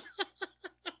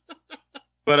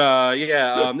 But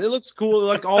it looks cool.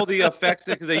 Like all the effects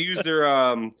because they use their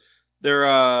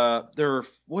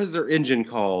what is their engine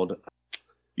called?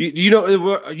 You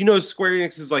know Square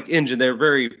Enix's like engine they're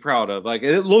very proud of. Like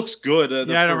and it looks good. I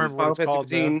don't remember what it's called.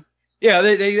 Yeah,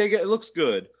 it looks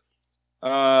good.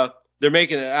 They're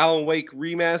making an Alan Wake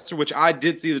remaster, which I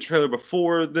did see the trailer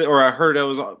before, or I heard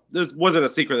this wasn't a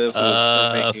secret. This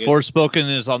was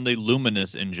Forspoken is on the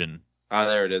Luminous engine.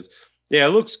 There it is. Yeah, it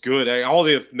looks good. All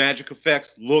the magic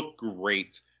effects look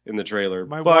great in the trailer.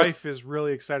 My wife is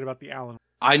really excited about the Alan.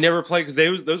 I never played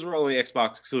because those were only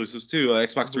Xbox exclusives too,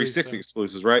 Xbox 360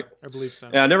 exclusives, right? I believe so.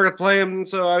 Yeah, I never got to play them,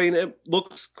 so I mean, it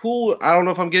looks cool. I don't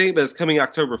know if I'm getting it, but it's coming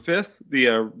October 5th.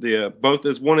 The both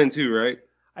is 1 and 2, right?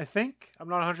 I think. I'm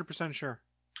not 100% sure.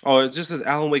 Oh, it just says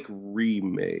Alan Wake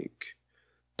Remake.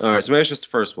 All right, so maybe it's just the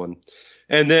first one.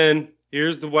 And then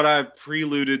here's what I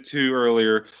preluded to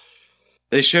earlier.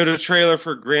 They showed a trailer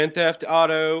for Grand Theft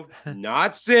Auto,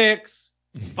 not 6,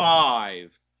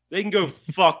 5. They can go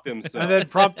fuck themselves. And then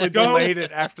promptly delayed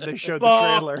it after they showed the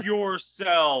trailer. Fuck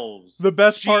yourselves. The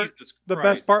best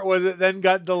part was it then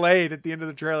got delayed at the end of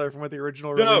the trailer from what the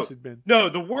original release had been. No,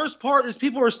 the worst part is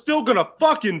people are still gonna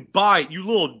fucking buy it, you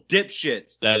little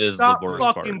dipshits. That is Stop the worst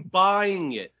part. Stop fucking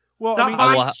buying it. Well, Stop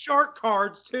buying shark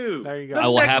cards too. There you go. I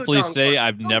will happily say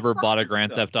I've never bought a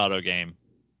Grand Theft Auto game.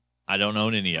 I don't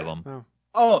own any of them.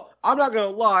 Oh, I'm not gonna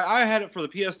lie. I had it for the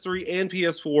PS3 and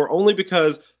PS4 only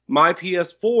because my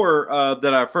PS4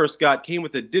 that I first got came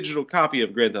with a digital copy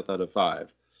of Grand Theft Auto 5.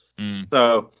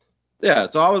 So, yeah.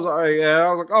 So I was like,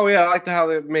 oh yeah, I like how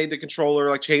they made the controller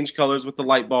like change colors with the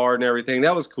light bar and everything.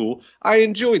 That was cool. I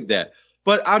enjoyed that.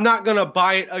 But I'm not gonna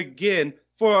buy it again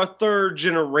for a third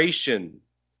generation.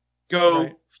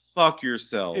 Go fuck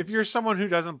yourself. If you're someone who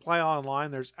doesn't play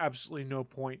online, there's absolutely no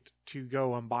point to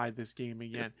go and buy this game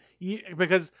again.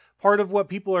 Because part of what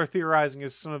people are theorizing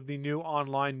is some of the new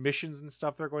online missions and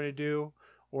stuff they're going to do,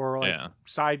 or like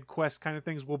side quest kind of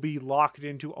things, will be locked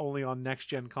into only on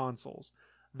next-gen consoles.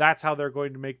 That's how they're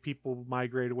going to make people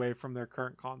migrate away from their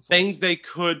current consoles. Things they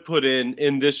could put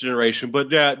in this generation, but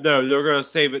no, they're going to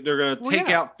save it. They're going to take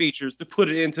out features to put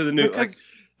it into the new.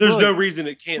 There's no reason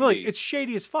it can't be. It's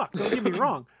shady as fuck. Don't get me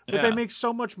wrong. But they make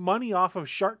so much money off of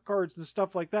shark cards and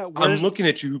stuff like that. I'm looking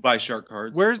at you who buy shark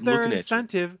cards. Where's their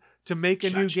incentive to make a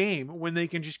new game when they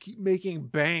can just keep making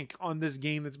bank on this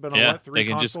game that's been on 3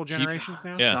 console generations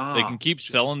now? Yeah, they can keep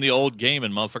selling the old game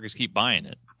and motherfuckers keep buying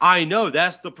it. I know,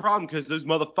 that's the problem because those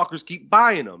motherfuckers keep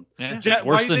buying them. Yeah, it's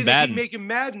worse than Madden. They keep making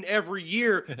Madden every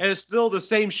year and it's still the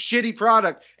same shitty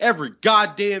product every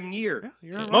goddamn year.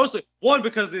 Yeah, mostly, 1,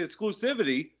 because of the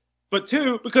exclusivity. But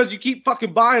 2, because you keep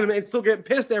fucking buying them and still getting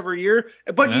pissed every year.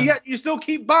 But you still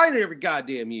keep buying it every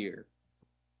goddamn year.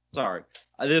 Sorry.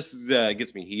 this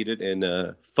gets me heated,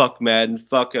 and fuck Madden,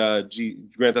 fuck Grand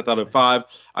Theft Auto 5.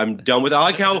 I'm done with it.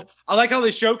 I like how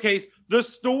they showcase the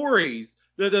stories,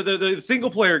 the single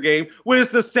player game when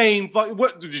it's the same.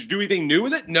 What did you do anything new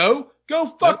with it? No, go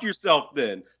fuck yourself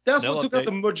then. That's what took out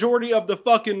the majority of the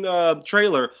fucking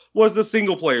trailer was the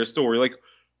single player story. Like,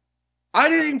 I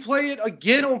didn't even play it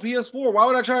again on PS4. Why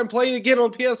would I try and play it again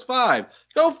on PS5?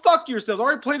 Go fuck yourselves. I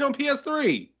already played it on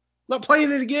PS3. Not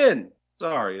playing it again.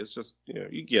 Sorry, it's just,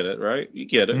 you get it, right? You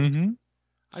get it. Mm-hmm.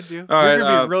 I do. All You're right,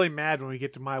 gonna be really mad when we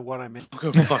get to what I meant.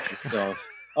 Go fuck yourself.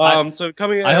 So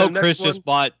coming. I hope next Chris one, just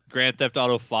bought Grand Theft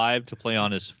Auto 5 to play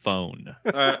on his phone.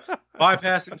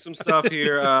 bypassing some stuff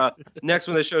here. Next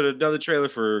one, they showed another trailer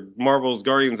for Marvel's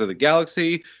Guardians of the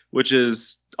Galaxy, which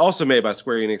is also made by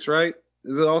Square Enix, right?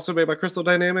 Is it also made by Crystal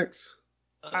Dynamics?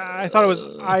 I thought it was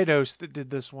Eidos that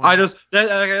did this one. Eidos,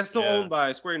 that's still owned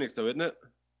by Square Enix, though, isn't it?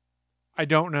 I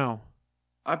don't know.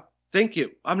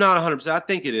 I'm not 100%. I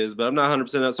think it is, but I'm not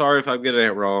 100%. Sorry if I'm getting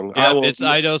it wrong. Yeah, it's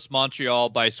Eidos Montreal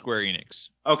by Square Enix.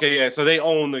 Okay, yeah, so they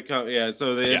own the company. Yeah,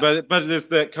 so they, but there's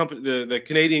that company, the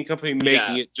Canadian company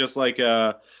making it, just like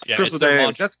Crystal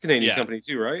Dynamics. That's a Canadian company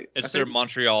too, right? It's their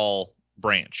Montreal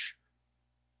branch.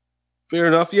 Fair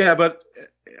enough. Yeah, but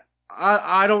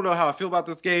I don't know how I feel about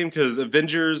this game because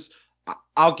Avengers.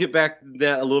 I'll get back to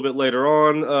that a little bit later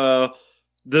on.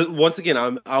 Once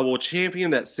again, I will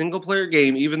champion that single player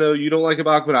game, even though you don't like it,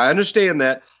 but I understand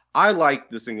that. I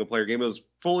like the single player game. It was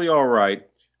fully all right.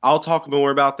 I'll talk more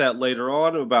about that later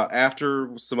on, about after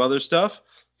some other stuff,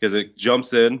 because it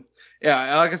jumps in.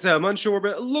 Yeah, like I said, I'm unsure,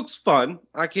 but it looks fun.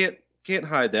 I can't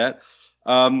hide that.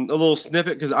 A little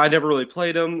snippet, because I never really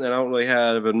played them, and I don't really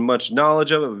have much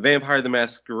knowledge of it. Vampire the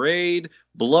Masquerade,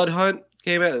 Blood Hunt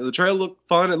came out. The trailer looked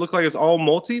fun. It looked like it's all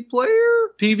multiplayer,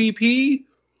 PvP.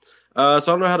 So I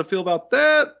don't know how to feel about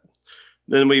that.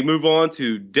 Then we move on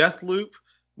to Deathloop,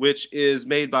 which is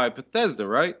made by Bethesda,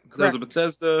 right? There's a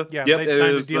Bethesda. Yeah, they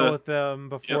signed a deal with them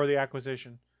before the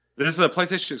acquisition. This is a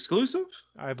PlayStation exclusive?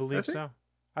 I believe so.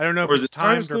 I don't know if it's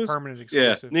timed or permanent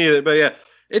exclusive. Yeah, neither. But yeah,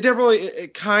 it definitely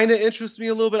it kind of interests me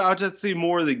a little bit. I'll just see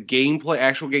more of the gameplay,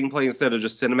 actual gameplay, instead of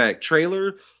just cinematic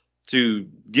trailer to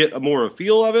get more of a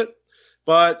feel of it.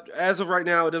 But as of right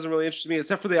now, it doesn't really interest me,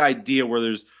 except for the idea where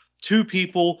there's two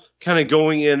people kind of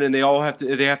going in and they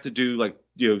have to do like,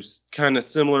 kind of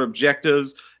similar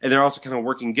objectives, and they're also kind of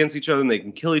working against each other and they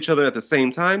can kill each other at the same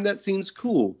time. That seems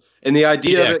cool. And the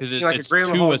idea of it being like a Grand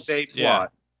Theft Auto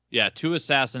plot. Yeah, two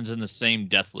assassins in the same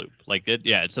death loop.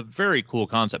 It's a very cool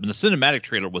concept. And the cinematic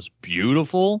trailer was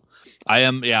beautiful.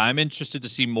 I'm interested to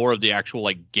see more of the actual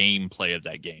gameplay of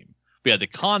that game. But yeah,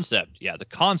 the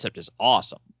concept is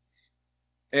awesome.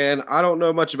 And I don't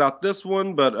know much about this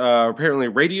one, but apparently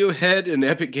Radiohead and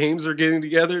Epic Games are getting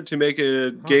together to make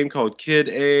a game called Kid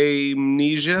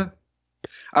Amnesia.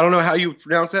 I don't know how you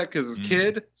pronounce that because it's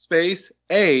Kid space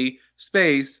A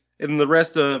space and the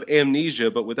rest of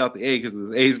Amnesia, but without the A because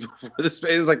there's A's before the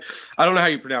space. It's like, I don't know how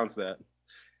you pronounce that.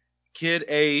 Kid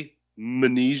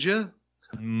Amnesia?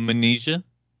 Amnesia?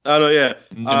 I don't know, yeah.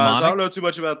 So I don't know too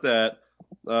much about that.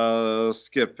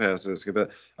 Skip past it.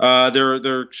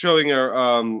 They're showing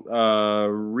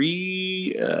a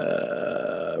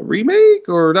remake,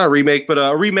 or not remake, but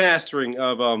a remastering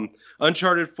of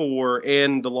Uncharted 4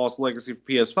 and The Lost Legacy for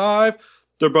PS5.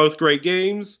 They're both great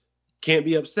games. Can't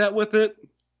be upset with it.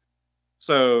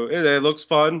 So it looks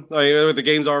fun. The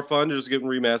games are fun. They're just getting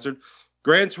remastered.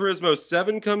 Gran Turismo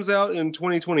 7 comes out in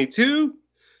 2022.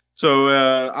 So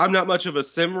I'm not much of a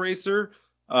sim racer.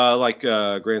 Like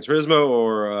Gran Turismo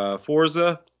or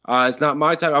Forza. It's not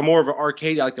my type. I'm more of an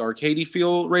arcade. I like the arcadey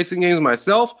feel racing games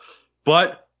myself.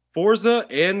 But Forza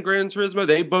and Gran Turismo,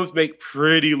 they both make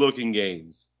pretty looking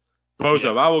games. Both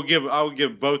of them. I will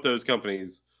give both those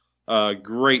companies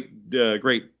great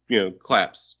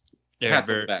claps. Yeah,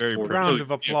 very round of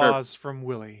applause from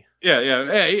Willie. Yeah.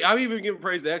 Hey, I'm even giving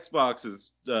praise to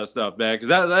Xbox's stuff, man, because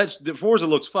that Forza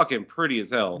looks fucking pretty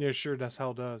as hell. Yeah, sure, that's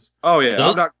hell does. Oh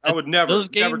yeah, I would never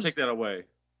take that away.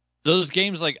 Those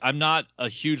games, I'm not a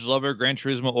huge lover of Gran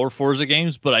Turismo or Forza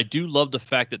games, but I do love the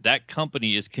fact that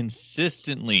company is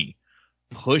consistently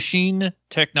pushing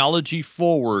technology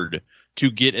forward to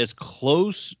get as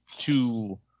close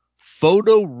to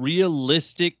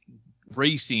photorealistic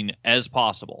racing as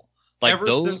possible.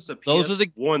 Since the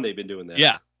PS1, they've been doing that.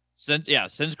 Yeah. Since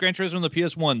Gran Turismo and the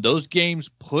PS1, those games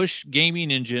push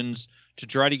gaming engines to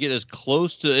try to get as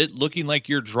close to it looking like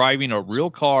you're driving a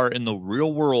real car in the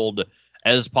real world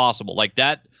as possible.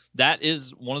 That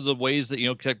is one of the ways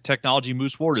that technology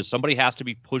moves forward. Is somebody has to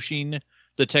be pushing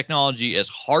the technology as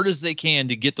hard as they can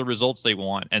to get the results they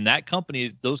want. And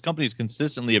those companies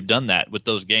consistently have done that with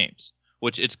those games.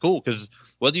 which it's cool because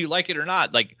whether you like it or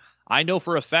not, like I know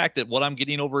for a fact that what I'm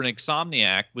getting over in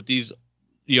Insomniac with these,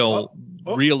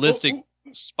 realistic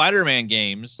Spider-Man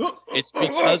games, it's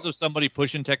because of somebody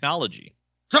pushing technology.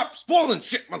 Stop spoiling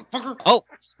shit, motherfucker. Oh,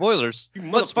 spoilers. You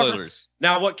What motherfucker. spoilers?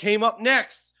 Now, what came up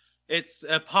next? It's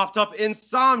popped up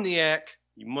Insomniac.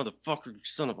 You motherfucker, you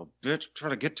son of a bitch. I'm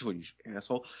trying to get to it, you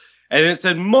asshole. And it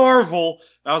said Marvel.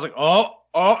 I was like, oh,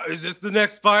 is this the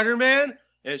next Spider-Man?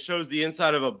 And it shows the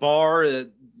inside of a bar.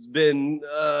 It's been,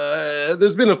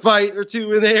 there's been a fight or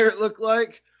two in there, it looked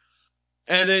like.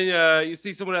 And then you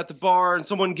see someone at the bar and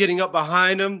someone getting up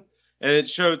behind him. And it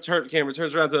showed, camera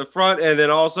turns around to the front. And then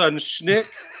all of a sudden, schnick,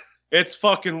 it's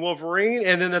fucking Wolverine.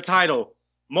 And then the title,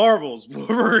 Marvel's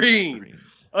Wolverine.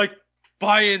 Like,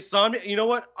 by Insomniac. You know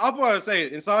what? I'm going to say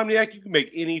it. Insomniac, you can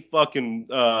make any fucking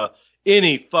superhero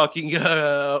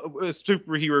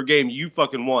game you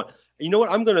fucking want. And you know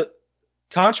what? I'm going to,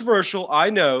 controversial,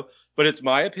 I know, but it's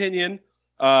my opinion.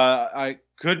 I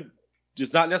could,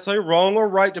 it's not necessarily wrong or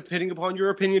right, depending upon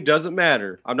your opinion. Doesn't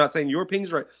matter. I'm not saying your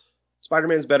opinion's right.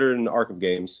 Spider-Man's better than Arkham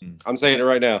games. I'm saying it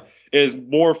right now. It is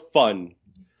more fun.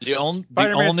 The only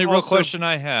real question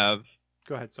I have.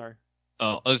 Go ahead. Sorry.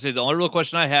 I was say the only real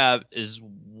question I have is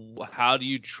how do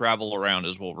you travel around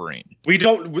as Wolverine? We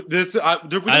don't. This. We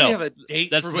don't have a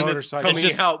date for when this is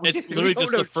coming out. It's literally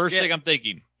just the first thing I'm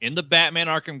thinking. In the Batman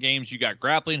Arkham games, you got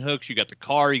grappling hooks, you got the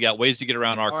car, you got ways to get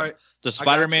around Arkham. Right. The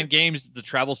Spider-Man games, the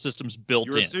travel system's built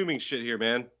in. You're assuming shit here,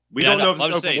 man. We don't know if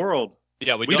it's open world.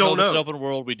 Yeah, we don't know if it's open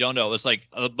world. We don't know. It's like,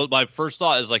 but my first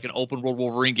thought is like an open world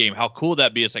Wolverine game. How cool would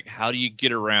that be? It's like, how do you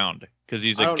get around? Because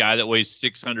he's a guy that weighs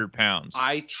 600 pounds.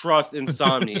 I trust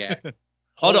Insomniac.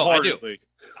 Oh no,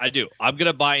 I do. I'm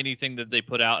gonna buy anything that they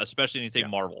put out, especially anything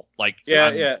Marvel. Like,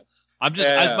 I might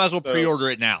as well pre-order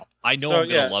it now. I know I'm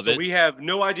gonna love it. We have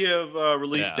no idea of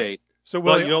release date. So,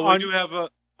 Willie, we do have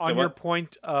on your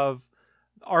point of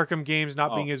Arkham games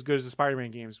not being as good as the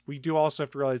Spider-Man games, we do also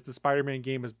have to realize the Spider-Man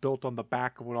game is built on the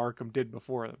back of what Arkham did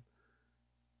before them.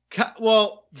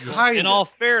 Well, kind in all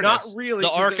fairness, not really. The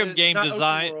Arkham game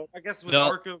design. I guess with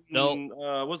Arkham.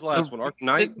 What was the last one?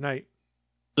 Arkham Knight.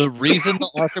 The reason the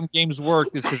Arkham games work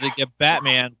is because they give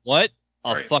Batman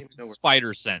fucking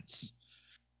spider sense.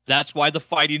 That's why the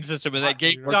fighting system in that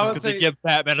game works, because they give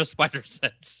Batman a spider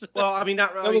sense. Well, I mean,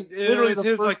 not really. It was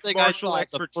his martial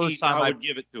expertise. I would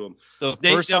give it to him. The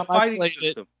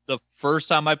first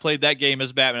time I played that game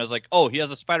as Batman, I was like, oh, he has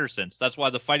a spider sense. That's why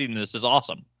the fighting in this is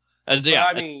awesome. And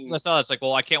I saw it's like,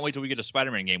 well, I can't wait till we get a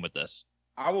Spider-Man game with this.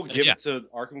 I will give it to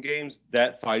Arkham games.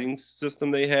 That fighting system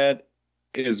they had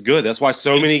is good. That's why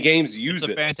so many games use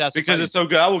it. Fantastic because it's so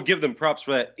good. I will give them props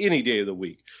for that any day of the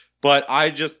week. But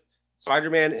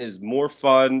Spider-Man is more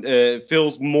fun. It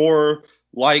feels more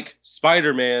like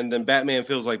Spider-Man than Batman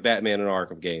feels like Batman in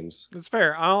Arkham games. That's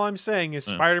fair. All I'm saying is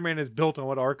Spider-Man is built on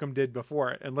what Arkham did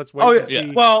before it, and let's wait and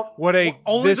see what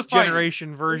this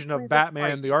generation version of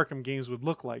Batman the Arkham games would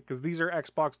look like, because these are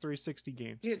Xbox 360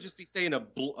 games. You can't just be saying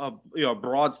a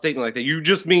broad statement like that. You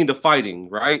just mean the fighting,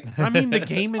 right? I mean the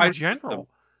game in general.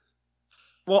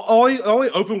 Well, only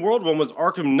open world one was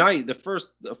Arkham Knight. The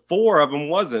first 4 of them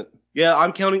wasn't. Yeah,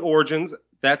 I'm counting Origins.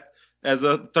 That as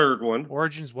a third one.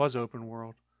 Origins was open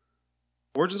world.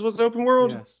 Origins was open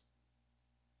world? Yes.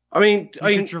 I mean,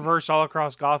 you can traverse all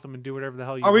across Gotham and do whatever the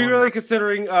hell you want. Are we really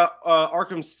considering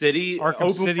Arkham City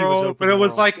Arkham City was open but it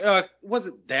was world. like,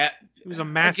 wasn't that? It was a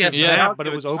massive map, but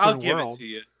it was open world. Give it to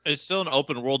you. It's still an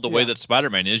open world the way that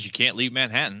Spider-Man is. You can't leave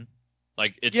Manhattan.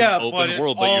 Like, it's an open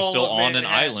world, but you're still on an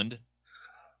island.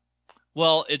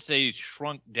 Well, it's a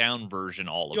shrunk down version.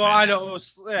 I know.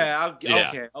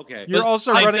 Okay. You're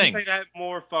also running. I have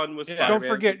more fun with Spider-Man. Don't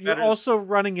forget, you're also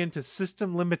running into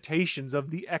system limitations of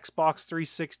the Xbox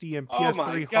 360 and PS3 hardware.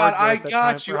 Oh my God, I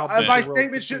got you. My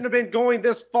statement shouldn't have been going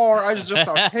this far. I was just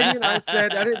an opinion. I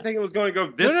said I didn't think it was going to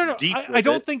go this deep. I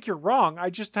don't think you're wrong. I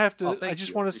just have to. I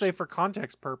just want to say, for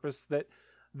context purpose, that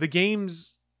the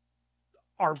games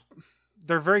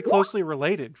they're very closely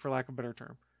related, for lack of a better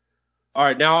term. All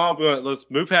right, now let's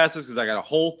move past this because I got a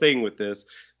whole thing with this.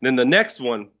 And then the next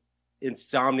one,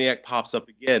 Insomniac pops up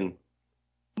again.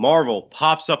 Marvel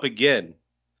pops up again.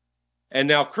 And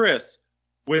now, Chris,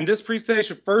 when this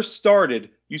PlayStation first started,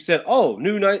 you said, "Oh,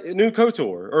 new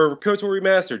KOTOR or KOTOR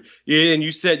remastered," and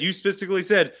you specifically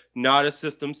said, "Not a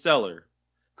system seller."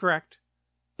 Correct.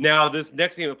 Now, this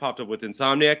next game that popped up with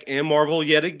Insomniac and Marvel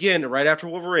yet again, right after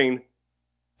Wolverine.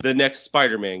 The next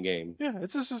Spider-Man game. Yeah,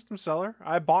 it's a system seller.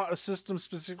 I bought a system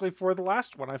specifically for the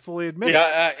last one. I fully admit it.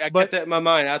 Yeah, I get that in my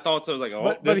mind. I thought so. I was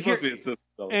like, this must be a system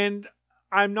seller. And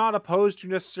I'm not opposed to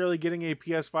necessarily getting a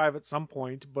PS5 at some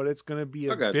point, but it's going to be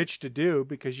a bitch to do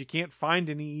because you can't find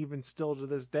any even still to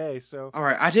this day. So, all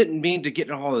right, I didn't mean to get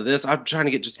in all of this. I'm trying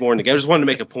to get just more into. I just wanted to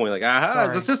make a point. Like,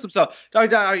 it's a system stuff.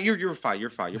 You're fine. You're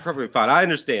fine. You're perfectly fine. I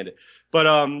understand it.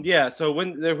 But yeah. So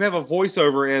when we have a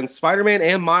voiceover and Spider-Man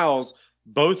and Miles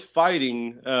both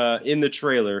fighting in the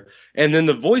trailer, and then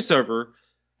the voiceover,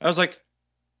 I was like,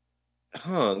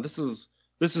 this is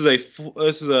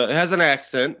it has an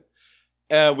accent.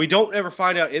 We don't ever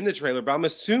find out in the trailer, but I'm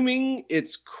assuming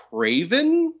it's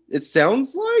Kraven. It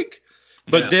sounds like,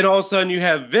 but then all of a sudden you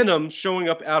have Venom showing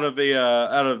up out of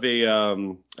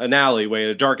an alleyway,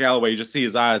 a dark alleyway. You just see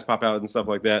his eyes pop out and stuff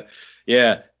like that.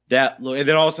 Yeah, and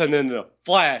then all of a sudden, then the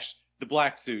Flash, the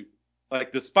black suit,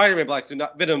 like the Spider-Man black suit,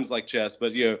 not Venom's like chest,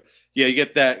 but you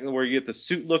get that where you get the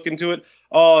suit look into it.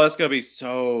 Oh, that's gonna be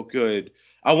so good.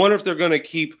 I wonder if they're gonna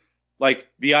keep like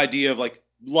the idea of like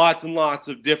lots and lots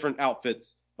of different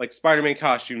outfits, like Spider-Man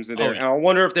costumes in there. And I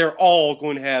wonder if they're all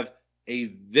going to have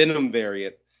a Venom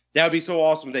variant. That would be so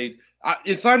awesome.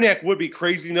 Insomniac would be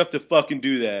crazy enough to fucking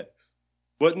do that,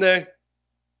 wouldn't they?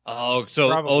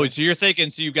 So you're thinking,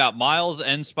 so you've got Miles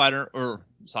and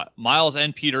Miles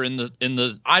and Peter in the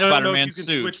I don't Spider-Man know if you can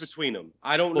suits. switch between them.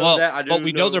 I don't know that. But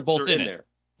we know they're both in it. there.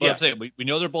 But I'm saying we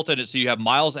know they're both in it. So you have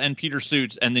Miles and Peter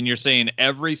suits, and then you're saying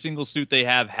every single suit they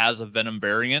have has a Venom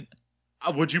variant.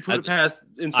 Would you put it past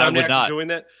Insomniac for doing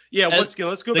that? Yeah, once again,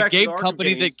 let's go back to the game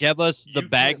company that gave us the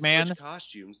Bagman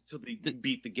costumes until they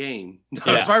beat the game.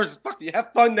 As far as fuck, you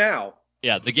have fun now.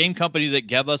 Yeah, the game company that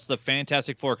gave us the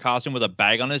Fantastic Four costume with a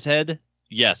bag on his head.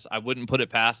 Yes, I wouldn't put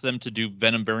it past them to do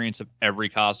Venom variants of every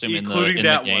costume in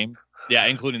the game. Yeah,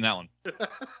 including that one.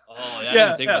 I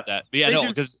didn't think about that. But yeah,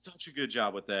 they do such a good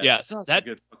job with that. Yeah, such a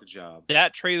good fucking job.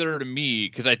 That trailer to me,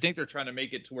 because I think they're trying to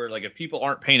make it to where like if people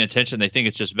aren't paying attention, they think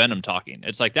it's just Venom talking.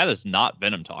 It's like that is not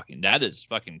Venom talking. That is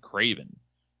fucking Kraven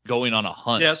going on a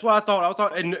hunt. Yeah, that's what I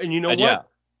thought. And you know what? Yeah.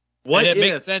 What and it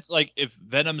makes sense, like if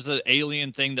Venom's an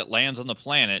alien thing that lands on the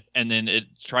planet and then it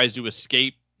tries to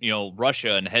escape,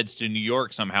 Russia and heads to New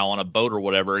York somehow on a boat or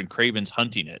whatever, and Kraven's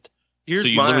hunting it. Here's so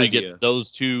you my literally idea. Get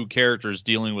those two characters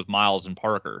dealing with Miles and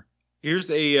Parker.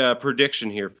 Here's a prediction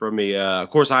here from me.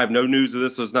 Of course, I have no news of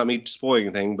this, so it's not me spoiling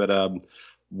anything. But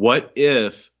what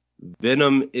if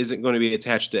Venom isn't going to be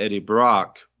attached to Eddie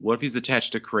Brock? What if he's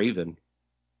attached to Kraven?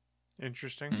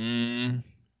 Interesting.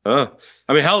 I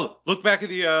mean, hell, look back at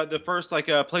the first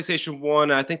PlayStation 1.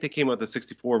 I think they came out with the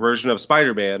 64 version of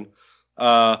Spider-Man.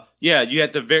 You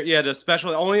had the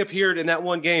special. It only appeared in that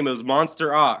one game. It was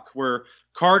Monster Ock, where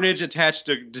Carnage attached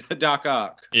to Doc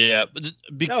Ock. Yeah, but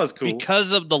that was cool.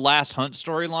 Because of the Last Hunt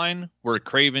storyline, where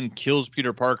Kraven kills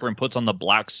Peter Parker and puts on the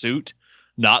black suit,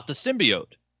 not the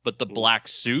symbiote, but the black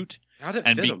suit. How did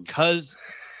and because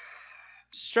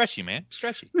stretchy, man,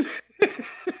 stretchy.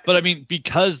 But I mean,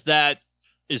 because that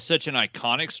is such an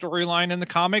iconic storyline in the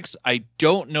comics, I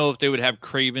don't know if they would have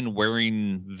Kraven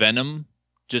wearing Venom,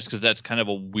 just because that's kind of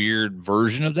a weird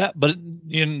version of that. But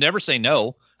you never say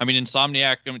no. I mean,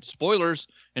 spoilers,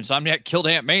 Insomniac killed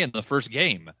Aunt May in the first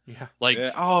game. Yeah.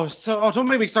 Don't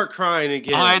make me start crying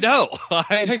again. I know.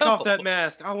 Take off that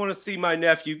mask. I want to see my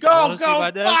nephew. Go,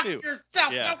 fuck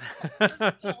yourself.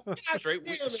 Yeah.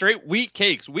 Straight wheat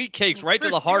cakes right to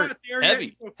the heart.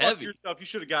 Heavy. Yourself. You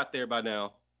should have got there by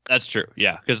now. That's true.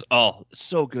 Yeah. Because,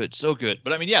 so good.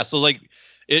 But I mean, yeah. So like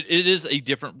it is a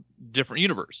different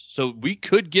universe. So we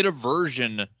could get a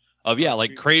version of,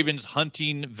 like Kraven's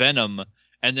hunting Venom.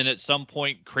 And then at some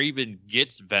point, Kraven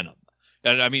gets Venom.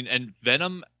 And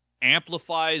Venom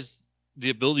amplifies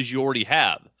the abilities you already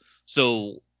have.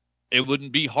 So it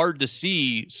wouldn't be hard to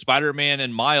see Spider-Man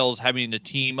and Miles having to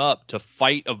team up to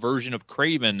fight a version of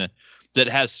Kraven that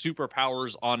has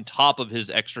superpowers on top of his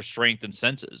extra strength and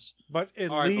senses. But at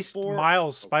least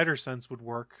Miles' spider sense would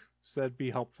work. So that'd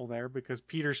be helpful there, because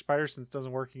Peter's spider sense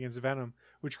doesn't work against Venom,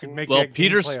 which could make that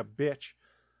gameplay a bitch.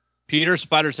 Peter's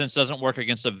spider sense doesn't work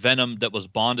against a Venom that was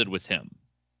bonded with him.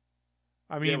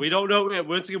 I mean, we don't know.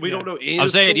 Once again, we don't know. I'm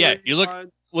saying, you look.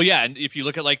 Well, yeah, and if you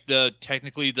look at like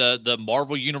the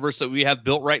Marvel universe that we have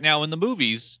built right now in the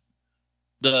movies,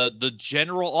 the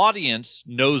general audience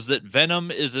knows that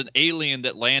Venom is an alien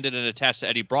that landed and attached to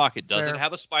Eddie Brock. It doesn't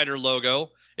have a spider logo.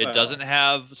 It doesn't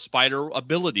have spider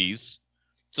abilities.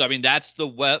 So I mean, that's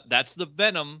the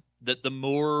Venom that the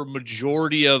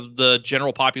majority of the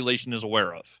general population is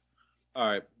aware of. All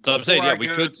right. So I'm saying,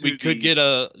 we could get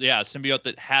a symbiote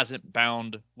that hasn't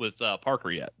bound with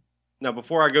Parker yet. Now,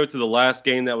 before I go to the last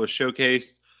game that was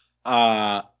showcased,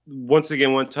 once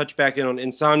again, want to touch back in on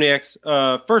Insomniac's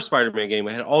first Spider-Man game.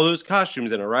 It had all those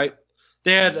costumes in it, right?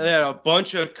 They had a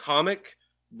bunch of comic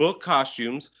book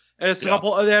costumes, And it's a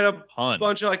couple. They had a Ton.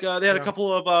 bunch of they had a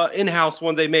couple of in-house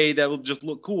ones they made that would just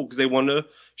look cool because they wanted to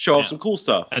show off some cool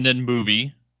stuff. And then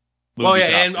movie. Oh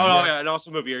yeah, and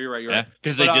also movie. You're right. Yeah,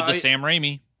 because they did the Sam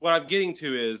Raimi. What I'm getting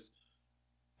to is,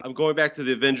 I'm going back to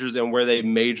the Avengers and where they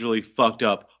majorly fucked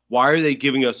up. Why are they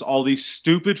giving us all these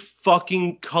stupid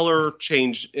fucking color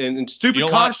change and stupid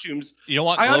costumes? You don't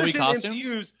want I glowy understand costumes?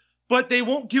 MCUs, but they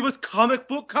won't give us comic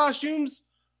book costumes.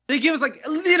 They give us like a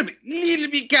little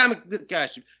bit comic book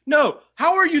costume. No,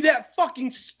 how are you that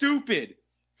fucking stupid?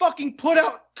 Fucking put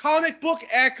out comic book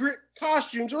accurate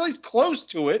costumes, or at least close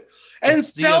to it, and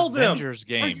sell them. The Avengers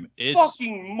game. It's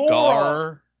fucking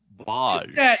moron. Garbage.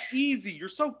 It's that easy. You're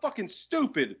so fucking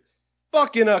stupid.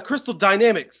 Fucking Crystal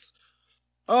Dynamics.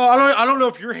 I don't know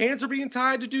if your hands are being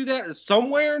tied to do that or some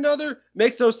way or another.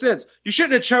 Makes no sense. You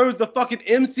shouldn't have chose the fucking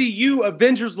MCU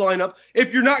Avengers lineup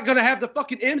if you're not going to have the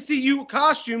fucking MCU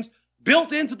costumes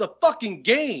built into the fucking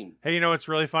game. Hey, you know what's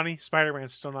really funny?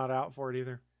 Spider-Man's still not out for it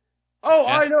either. Oh,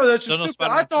 yeah. I know. That's just stupid.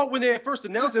 Spider-Man. I thought when they first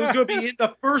announced it was going to be in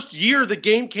the first year the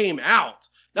game came out.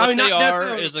 Now, what they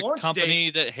are is a company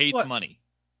that hates money.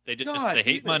 They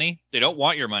hate money. They don't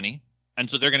want your money. And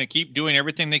so they're going to keep doing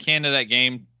everything they can to that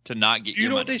game to not get your money. Do you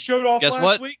know what they showed off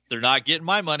last week? They're not getting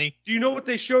my money. Do you know what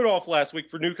they showed off last week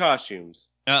for new costumes?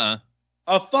 A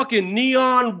fucking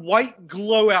neon white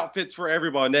glow outfits for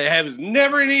everyone that was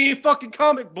never in any fucking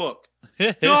comic book.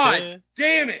 God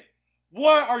damn it.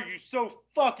 Why are you so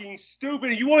fucking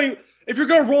stupid? If you're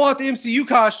going to roll out the MCU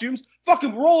costumes,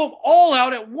 fucking roll them all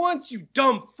out at once, you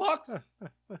dumb fucks.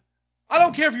 I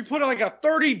don't care if you put like a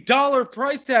 $30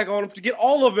 price tag on them to get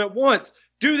all of them at once.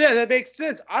 Do that. That makes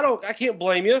sense. I can't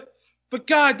blame you. But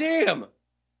goddamn.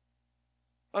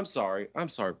 I'm sorry. I'm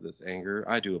sorry for this anger.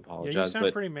 I do apologize. Yeah, you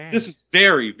sound pretty mad. This is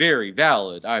very, very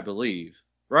valid, I believe.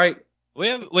 Right? We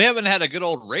haven't had a good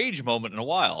old rage moment in a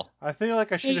while. I feel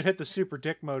like I should have hit the super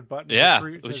dick mode button. Yeah,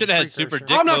 we should have had super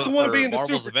dick mode. I'm not the one being the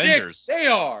Marvel's super Avengers. dick. They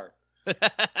are.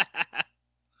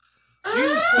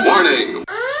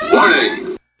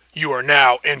 Warning! You are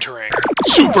now entering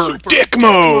Super Dick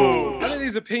Mode! I think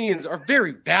these opinions are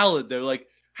very valid, though. Like,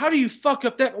 how do you fuck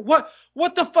up that? What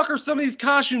the fuck are some of these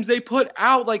costumes they put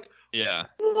out? Like, yeah.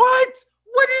 What?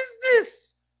 What is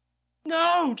this?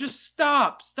 No, just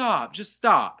stop. Just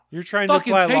stop. You're trying to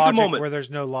apply logic where there's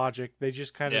no logic. They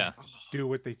just kind of do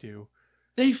what they do.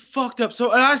 They fucked up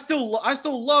so, and I still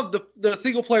love the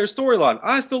single player storyline.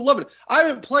 I still love it. I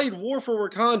haven't played War for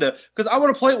Wakanda because I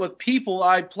want to play it with people.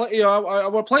 I want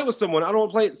to play it with someone. I don't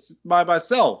want to play it by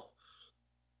myself.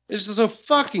 It's just so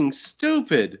fucking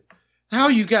stupid how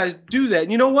you guys do that.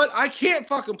 And you know what? I can't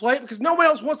fucking play it because no one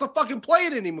else wants to fucking play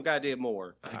it any goddamn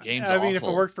more. The game's I mean, if it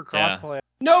awful. worked for crossplay.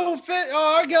 No fit.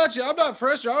 Oh, I got you. I'm not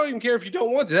frustrated. I don't even care if you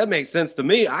don't want to. That makes sense to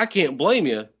me. I can't blame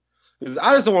you. Because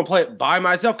I just don't want to play it by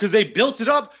myself because they built it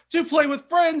up to play with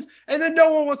friends, and then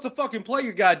no one wants to fucking play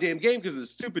your goddamn game because of the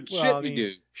stupid shit we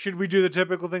do. Should we do the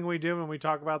typical thing we do when we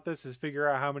talk about this? Is figure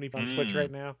out how many on Twitch right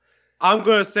now? I'm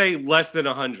gonna say less than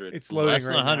 100. It's loading less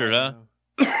than 100, now.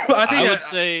 huh?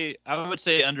 I would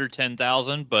say under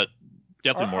 10,000, but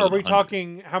definitely more. Are than we 100.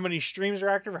 talking how many streams are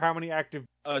active or how many active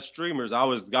streamers? I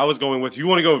was going with. If you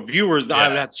want to go with viewers, I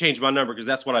would have to change my number because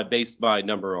that's what I based my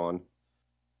number on.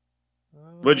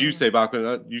 What did you say,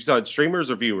 Bachman? You said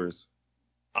streamers or viewers?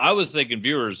 I was thinking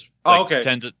viewers. Oh, okay.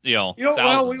 Tens of, well, we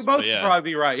thousands, both could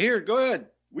probably be right. Here, go ahead.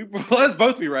 Let's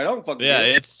both be right. I don't fucking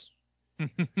care. It's.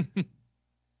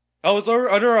 I was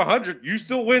under 100. You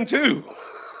still win too.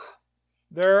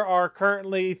 There are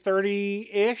currently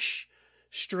 30-ish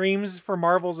streams for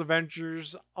Marvel's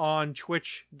Avengers on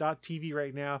Twitch.tv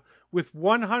right now with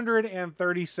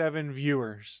 137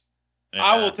 viewers. Yeah,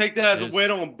 I will take that as a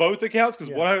win on both accounts because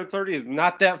 130 is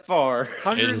not that far.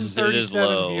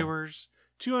 137 viewers,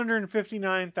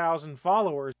 259,000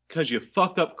 followers. Because you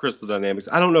fucked up Crystal Dynamics.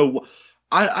 I don't know.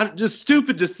 I just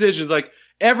stupid decisions. Like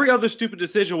every other stupid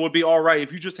decision would be all right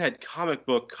if you just had comic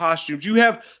book costumes. You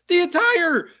have the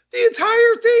entire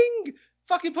thing.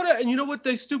 Fucking put it. And you know what?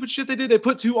 The stupid shit they did. They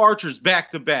put two archers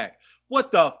back to back.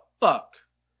 What the fuck?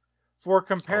 For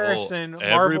comparison,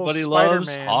 everybody loves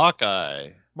Hawkeye.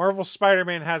 Marvel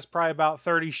Spider-Man has probably about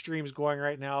 30 streams going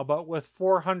right now, but with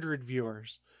 400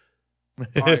 viewers. All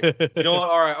right. You know what?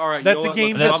 All right. That's a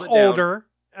game that's older.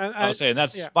 I was saying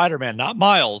that's Spider-Man, not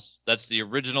Miles. That's the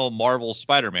original Marvel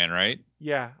Spider-Man, right?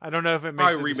 Yeah, I don't know if it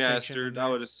makes probably remastered. I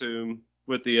would assume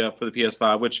with the for the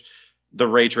PS5, which the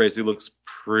ray tracing looks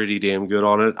pretty damn good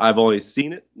on it. I've only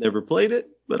seen it, never played it,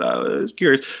 but I was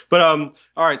curious. But all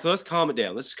right, so let's calm it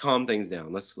down. Let's calm things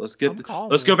down. Let's go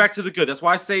back to the good. That's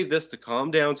why I saved this to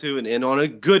calm down to and end on a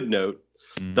good note.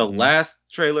 Mm-hmm. The last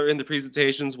trailer in the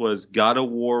presentations was God of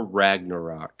War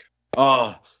Ragnarok.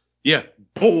 Oh, Yeah,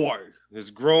 boy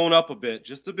has grown up a bit,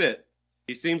 just a bit.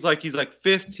 He seems like he's like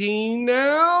 15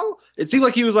 now. It seemed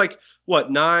like he was like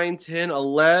what 9, 10,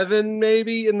 11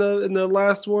 maybe in the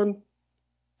last one.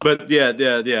 But yeah.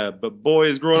 But boy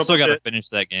is growing up. Still a got to bit. finish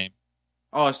that game.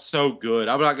 Oh, it's so good.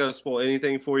 I'm not gonna spoil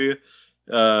anything for you,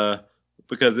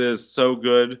 because it is so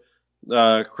good.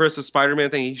 Chris's Spider-Man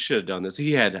thing, he should have done this.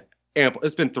 He had ample.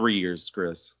 It's been 3 years,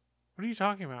 Chris. What are you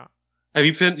talking about?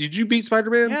 Did you beat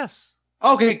Spider-Man? Yes.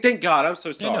 Okay, thank God. I'm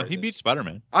so sorry. Yeah, no, he beat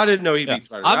Spider-Man. I didn't know he beat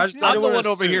Spider-Man. I'm the one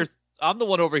over here. I'm the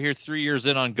one over here 3 years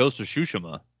in on Ghost of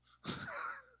Tsushima.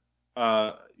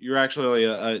 You're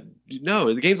actually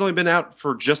no. The game's only been out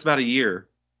for just about a year.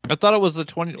 I thought it was the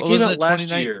 20. It came out last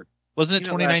year. Wasn't it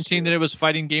 2019 that it was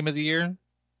Fighting Game of the Year?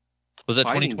 Was that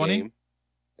 2020?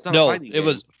 No, it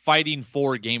was Fighting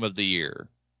for Game of the Year.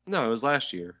 No, it was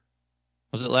last year.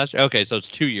 Was it last year? Okay, so it's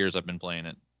 2 years I've been playing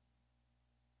it.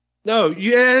 No,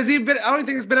 yeah, has even been? I don't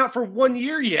think it's been out for 1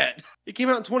 year yet. It came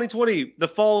out in 2020, the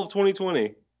fall of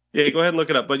 2020. Yeah, go ahead and look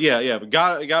it up. But yeah.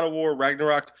 God of War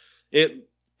Ragnarok. If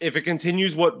it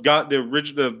continues what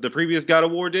the previous God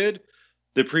of War did,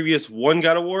 the previous one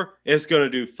God of War, it's gonna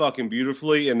do fucking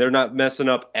beautifully, and they're not messing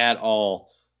up at all.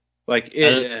 Like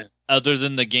other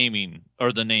than the gaming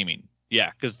or the naming,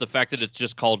 yeah, because the fact that it's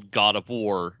just called God of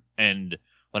War, and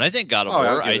when I think God of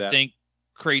War, I think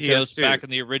Kratos PS2. back in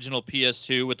the original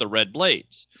PS2 with the red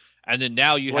blades, and then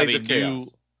now you Blades have a of new,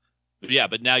 Chaos. yeah,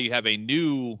 but now you have a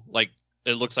new, like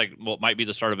it looks like what might be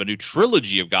the start of a new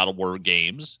trilogy of God of War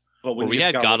games. But Where we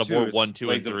had God of War 1, 2, and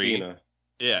Blades of 3. Athena.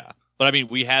 Yeah, but I mean,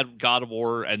 we had God of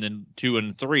War and then 2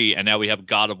 and 3, and now we have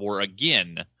God of War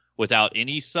again without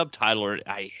any subtitle.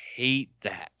 I hate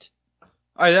that.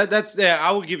 All right, that's I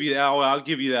will give you that. I'll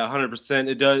give you that 100%.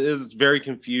 It is very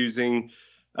confusing.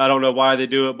 I don't know why they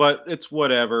do it, but it's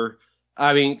whatever.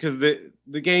 I mean, because the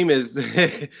game is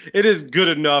it is good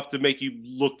enough to make you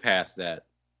look past that.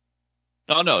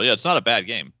 Oh no, yeah, it's not a bad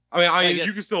game. I mean,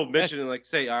 you can still mention it, like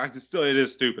say, it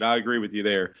is stupid. I agree with you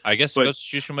there. I guess But-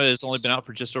 Ghost of Tsushima has only been out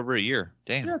for just over a year.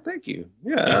 Damn, Yeah, thank you.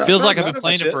 Yeah, it feels like I'm I've been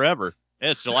playing it forever.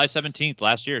 Yeah, it's July 17th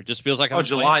last year. It just feels like I've Oh, been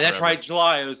playing July. it That's forever. right.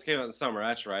 July. It came out in the summer.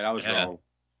 That's right. I was Yeah. wrong.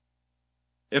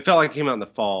 It felt like it came out in the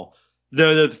fall.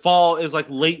 The fall is like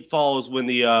late fall is when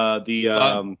the I'm the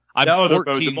other mode,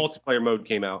 14 the multiplayer mode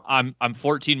came out. I'm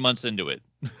 14 months into it.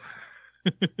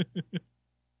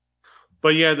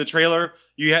 But yeah, the trailer,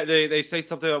 they say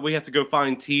something about we have to go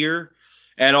find Tyr,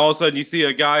 and all of a sudden you see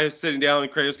a guy who's sitting down,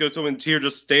 and Kratos goes to him, and Tyr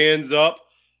just stands up,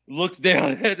 looks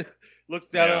down. Yeah.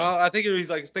 I think he's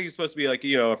supposed to be like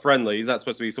a friendly. He's not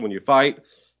supposed to be someone you fight.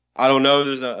 I don't know.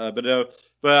 There's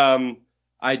but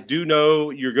I do know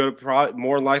you're going to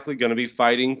more likely going to be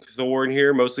fighting Thor in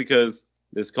here, mostly because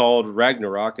it's called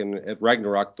Ragnarok, and at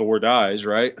Ragnarok Thor dies,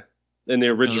 right? In the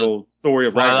original story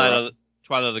of Ragnarok.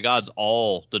 Twilight of the Gods,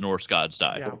 all the Norse gods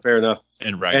die. Yeah. Fair enough.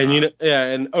 And Ragnarok. And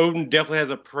and Odin definitely has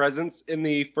a presence in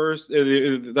the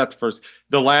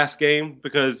last game,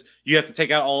 because you have to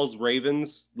take out all his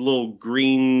ravens, little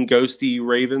green ghosty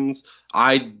ravens.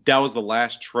 That was the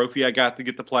last trophy I got to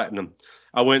get the platinum.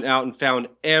 I went out and found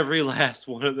every last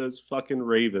one of those fucking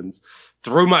ravens.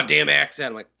 Threw my damn axe at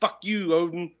him, like, fuck you,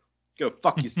 Odin. Go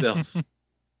fuck yourself.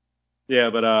 Yeah,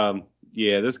 but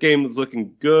this game is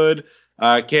looking good.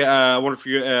 I wonder if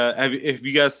you have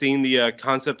you guys seen the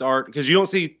concept art, because you don't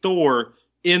see Thor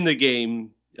in the game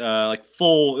like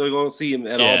full. You don't see him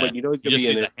at all, but you know he's gonna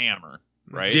be in it. The hammer,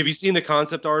 right? Have you seen the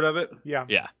concept art of it? Yeah.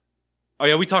 Yeah. Oh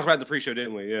yeah, we talked about it in the pre-show,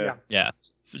 didn't we? Yeah. Yeah.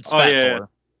 It's Oh, Fat yeah. Thor.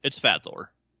 It's Fat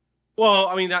Thor. Well,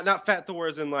 I mean, not Fat Thor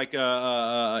as in like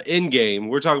in game.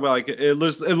 We're talking about like it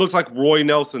looks like Roy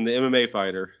Nelson, the MMA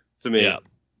fighter, to me. Yeah.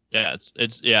 Yeah.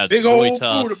 It's Big really old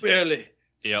tough. Buddha belly.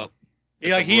 Yep.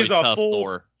 He is a tough full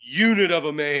Thor. unit of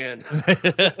a man.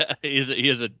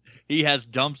 He has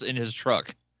dumps in his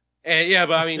truck. And yeah,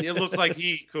 but I mean, it looks like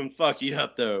he can fuck you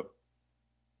up though.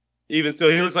 Even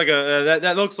still, he looks like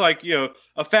that looks like a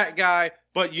fat guy,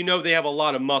 but they have a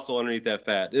lot of muscle underneath that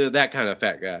fat. That kind of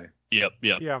fat guy. Yep.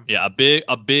 Yeah. Yeah.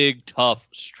 A big, tough,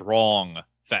 strong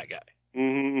fat guy.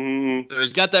 Mm-hmm. So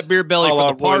he's got that beer belly A la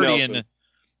from the Roy partying. Nelson.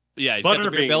 Yeah, he's got the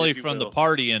Butterbean, beer belly if you from the will.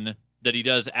 partying that he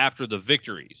does after the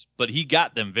victories, but he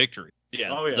got them victories. Yeah.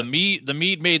 Oh, yeah. The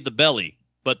mead made the belly,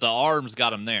 but the arms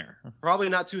got him there. Probably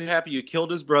not too happy you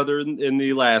killed his brother in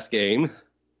the last game.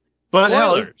 But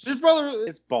hell, his brother,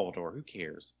 it's Baldur. Who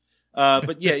cares?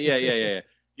 But yeah.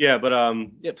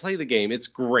 But play the game. It's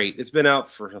great. It's been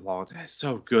out for a long time. It's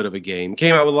so good of a game.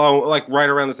 Came out right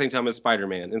around the same time as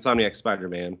Spider-Man, Insomniac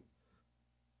Spider-Man.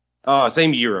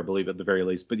 Same year, I believe, at the very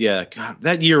least. But yeah, God,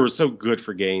 that year was so good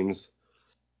for games.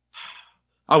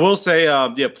 I will say,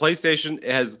 PlayStation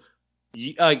has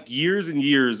years and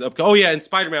years of. Oh yeah, and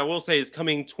Spider-Man, I will say, is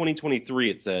coming 2023.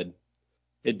 It said.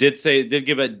 It did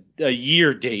give a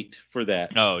year date for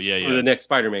that. Oh yeah. For the next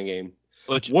Spider-Man game.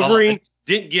 Which Wolverine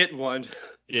didn't get one.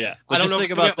 Yeah, I don't know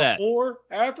think if about that. Before,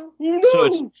 after, who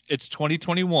knows? So it's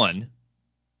 2021.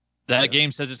 That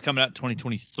game says it's coming out in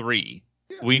 2023.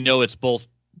 Yeah. We know it's both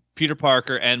Peter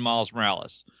Parker and Miles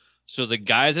Morales. So the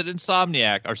guys at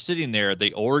Insomniac are sitting there.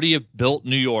 They already have built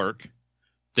New York.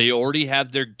 They already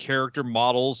have their character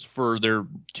models for their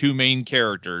two main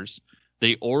characters.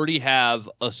 They already have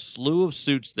a slew of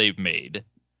suits they've made.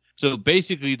 So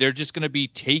basically, they're just going to be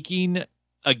taking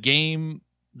a game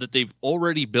that they've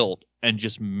already built and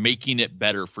just making it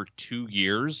better for 2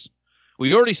 years.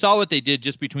 We already saw what they did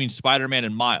just between Spider-Man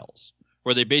and Miles,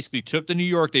 where they basically took the New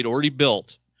York they'd already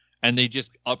built and they just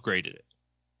upgraded it.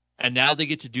 And now they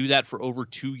get to do that for over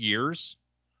 2 years.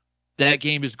 That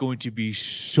game is going to be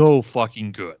so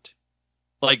fucking good.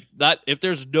 Like that, if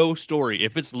there's no story,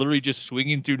 if it's literally just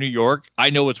swinging through New York,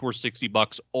 I know it's worth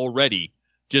 $60 already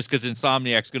just because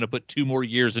Insomniac's going to put 2 more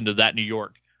years into that New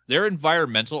York. Their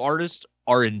environmental artists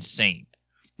are insane.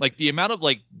 Like the amount of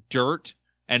like dirt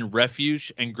and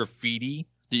refuse and graffiti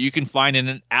that you can find in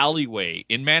an alleyway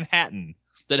in Manhattan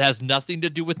that has nothing to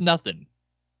do with nothing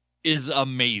is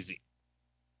amazing.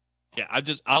 Yeah,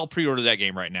 I'll pre-order that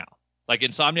game right now. Like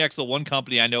Insomniac's the one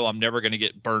company I know I'm never going to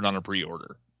get burned on a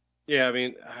pre-order. Yeah, I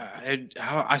mean,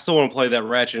 I still want to play that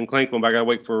Ratchet and Clank one, but I gotta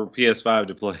wait for PS5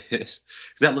 to play it because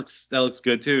that looks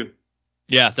good too.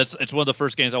 Yeah, it's one of the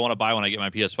first games I want to buy when I get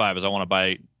my PS5. Is I want to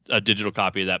buy a digital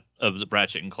copy of the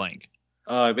Ratchet and Clank.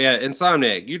 Yeah,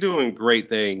 Insomniac, you're doing great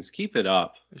things. Keep it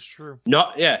up. It's true.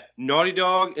 Naughty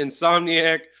Dog,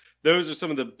 Insomniac. Those are some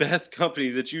of the best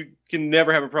companies that you can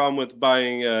never have a problem with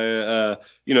buying,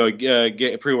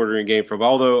 pre-ordering a game from.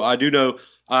 Although I do know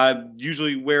I'm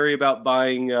usually wary about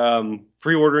buying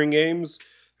pre-ordering games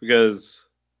because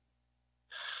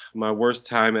my worst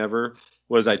time ever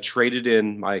was I traded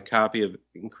in my copy of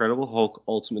Incredible Hulk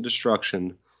Ultimate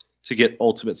Destruction to get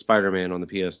Ultimate Spider-Man on the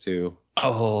PS2.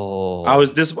 Oh. I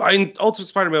was disappointed. Ultimate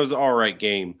Spider-Man was an alright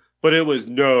game, but it was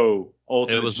no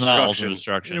Ultimate Destruction. It was not Ultimate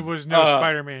Destruction. It was no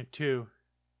Spider-Man 2.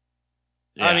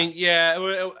 Yeah. I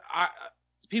mean,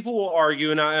 people will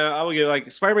argue, and I will give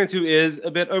like Spider-Man 2 is a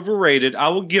bit overrated. I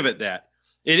will give it that.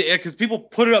 Because people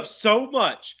put it up so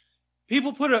much.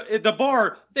 People put the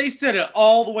bar, they set it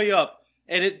all the way up.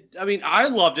 And I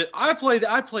loved it. I played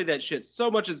that shit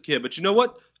so much as a kid. But you know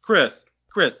what? Chris,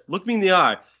 look me in the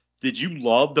eye. Did you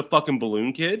love the fucking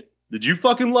Balloon Kid? Did you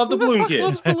fucking love the Balloon Kid? Who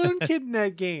loves Balloon Kid in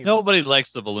that game? Nobody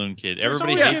likes the Balloon Kid.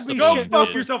 Everybody hates the Go Balloon fuck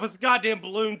Kid. yourself as a goddamn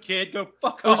Balloon Kid. Go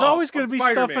fuck off. There's always going to be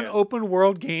Spider-Man. stuff in open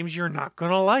world games you're not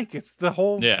going to like. It's the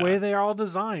whole way they're all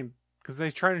designed because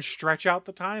they try to stretch out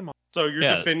the time. So you're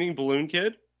defending Balloon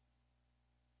Kid?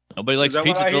 Nobody likes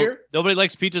pizza. Nobody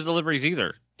likes pizza deliveries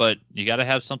either. But you got to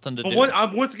have something to do.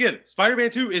 Once again,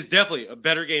 Spider-Man 2 is definitely a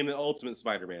better game than Ultimate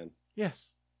Spider-Man.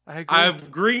 Yes, I agree. I'm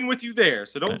agreeing with you there.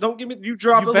 So don't give me. You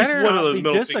drop at least one of those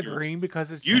middle fingers. Disagreeing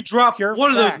because it's you drop pure one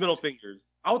fact. of those middle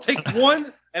fingers. I'll take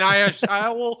one, and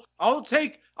I'll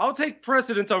take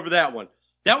precedence over that one.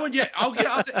 That one, yeah.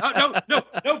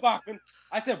 No, Bachman.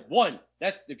 I said one.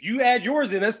 That's if you add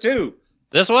yours in, that's 2.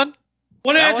 This one.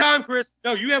 One at a time, Chris.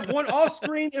 No, you have one off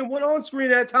screen and one on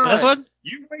screen at a time. This one?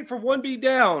 You wait for one be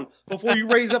down before you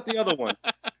raise up the other one.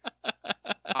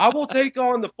 I will take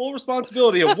on the full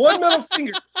responsibility of one middle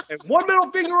finger and one middle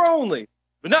finger only,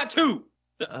 but not 2.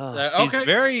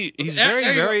 Okay. He's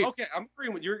very. Okay, I'm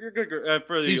agreeing with you. You're good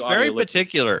for the. He's very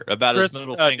particular about Chris, his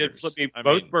middle fingers. Did flip me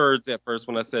both birds at first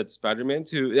when I said Spider-Man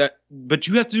 2. But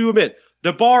you have to admit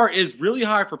the bar is really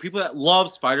high for people that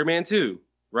love Spider-Man 2,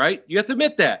 right? You have to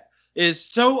admit that. It is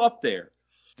so up there.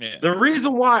 Yeah. The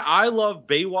reason why I love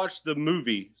Baywatch the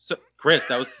movie, so Chris,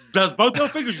 that was both no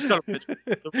fingers. You son of a bitch.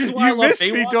 The reason why I love missed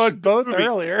Baywatch me doing both movie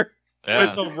earlier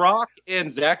with The Rock and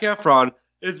Zac Efron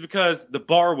is because the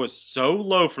bar was so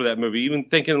low for that movie. Even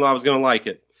thinking I was going to like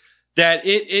it, that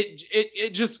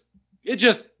it just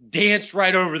danced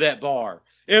right over that bar.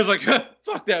 It was like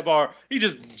fuck that bar. He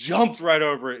just jumped right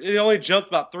over it. It only jumped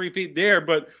about 3 feet there,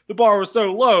 but the bar was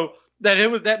so low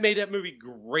that made that movie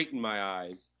great in my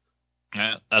eyes.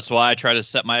 Yeah, that's why I try to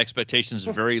set my expectations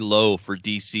very low for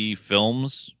DC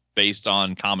films based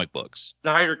on comic books.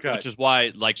 Snyder Cut, which is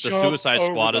why the Suicide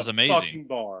Squad is amazing.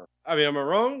 Bar. I mean, am I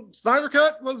wrong? Snyder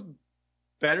Cut was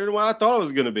better than what I thought it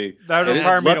was going to be. That would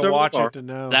require me to watch it to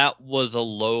know. That was a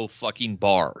low fucking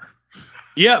bar.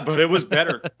 Yeah, but it was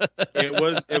better. It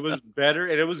was better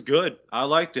and it was good. I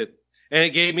liked it. And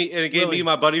it gave me Willie. and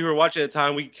my buddy who were watching at the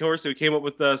time. We came up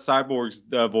with Cyborg's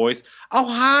voice. Oh,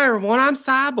 hi everyone, I'm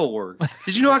Cyborg.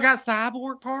 Did you know I got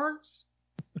Cyborg parts?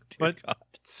 But God.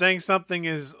 saying something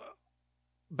is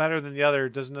better than the other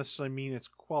doesn't necessarily mean it's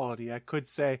quality. I could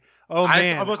say, oh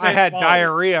man, I'm gonna say I had quality.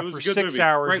 diarrhea It was for a good 6 movie.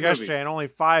 hours Great yesterday movie. and only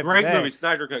 5 Great today. movie,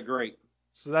 Snyder Cut, great.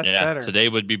 So that's yeah, better. today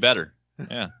would be better.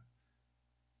 Yeah.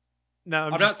 No,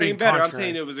 I'm I'm just not saying being better. I'm contrary.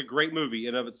 saying it was a great movie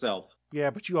in of itself. Yeah,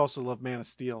 but you also love Man of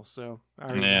Steel, so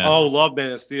Yeah. Oh, love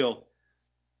Man of Steel.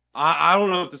 I don't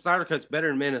know if the Snyder Cut's better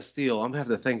than Man of Steel. I'm gonna have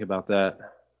to think about that.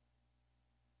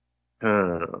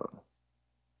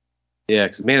 Yeah,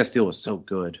 because Man of Steel was so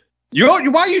good. Why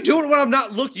are you doing it when I'm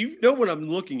not looking? You know when I'm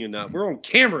looking or not. We're on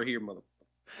camera here, mother.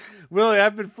 Willie,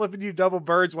 I've been flipping you double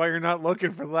birds while you're not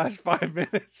looking for the last 5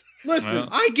 minutes. Listen, Well.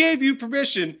 I gave you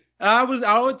permission. I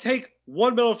would take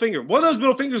one middle finger. One of those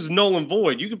middle fingers is null and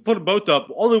void. You can put them both up.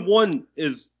 Only one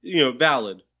is,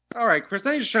 valid. All right, Chris,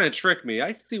 now you're just trying to trick me.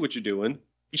 I see what you're doing.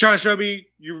 You trying to show me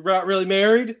you're not really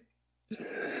married?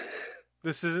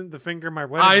 This isn't the finger my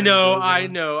wedding I ring know. goes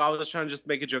on. I was trying to just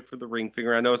make a joke for the ring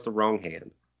finger. I know it's the wrong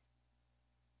hand.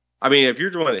 I mean, if you're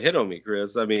the one to hit on me,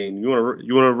 Chris, I mean, you want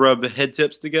to rub head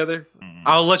tips together?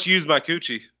 I'll let you use my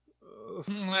coochie.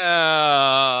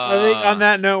 I think on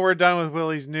that note, we're done with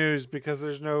Willie's news because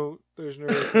there's no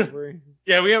recovery.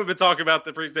 Yeah, we haven't been talking about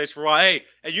the presentation for a while. Hey,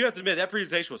 and you have to admit that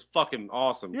presentation was fucking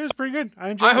awesome. It was pretty good. I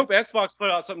enjoyed I it. hope Xbox put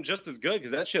out something just as good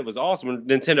because that shit was awesome. And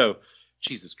Nintendo,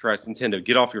 Jesus Christ, Nintendo,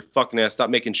 get off your fucking ass.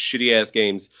 Stop making shitty ass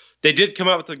games. They did come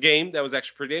out with a game that was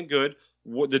actually pretty damn good.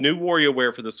 The new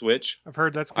WarioWare for the Switch. I've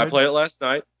heard that's good. I played it last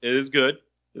night. It is good.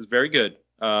 It's very good.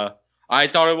 I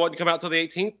thought it wouldn't come out till the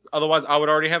 18th. Otherwise, I would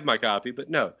already have my copy. But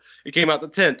no, it came out the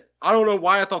 10th. I don't know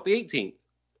why I thought the 18th.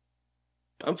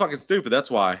 I'm fucking stupid. That's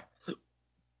why.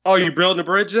 Oh, you building a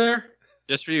bridge there?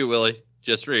 Just for you, Willie.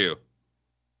 Just for you.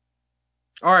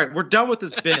 All right, we're done with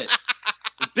this bit.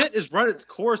 This bit has run its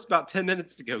course about 10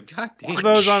 minutes ago. God damn. For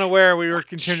those unaware, we were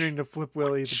continuing to flip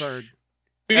Willie the bird.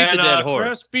 Beat And, the dead horse.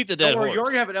 Chris, Beat the dead Don't worry, horse. you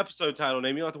already have an episode title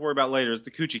name. You don't have to worry about later. It's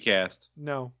the Coochie Cast.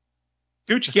 No.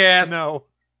 Coochie Cast. No.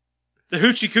 The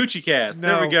Hoochie Coochie Cast.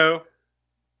 There No. we go.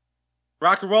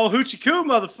 Rock and roll Hoochie Coo,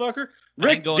 motherfucker. I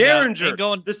Rick ain't going down- Derringer. ain't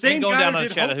going- the same ain't going guy down who on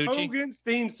did Hulk Chattahoochee. Hogan's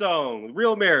theme song,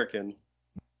 Real American.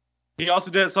 He also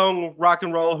did that song Rock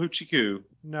and Roll Hoochie Coo.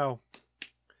 No.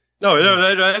 No,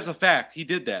 that's a fact. He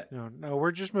did that. No.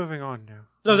 We're just moving on now.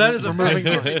 No, that is a We're fact.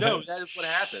 moving on. No, that is what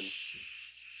happened.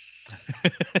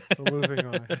 We're moving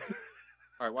on.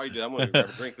 All right, while you do that, I'm going to grab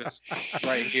a drink. This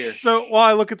right here. So while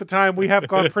I look at the time, we have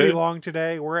gone pretty long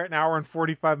today. We're at an hour and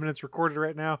 45 minutes recorded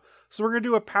right now. So we're going to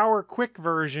do a power quick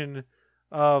version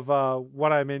of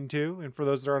what I'm into. And for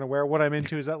those that are unaware, what I'm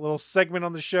into is that little segment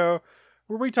on the show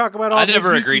where we talk about all I the never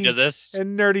geeky agreed to this.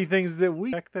 and nerdy things that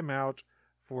we check them out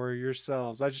for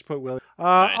yourselves. I just put Willie.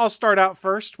 Nice. I'll start out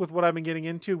first with what I've been getting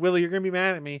into. Willie, you're going to be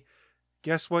mad at me.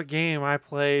 Guess what game I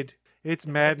played? It's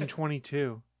Madden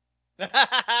 22.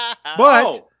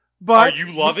 But are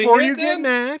you loving before it, you get then?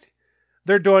 mad,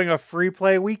 they're doing a free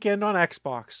play weekend on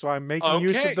Xbox, so I'm making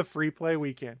use Okay. of the free play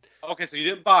weekend. Okay, so you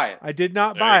didn't buy it. I did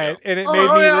not There buy you it, and it Oh, made yeah,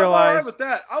 me I'm all right realize. with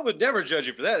that. I would never judge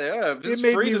you for that. Yeah, if It it's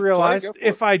made free me to play, realize go for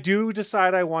if it. I do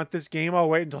decide I want this game, I'll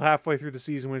wait until halfway through the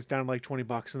season when it's down to like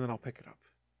 $20, and then I'll pick it up.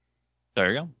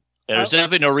 There you go. There's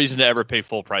definitely no reason to ever pay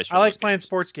full price for I like these playing games.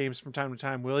 sports games from time to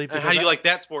time, Willie. And because how do you I- like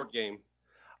that sport game?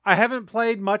 I haven't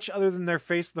played much other than their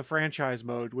Face of the Franchise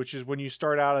mode, which is when you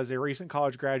start out as a recent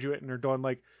college graduate and are doing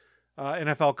like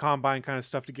NFL combine kind of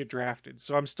stuff to get drafted.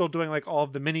 So I'm still doing like all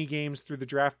of the mini games through the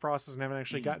draft process and haven't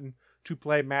actually gotten to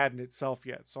play Madden itself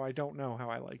yet. So I don't know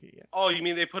how I like it yet. Oh, you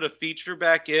mean they put a feature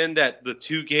back in that the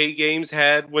 2K games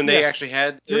had when they Yes. actually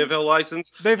had the Yep. NFL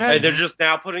license? They've had And they're just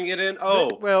now putting it in?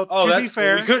 Oh, well, oh, to that's be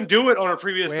fair, cool. We couldn't do it on a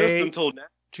previous Wait. system until now.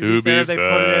 to be fair, they put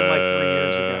it in like 3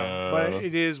 years ago, but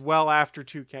it is well after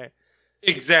 2K.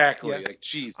 Exactly. Yes. Like,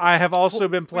 Jesus. I have also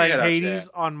been playing Forget about Hades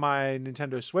on my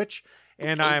Nintendo Switch,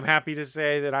 and I am happy to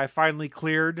say that I finally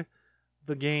cleared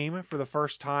the game for the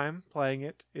first time playing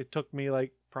it. It took me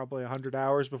like probably 100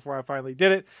 hours before I finally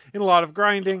did it, in a lot of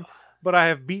grinding, but I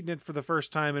have beaten it for the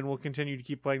first time and will continue to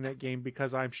keep playing that game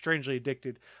because I'm strangely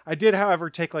addicted. I did, however,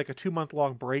 take like a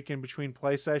 2-month-long break in between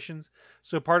play sessions,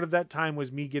 so part of that time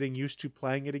was me getting used to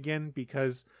playing it again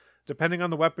because depending on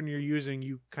the weapon you're using,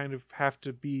 you kind of have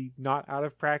to be not out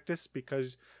of practice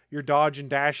because your dodge and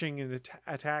dashing and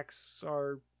attacks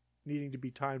are needing to be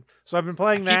timed. So I've been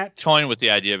playing I that. keep toying with the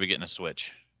idea of getting a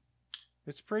Switch.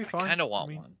 It's pretty fun. I kind of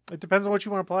want one. It depends on what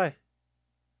you want to play.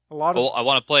 A lot of Well, I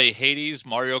want to play Hades,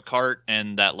 Mario Kart,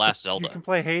 and that last you Zelda. can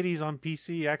play Hades on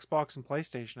PC, Xbox, and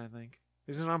PlayStation. I think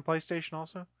isn't it on PlayStation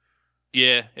also?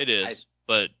 Yeah, it is.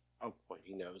 But Oh,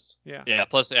 he knows. Yeah. Yeah.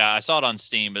 Plus, I saw it on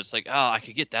Steam, but it's like, oh, I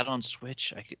could get that on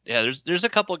Switch. There's a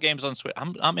couple of games on Switch.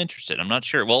 I'm interested. I'm not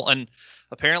sure. Well, and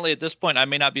apparently at this point, I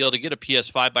may not be able to get a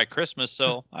PS5 by Christmas,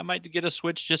 so I might get a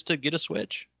Switch just to get a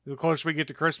Switch. The closer we get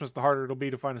to Christmas, the harder it'll be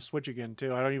to find a Switch again,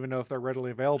 too. I don't even know if they're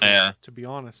readily available, to be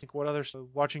honest. What other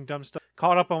watching dumb stuff?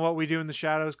 Caught up on What We Do in the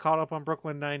Shadows, caught up on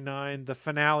Brooklyn Nine-Nine, the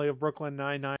finale of Brooklyn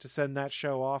Nine-Nine to send that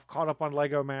show off, caught up on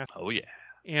Lego Master. Oh, yeah.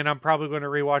 And I'm probably going to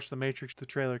rewatch The Matrix, the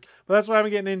trailer. But that's what I'm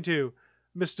getting into.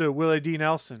 Mr. Willie D.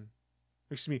 Nelson.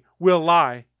 Excuse me, Will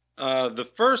Lie. The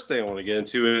first thing I want to get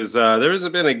into is there has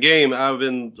been a game I've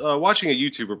been watching a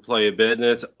YouTuber play a bit, and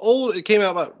it's old. It came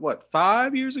out about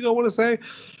 5 years ago, I want to say.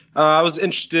 I was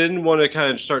interested and want to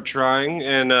kind of start trying,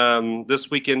 and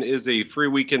this weekend is a free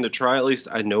weekend to try. At least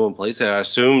I know in place. I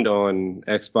assumed on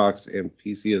Xbox and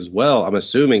PC as well. I'm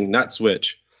assuming not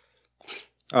Switch.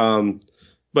 What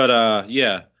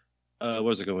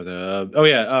was it going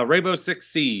with? Rainbow Six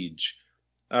Siege.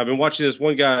 I've been watching this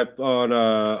one guy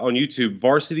on YouTube,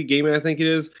 Varsity Gaming, I think it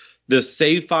is. The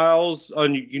save files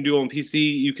you can do on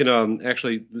PC, you can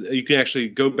actually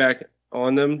go back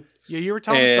on them. Yeah, you were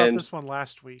telling us about this one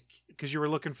last week because you were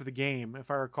looking for the game, if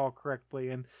I recall correctly,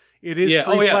 and it is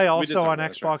free play also on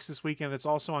Xbox this weekend. It's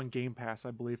also on Game Pass,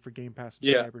 I believe, for Game Pass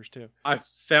subscribers too. I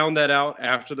found that out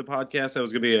after the podcast. That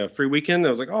was going to be a free weekend. I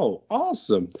was like, oh,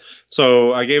 awesome!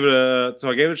 So I gave it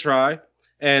a try.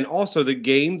 And also the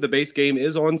base game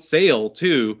is on sale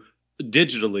too,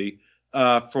 digitally.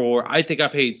 I think I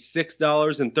paid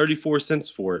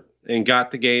 $6.34 for it, and got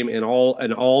the game and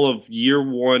all of year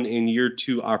 1 and year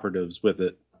 2 operatives with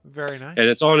it. Very nice. And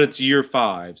it's on its year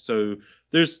 5. So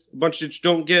there's a bunch that you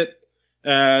don't get.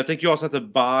 I think you also have to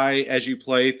buy as you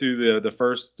play through the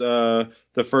first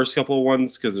couple of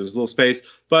ones because there's a little space.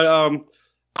 But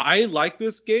I like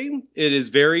this game. It is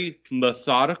very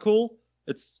methodical.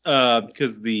 It's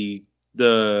because the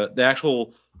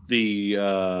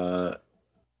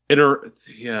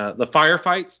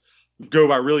firefights go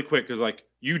by really quick because like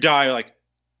you die like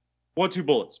 1-2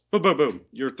 bullets, boom boom boom,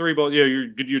 you're 3 bullets,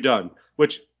 you're done,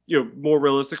 which more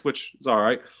realistic, which is all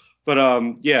right. But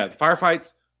the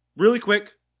firefights really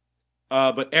quick,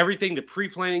 but everything, the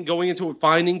pre-planning, going into it,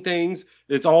 finding things,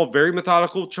 it's all very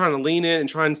methodical. Trying to lean in and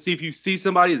trying to see if you see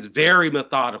somebody is very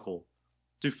methodical.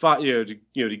 To fight, to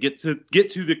get to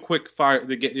the quick fire,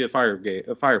 to get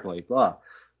firefight.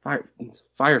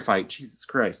 Jesus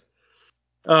Christ.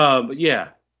 But yeah,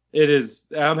 it is.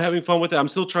 I'm having fun with it. I'm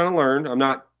still trying to learn. I'm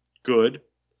not good,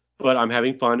 but I'm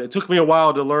having fun. It took me a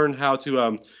while to learn how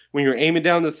to, when you're aiming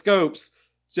down the scopes,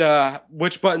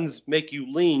 which buttons make you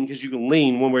lean, because you can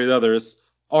lean one way or the other. It's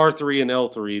R3 and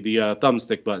L3, the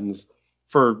thumbstick buttons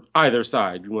for either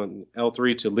side. You want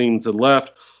L3 to lean to the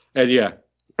left, and yeah.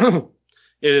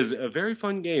 It is a very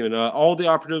fun game, and all the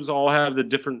operatives all have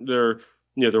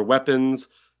their weapons.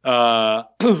 A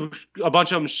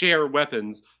bunch of them share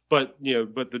weapons, but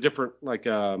the different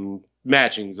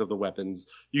matchings of the weapons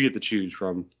you get to choose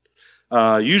from.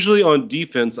 Usually on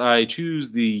defense, I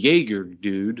choose the Jaeger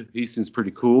dude. He seems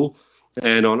pretty cool,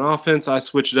 and on offense, I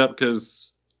switch it up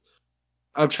because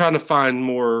I'm trying to find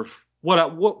more.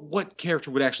 What character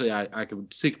would actually I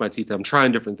could sink my teeth in? I'm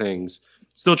trying different things.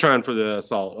 Still trying for the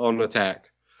assault on attack.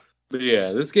 But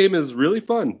yeah, this game is really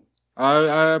fun.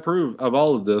 I approve of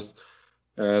all of this.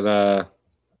 And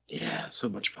so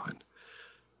much fun.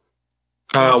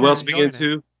 What else we get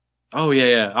into? Oh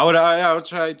yeah. I would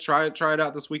try it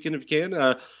out this weekend if you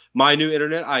can. My new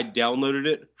internet, I downloaded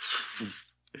it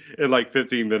in like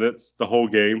 15 minutes, the whole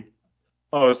game.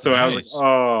 Oh, so nice. I was like,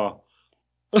 oh.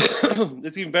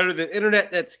 It's even better than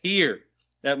internet that's here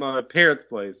at my parents'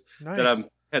 place that I'm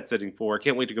pet sitting for. I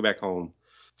can't wait to go back home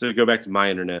to go back to my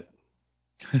internet.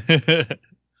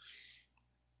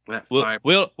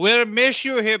 We'll miss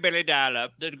you here, Billy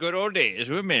Dial-Up. The good old days.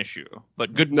 We'll miss you.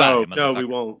 But goodbye. No, we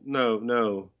won't.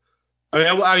 No.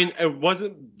 I mean, it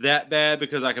wasn't that bad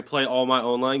because I could play all my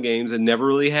online games and never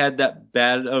really had that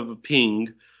bad of a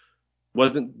ping.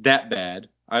 Wasn't that bad.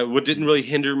 Didn't really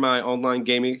hinder my online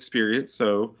gaming experience,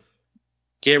 so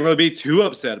can't really be too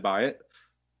upset by it.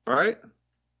 All right?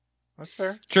 That's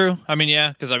fair. True. I mean,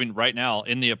 yeah, because right now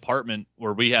in the apartment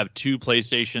where we have 2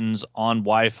 PlayStations on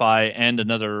Wi-Fi and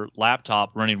another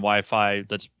laptop running Wi-Fi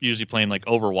that's usually playing like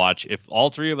Overwatch, if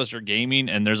all 3 of us are gaming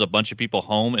and there's a bunch of people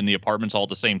home in the apartments all at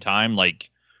the same time, like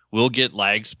we'll get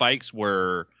lag spikes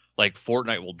where like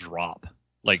Fortnite will drop.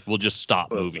 Like we'll just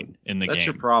stop moving in the game. That's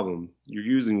your problem. You're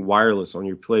using wireless on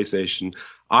your PlayStation.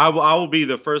 I will be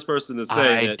the first person to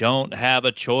say I don't have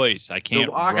a choice. I can't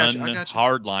run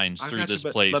hard lines through this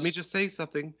place. Let me just say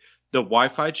something. The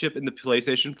Wi-Fi chip in the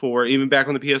PlayStation 4, even back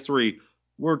on the PS3,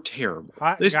 were terrible.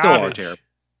 They still are terrible.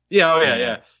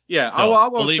 Yeah, I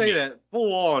won't Believe say me. that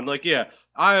full on. Like, yeah,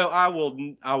 I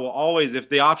will always, if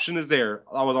the option is there,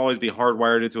 I will always be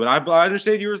hardwired into it. I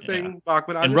understand your thing,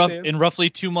 Bachman. I understand. In roughly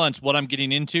 2 months, what I'm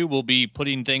getting into will be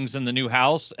putting things in the new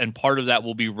house, and part of that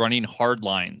will be running hard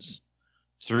lines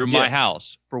through my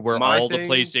house for where the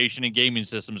PlayStation and gaming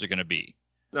systems are going to be.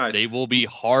 Nice. They will be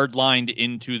hard lined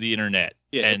into the internet.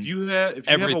 Yeah, and if you have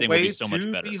everything a way will be so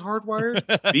much better. Be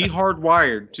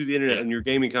hardwired to the internet on your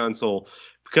gaming console.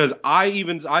 Because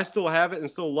I still have it and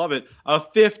still love it. A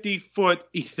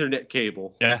 50-foot Ethernet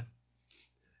cable. Yeah.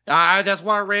 That's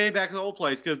why I ran back to the old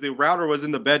place, because the router was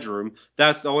in the bedroom.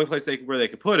 That's the only place where they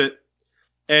could put it.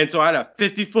 And so I had a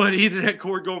 50-foot Ethernet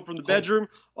cord going from the bedroom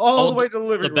all the way to the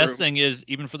living room. The best thing is,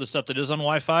 even for the stuff that is on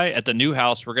Wi-Fi, at the new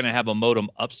house, we're going to have a modem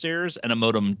upstairs and a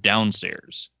modem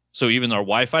downstairs. So even our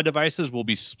Wi-Fi devices will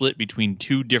be split between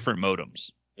 2 different modems.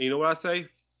 And you know what I say?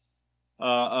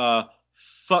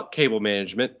 Fuck cable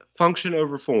management. Function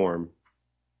over form.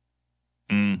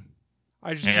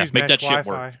 I just use make mesh that shit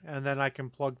Wi-Fi, work. and then I can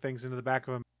plug things into the back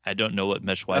of them. I don't know what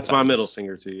mesh Wi-Fi That's my middle is.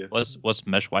 finger to you. What's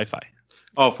mesh Wi-Fi?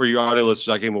 Oh, for your audio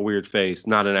listeners, I gave him a weird face,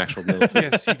 not an actual middle finger.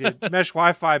 Yes, he did. Mesh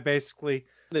Wi-Fi, basically,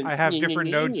 I have different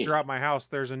nodes throughout my house.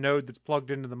 There's a node that's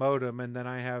plugged into the modem, and then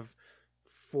I have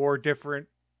 4 different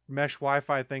mesh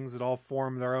Wi-Fi things that all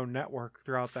form their own network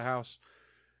throughout the house.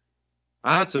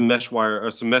 I had some mesh wire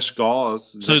or some mesh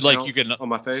gauze. So like you can on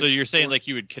my face. So you're saying like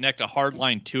you would connect a hard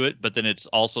line to it, but then it's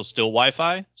also still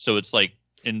Wi-Fi, so it's like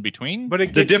in between. But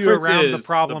it The gets you difference around is the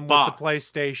problem the with box. the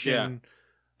PlayStation.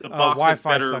 the box has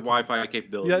Wi-Fi better sucking. Wi-Fi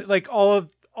capabilities. Yeah, like all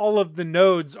of the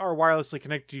nodes are wirelessly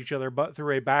connected to each other, but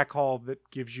through a backhaul that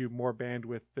gives you more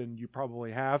bandwidth than you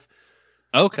probably have.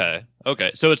 Okay.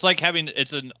 So it's like having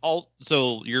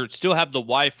so you still have the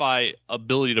Wi-Fi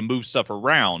ability to move stuff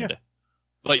around,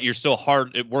 but you're still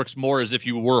it works more as if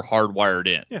you were hardwired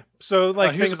in. Yeah. So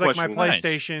like here's things a like my question.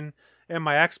 PlayStation and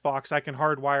my Xbox, I can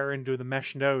hardwire into the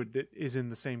mesh node that is in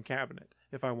the same cabinet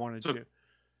if I wanted to.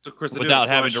 So Chris, I do have Without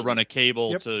a having to question. run a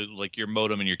cable Yep. to like your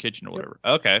modem in your kitchen or whatever.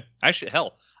 Okay. Actually,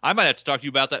 hell, I might have to talk to you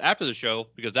about that after the show,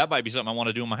 because that might be something I want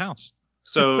to do in my house.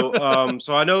 So,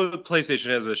 so I know the PlayStation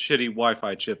has a shitty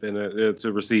Wi-Fi chip in it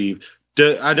to receive.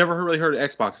 I never really heard of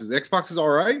Xboxes. Xbox is all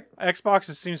right. Xbox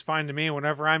seems fine to me.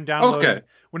 Whenever I'm downloading, Okay.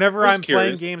 whenever I was I'm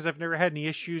playing curious. games, I've never had any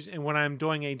issues. And when I'm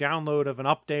doing a download of an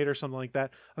update or something like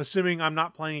that, assuming I'm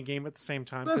not playing a game at the same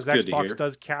time, because That's good to Xbox hear.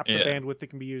 does cap the Yeah. bandwidth that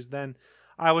can be used, then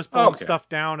I was pulling Okay. stuff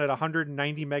down at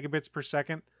 190 megabits per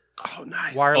second. Oh,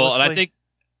 nice. Wirelessly. Well, and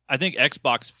I think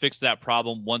Xbox fixed that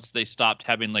problem once they stopped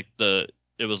having like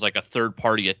it was like a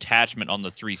third-party attachment on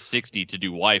the 360 to do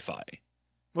Wi-Fi. It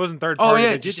wasn't third Oh, party. yeah,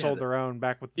 they it just did sold have their own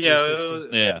back with the Yeah,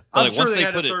 360. Yeah, I'm like sure once they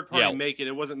had put a it, third party make it.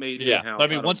 It wasn't made in-house. But I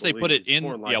mean, don't once they put it believe. in,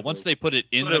 More likely. once they put it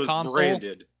in But the it was console,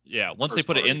 branded. once they first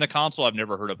put it party. in the console, I've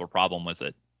never heard of a problem with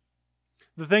it.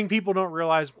 The thing people don't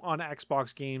realize on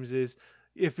Xbox games is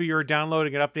if you're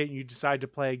downloading an update and you decide to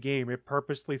play a game, it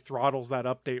purposely throttles that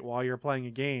update while you're playing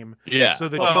a game Yeah, so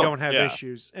that Oh, you don't have yeah.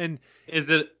 issues. And Is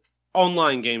it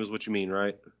online game? Is what you mean,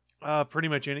 right? pretty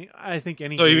much I think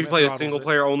any So game you can play a throttles single it.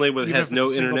 player only with Even has if no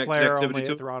it's single internet player connectivity only, to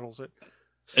it it. throttles it.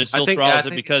 It still think- throttles I it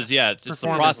think- because it's the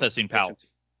Performance. processing power.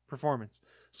 Performance.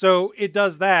 So it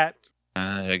does that.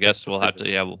 I guess we'll have to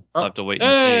we'll have to wait and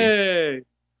Hey, see.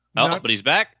 Oh, Not- but he's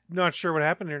back. Not sure what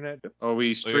happened, internet. are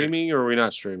we streaming or are we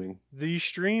not streaming? The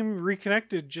stream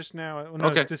reconnected just now. Oh, no,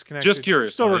 Okay. it's disconnected. Just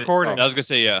curious. Still Oh, recording. I was gonna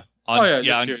say on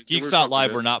just on curious. Geeks We're Out Live,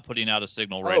 talking we're about- not putting out a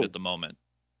signal right Oh. at the moment.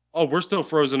 Oh, we're still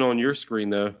frozen on your screen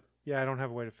though. Yeah, I don't have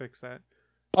a way to fix that.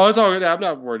 Oh, it's all good. I'm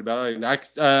not worried about it.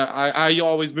 I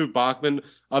always move Bachman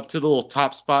up to the little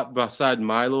top spot beside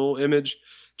my little image,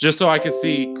 just so I can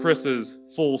see Chris's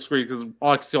full screen, because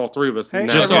I can see all 3 of us. Hey,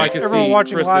 just so I can everyone see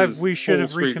watching Chris's live, we should full have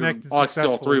screen, 'cause reconnected I can see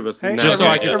all 3 of us. successfully. just so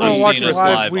I can everyone see watching Chris's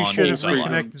live, we on should have Geeks Out Live.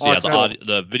 reconnected Yeah, successfully.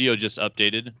 the video just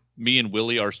updated. Me and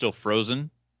Willie are still frozen,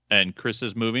 and Chris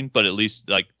is moving, but at least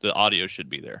like the audio should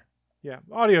be there. Yeah,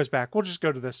 audio's back. We'll just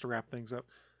go to this to wrap things up.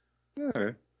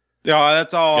 Okay. Yeah,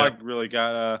 that's all Yeah. I really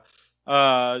got.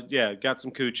 Got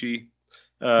some coochie.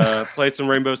 Played some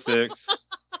Rainbow Six.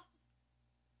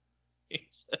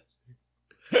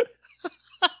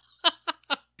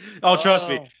 Oh, trust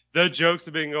me, the jokes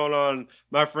have been going on.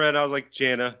 My friend, I was like,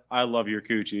 Jana, I love your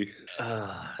coochie.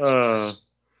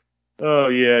 Oh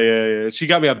yeah. She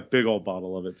got me a big old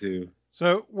bottle of it too.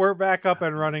 So we're back up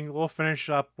and running. We'll finish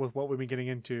up with what we've been getting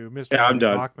into. Mr. Yeah, I'm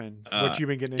done. Bachman, what you've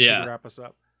been getting into yeah. to wrap us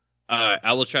up. All right,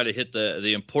 I will try to hit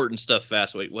the important stuff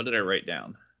fast. Wait, what did I write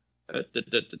down?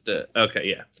 Okay,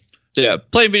 yeah. So yeah,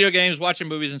 playing video games, watching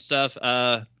movies and stuff.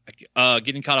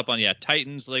 Getting caught up on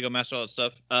Titans, Lego Master, all that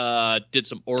stuff. Did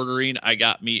some ordering. I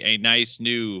got me a nice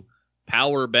new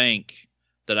power bank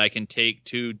that I can take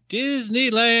to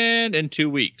Disneyland in 2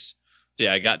 weeks. So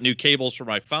yeah, I got new cables for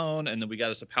my phone, and then we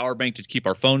got us a power bank to keep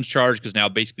our phones charged because now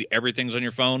basically everything's on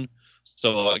your phone.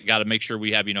 So I got to make sure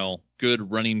we have,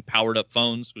 good running powered up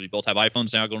phones. We both have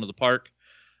iPhones now going to the park.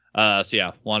 So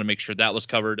yeah, want to make sure that was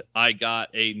covered. I got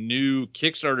a new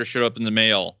Kickstarter showed up in the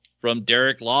mail from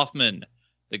Derek Loffman,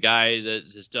 the guy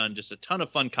that has done just a ton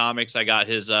of fun comics. I got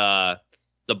his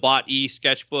the Bot E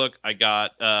sketchbook. I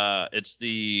got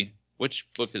which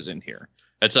book is in here?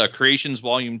 It's Creations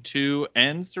Volume 2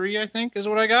 and 3, I think, is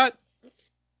what I got.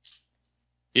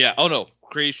 Yeah. Oh no,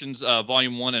 Creations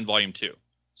Volume 1 and Volume 2.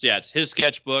 So yeah, it's his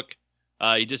sketchbook.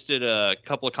 He just did a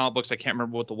couple of comic books. I can't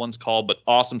remember what the one's called, but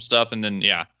awesome stuff. And then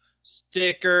yeah,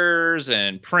 stickers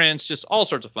and prints, just all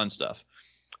sorts of fun stuff.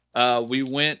 We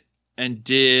went and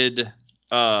did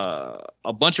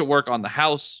a bunch of work on the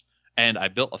house, and I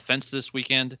built a fence this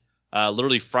weekend.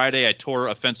 Literally Friday, I tore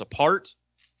a fence apart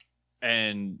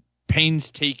and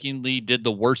painstakingly did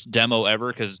the worst demo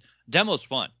ever, because demo's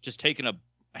fun. Just taking a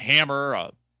hammer,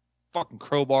 a fucking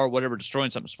crowbar, whatever,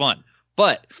 destroying something's fun.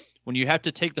 But when you have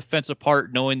to take the fence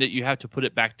apart knowing that you have to put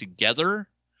it back together,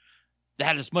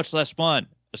 that is much less fun,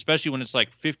 especially when it's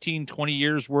like 15, 20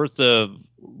 years worth of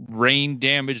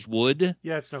rain-damaged wood.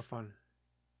 Yeah, it's no fun.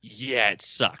 Yeah, it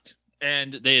sucked.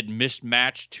 And they had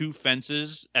mismatched two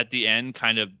fences at the end,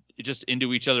 kind of just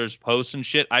into each other's posts and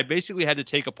shit. I basically had to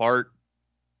take apart,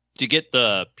 to get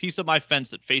the piece of my fence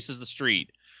that faces the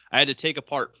street, I had to take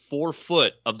apart 4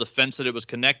 foot of the fence that it was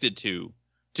connected to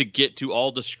get to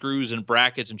all the screws and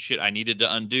brackets and shit I needed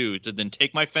to undo, to then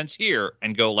take my fence here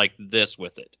and go like this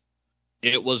with it.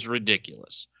 It was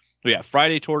ridiculous. But yeah,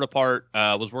 Friday tore it apart.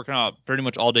 Was working on it pretty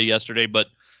much all day yesterday, but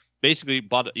basically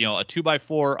bought a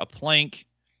 2x4, a plank,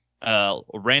 a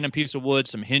random piece of wood,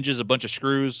 some hinges, a bunch of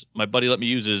screws. My buddy let me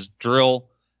use his drill,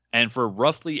 and for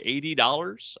roughly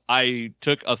 $80, I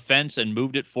took a fence and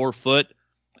moved it 4 foot,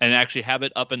 and actually have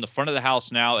it up in the front of the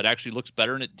house now. It actually looks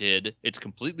better than it did. It's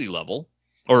completely level,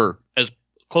 or as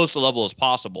close to level as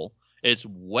possible. It's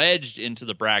wedged into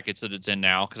the brackets that it's in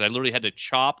now, because I literally had to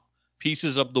chop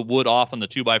pieces of the wood off on the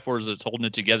 2x4s that's holding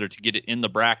it together to get it in the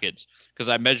brackets, because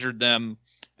I measured them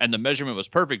and the measurement was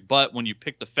perfect. But when you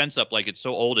pick the fence up, like, it's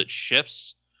so old, it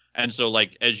shifts. And so,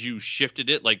 like, as you shifted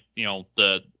it, like,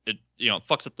 it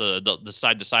fucks up the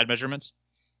side to side measurements.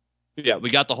 Yeah,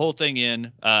 we got the whole thing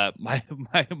in. My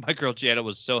girl Jana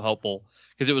was so helpful,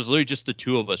 because it was literally just the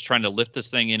two of us trying to lift this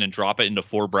thing in and drop it into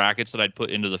 4 brackets that I'd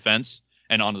put into the fence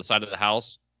and onto the side of the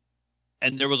house.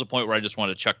 And there was a point where I just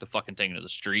wanted to chuck the fucking thing into the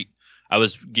street. I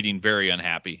was getting very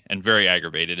unhappy and very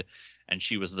aggravated. And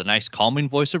she was the nice calming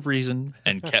voice of reason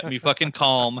and kept me fucking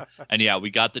calm. And yeah, we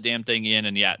got the damn thing in.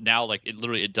 And yeah, now, like,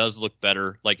 it does look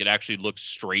better. Like, it actually looks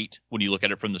straight when you look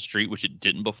at it from the street, which it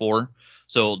didn't before.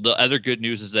 So the other good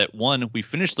news is that, one, we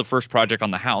finished the first project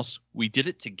on the house. We did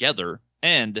it together.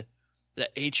 And the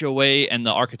HOA and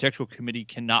the architectural committee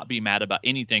cannot be mad about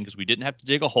anything, because we didn't have to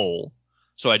dig a hole.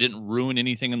 So I didn't ruin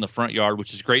anything in the front yard,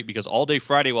 which is great, because all day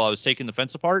Friday while I was taking the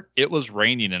fence apart, it was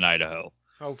raining in Idaho.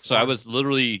 Oh, so I was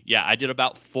literally, I did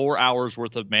about 4 hours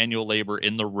worth of manual labor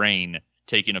in the rain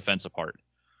taking a fence apart.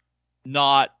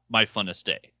 Not my funnest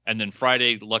day. And then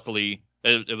Friday, luckily,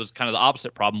 it was kind of the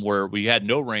opposite problem, where we had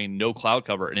no rain, no cloud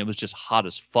cover, and it was just hot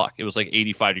as fuck. It was like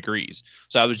 85 degrees.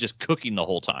 So I was just cooking the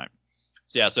whole time.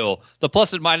 So yeah, so the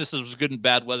plus and minuses was good and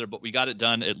bad weather, but we got it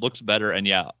done. It looks better. And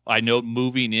yeah, I know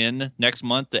moving in next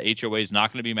month, the HOA is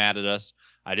not going to be mad at us.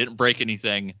 I didn't break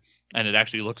anything. And it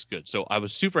actually looks good. So I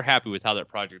was super happy with how that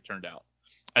project turned out.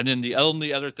 And then the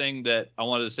only other thing that I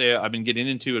wanted to say I've been getting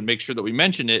into and make sure that we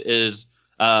mention it is,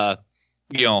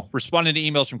 responding to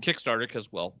emails from Kickstarter. Because,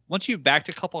 well, once you've backed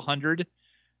a couple hundred,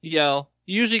 you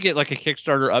usually get like a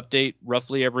Kickstarter update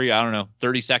roughly every,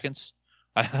 30 seconds.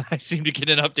 I seem to get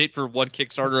an update for one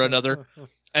Kickstarter or another.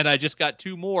 And I just got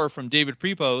 2 more from David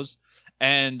Prepos.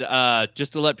 And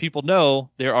just to let people know,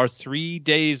 there are 3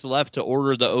 days left to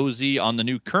order the OZ on the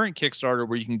new current Kickstarter,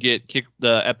 where you can get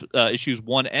issues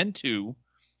 1 and 2.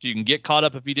 So you can get caught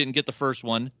up if you didn't get the first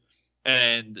one.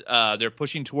 And they're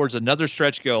pushing towards another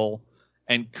stretch goal.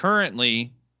 And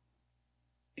currently,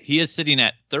 he is sitting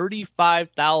at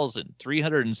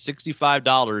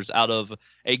 $35,365 out of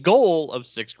a goal of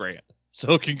 $6,000.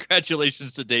 So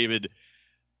congratulations to David.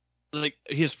 Like,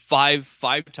 he has five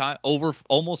times over,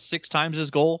 almost 6 times his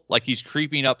goal. Like, he's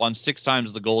creeping up on 6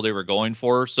 times the goal they were going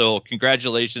for. So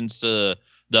congratulations to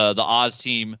the Oz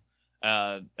team.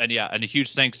 And a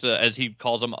huge thanks to, as he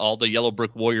calls them, all the Yellow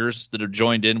Brick Warriors that have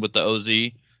joined in with the OZ.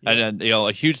 Yeah. And then,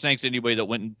 a huge thanks to anybody that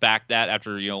went and backed that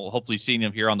after, hopefully seeing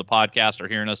him here on the podcast or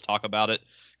hearing us talk about it.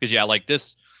 Because like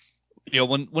this,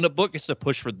 when a book gets to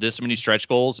push for this many stretch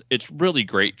goals, it's really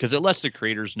great because it lets the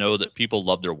creators know that people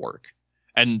love their work.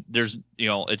 And there's,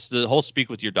 it's the whole speak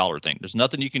with your dollar thing. There's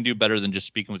nothing you can do better than just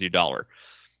speaking with your dollar.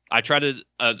 I try to do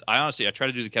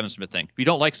the Kevin Smith thing. If you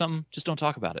don't like something, just don't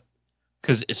talk about it.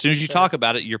 Because as soon as you talk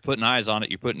about it, you're putting eyes on it.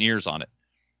 You're putting ears on it.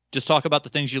 Just talk about the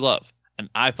things you love. And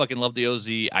I fucking love the OZ.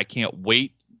 I can't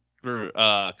wait for,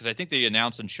 because I think they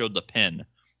announced and showed the pin.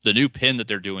 The new pin that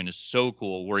they're doing is so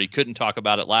cool, where he couldn't talk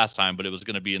about it last time, but it was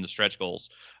going to be in the stretch goals.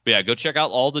 But yeah, go check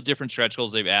out all the different stretch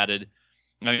goals they've added.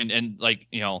 I mean, and like,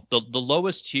 the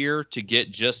lowest tier to get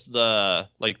just the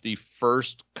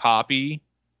first copy,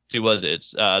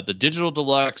 it's the digital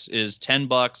deluxe is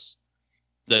 $10.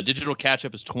 The digital catch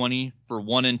up is $20 for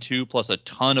 1 and 2, plus a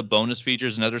ton of bonus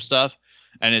features and other stuff.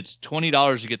 And it's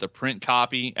 $20 to get the print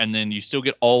copy, and then you still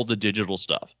get all the digital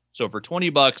stuff. So for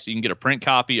 $20, you can get a print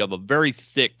copy of a very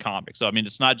thick comic. So I mean,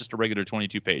 it's not just a regular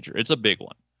 22 pager; it's a big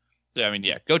one. So I mean,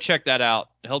 yeah, go check that out.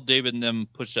 Help David and them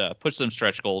push them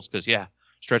stretch goals, because yeah.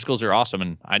 Stretch goals are awesome,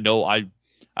 and I know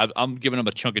I'm giving them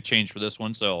a chunk of change for this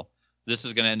one, so this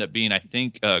is going to end up being, I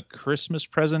think, a Christmas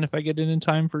present if I get it in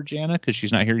time for Jana, because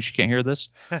she's not here, she can't hear this.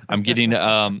 I'm getting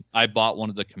I bought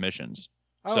one of the commissions,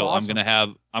 so awesome. I'm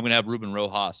gonna have Ruben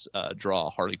Rojas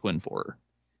draw Harley Quinn for her.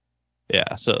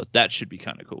 Yeah, so that should be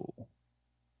kind of cool.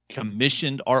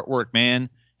 Commissioned artwork,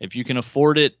 man. If you can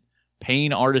afford it,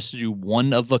 paying artists to do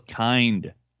one of a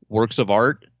kind works of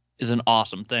art is an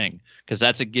awesome thing, because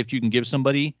that's a gift you can give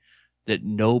somebody that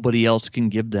nobody else can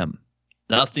give them.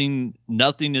 Nothing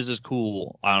is as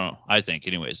cool. I don't know. I think,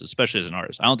 anyways, especially as an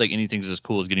artist, I don't think anything's as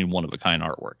cool as getting one of a kind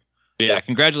artwork. But yeah,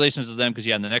 congratulations to them, because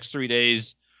yeah, in the next 3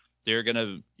 days, they're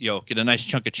gonna get a nice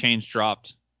chunk of change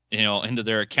dropped into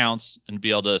their accounts and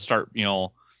be able to start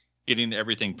getting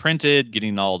everything printed,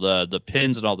 getting all the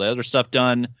pins and all the other stuff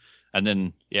done, and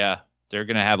then yeah, they're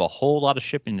gonna have a whole lot of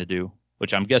shipping to do.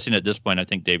 Which I'm guessing at this point, I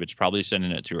think David's probably sending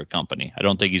it through a company. I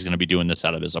don't think he's going to be doing this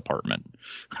out of his apartment.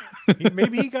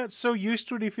 Maybe he got so used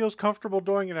to it, he feels comfortable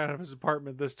doing it out of his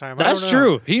apartment this time. That's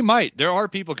true. He might. There are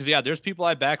people, because yeah, there's people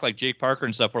I back like Jake Parker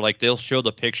and stuff, where like they'll show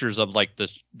the pictures of like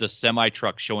the semi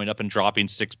truck showing up and dropping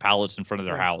 6 pallets in front of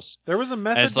their house. There was a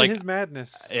method to his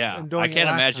madness. Yeah, I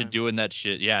can't imagine doing that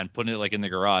shit. Yeah, and putting it like in the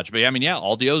garage. But yeah, I mean, yeah,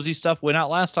 all the OZ stuff went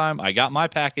out last time. I got my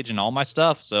package and all my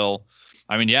stuff, so.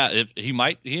 I mean, yeah, he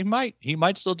might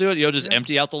still do it. Just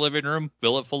empty out the living room,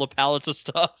 fill it full of pallets of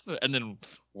stuff, and then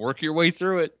work your way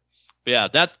through it. But yeah,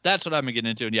 that's what I'm gonna get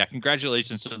into. And yeah,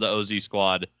 congratulations to the OZ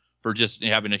squad for just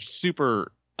having a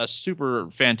super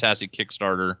fantastic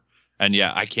Kickstarter. And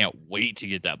yeah, I can't wait to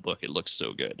get that book. It looks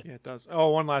so good. Yeah, it does.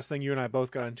 Oh, one last thing you and I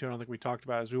both got into, I don't think we talked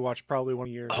about, is we watched probably one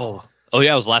of your. Oh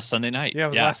yeah, it was last Sunday night. Yeah, it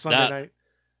was last Sunday night.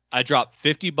 I dropped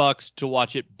 $50 to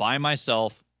watch it by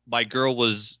myself. My girl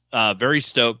was very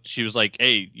stoked. She was like,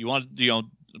 "Hey, you want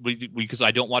because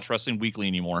I don't watch wrestling weekly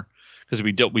anymore, because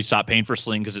we stopped paying for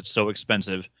Sling because it's so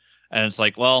expensive." And it's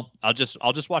like, well, I'll just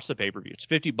watch the pay-per-view. It's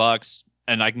 $50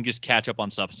 and I can just catch up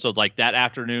on stuff. So like that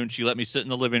afternoon, she let me sit in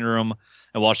the living room,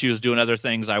 and while she was doing other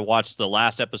things, I watched the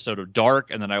last episode of Dark,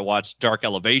 and then I watched Dark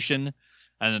Elevation,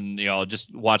 and then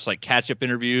just watched like catch-up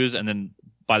interviews, and then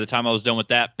by the time I was done with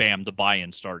that, bam, the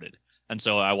buy-in started. And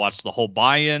so I watched the whole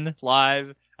buy-in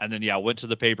live. And then, yeah, went to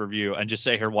the pay-per-view and just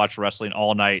sat here and watched wrestling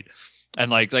all night. And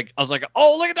like I was like,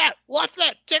 oh, look at that. Watch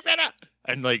that. Check that out.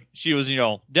 And like, she was,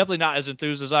 definitely not as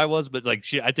enthused as I was, but like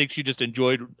I think she just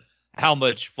enjoyed how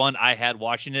much fun I had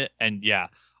watching it. And yeah,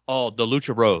 the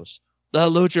Lucha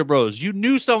Bros. You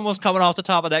knew someone was coming off the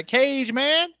top of that cage,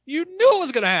 man. You knew it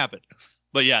was going to happen.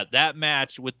 But yeah, that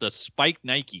match with the Spike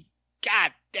Nike.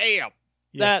 God damn.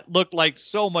 Yeah. That looked like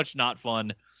so much not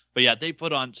fun. But yeah, they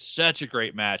put on such a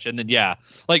great match. And then, yeah,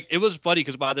 like it was funny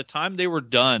because by the time they were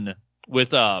done with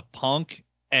Punk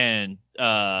and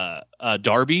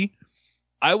Darby,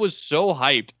 I was so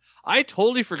hyped. I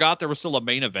totally forgot there was still a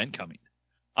main event coming.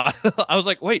 I was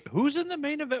like, wait, who's in the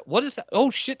main event? What is that?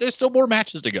 Oh, shit, there's still more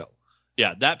matches to go.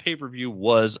 Yeah, that pay-per-view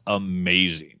was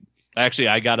amazing. Actually,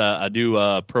 I got a new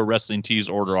Pro Wrestling Tees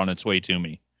order on its way to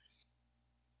me.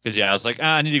 Because, yeah, I was like,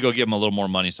 I need to go give him a little more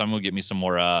money, so I'm going to get me some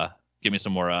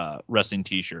more wrestling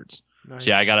T-shirts. Nice. So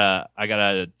yeah, I got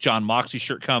a John Moxley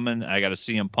shirt coming. I got a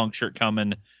CM Punk shirt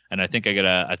coming, and I think I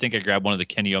grabbed one of the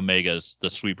Kenny Omega's, the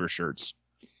sweeper shirts.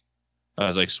 I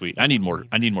was like, sweet. I need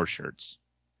more shirts.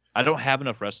 I don't have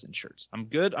enough wrestling shirts. I'm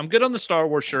good on the Star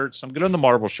Wars shirts. I'm good on the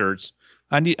Marvel shirts.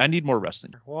 I need more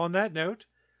wrestling. Well, on that note,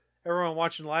 everyone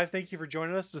watching live, thank you for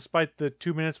joining us despite the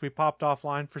 2 minutes we popped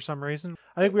offline for some reason.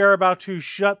 I think we are about to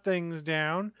shut things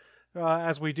down.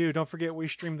 As we do, don't forget we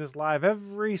stream this live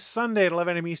every Sunday at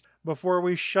 11 a.m. East. Before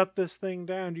we shut this thing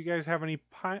down, do you guys have any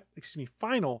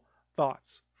final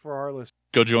thoughts for our listeners.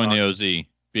 Go join the OZ. Be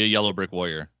a yellow brick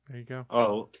warrior. There you go.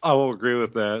 Oh, I will agree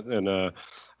with that. And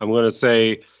I'm going to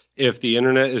say if the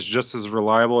internet is just as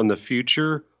reliable in the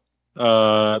future,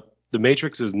 the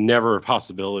Matrix is never a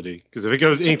possibility. Because if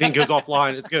anything goes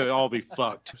offline, it's going to all be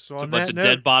fucked. So It's a on bunch that of note,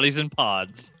 dead bodies in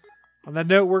pods. On that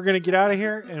note, we're going to get out of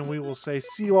here, and we will say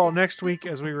see you all next week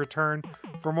as we return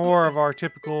for more of our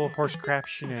typical horse crap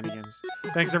shenanigans.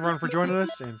 Thanks, everyone, for joining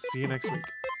us, and see you next week.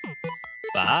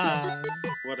 Bye.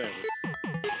 Whatever.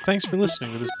 Thanks for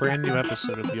listening to this brand new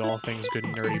episode of the All Things Good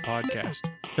and Nerdy podcast.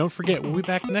 Don't forget, we'll be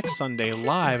back next Sunday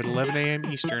live at 11 a.m.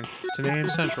 Eastern, 10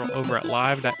 a.m. Central over at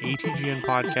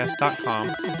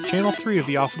live.atgnpodcast.com, channel 3 of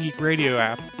the Alpha Geek radio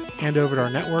app, and over at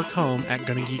our network home at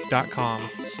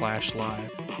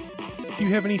gonnageek.com/live. If you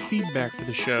have any feedback for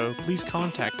the show, please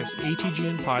contact us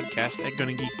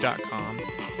atgnpodcast@gonnageek.com,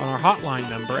 on our hotline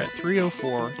number at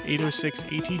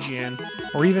 304-806-ATGN,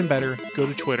 or even better, go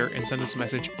to Twitter and send us a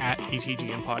message at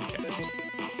ATGN Podcast.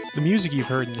 The music you've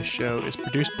heard in this show is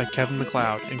produced by Kevin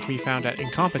MacLeod and can be found at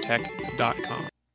incompetech.com.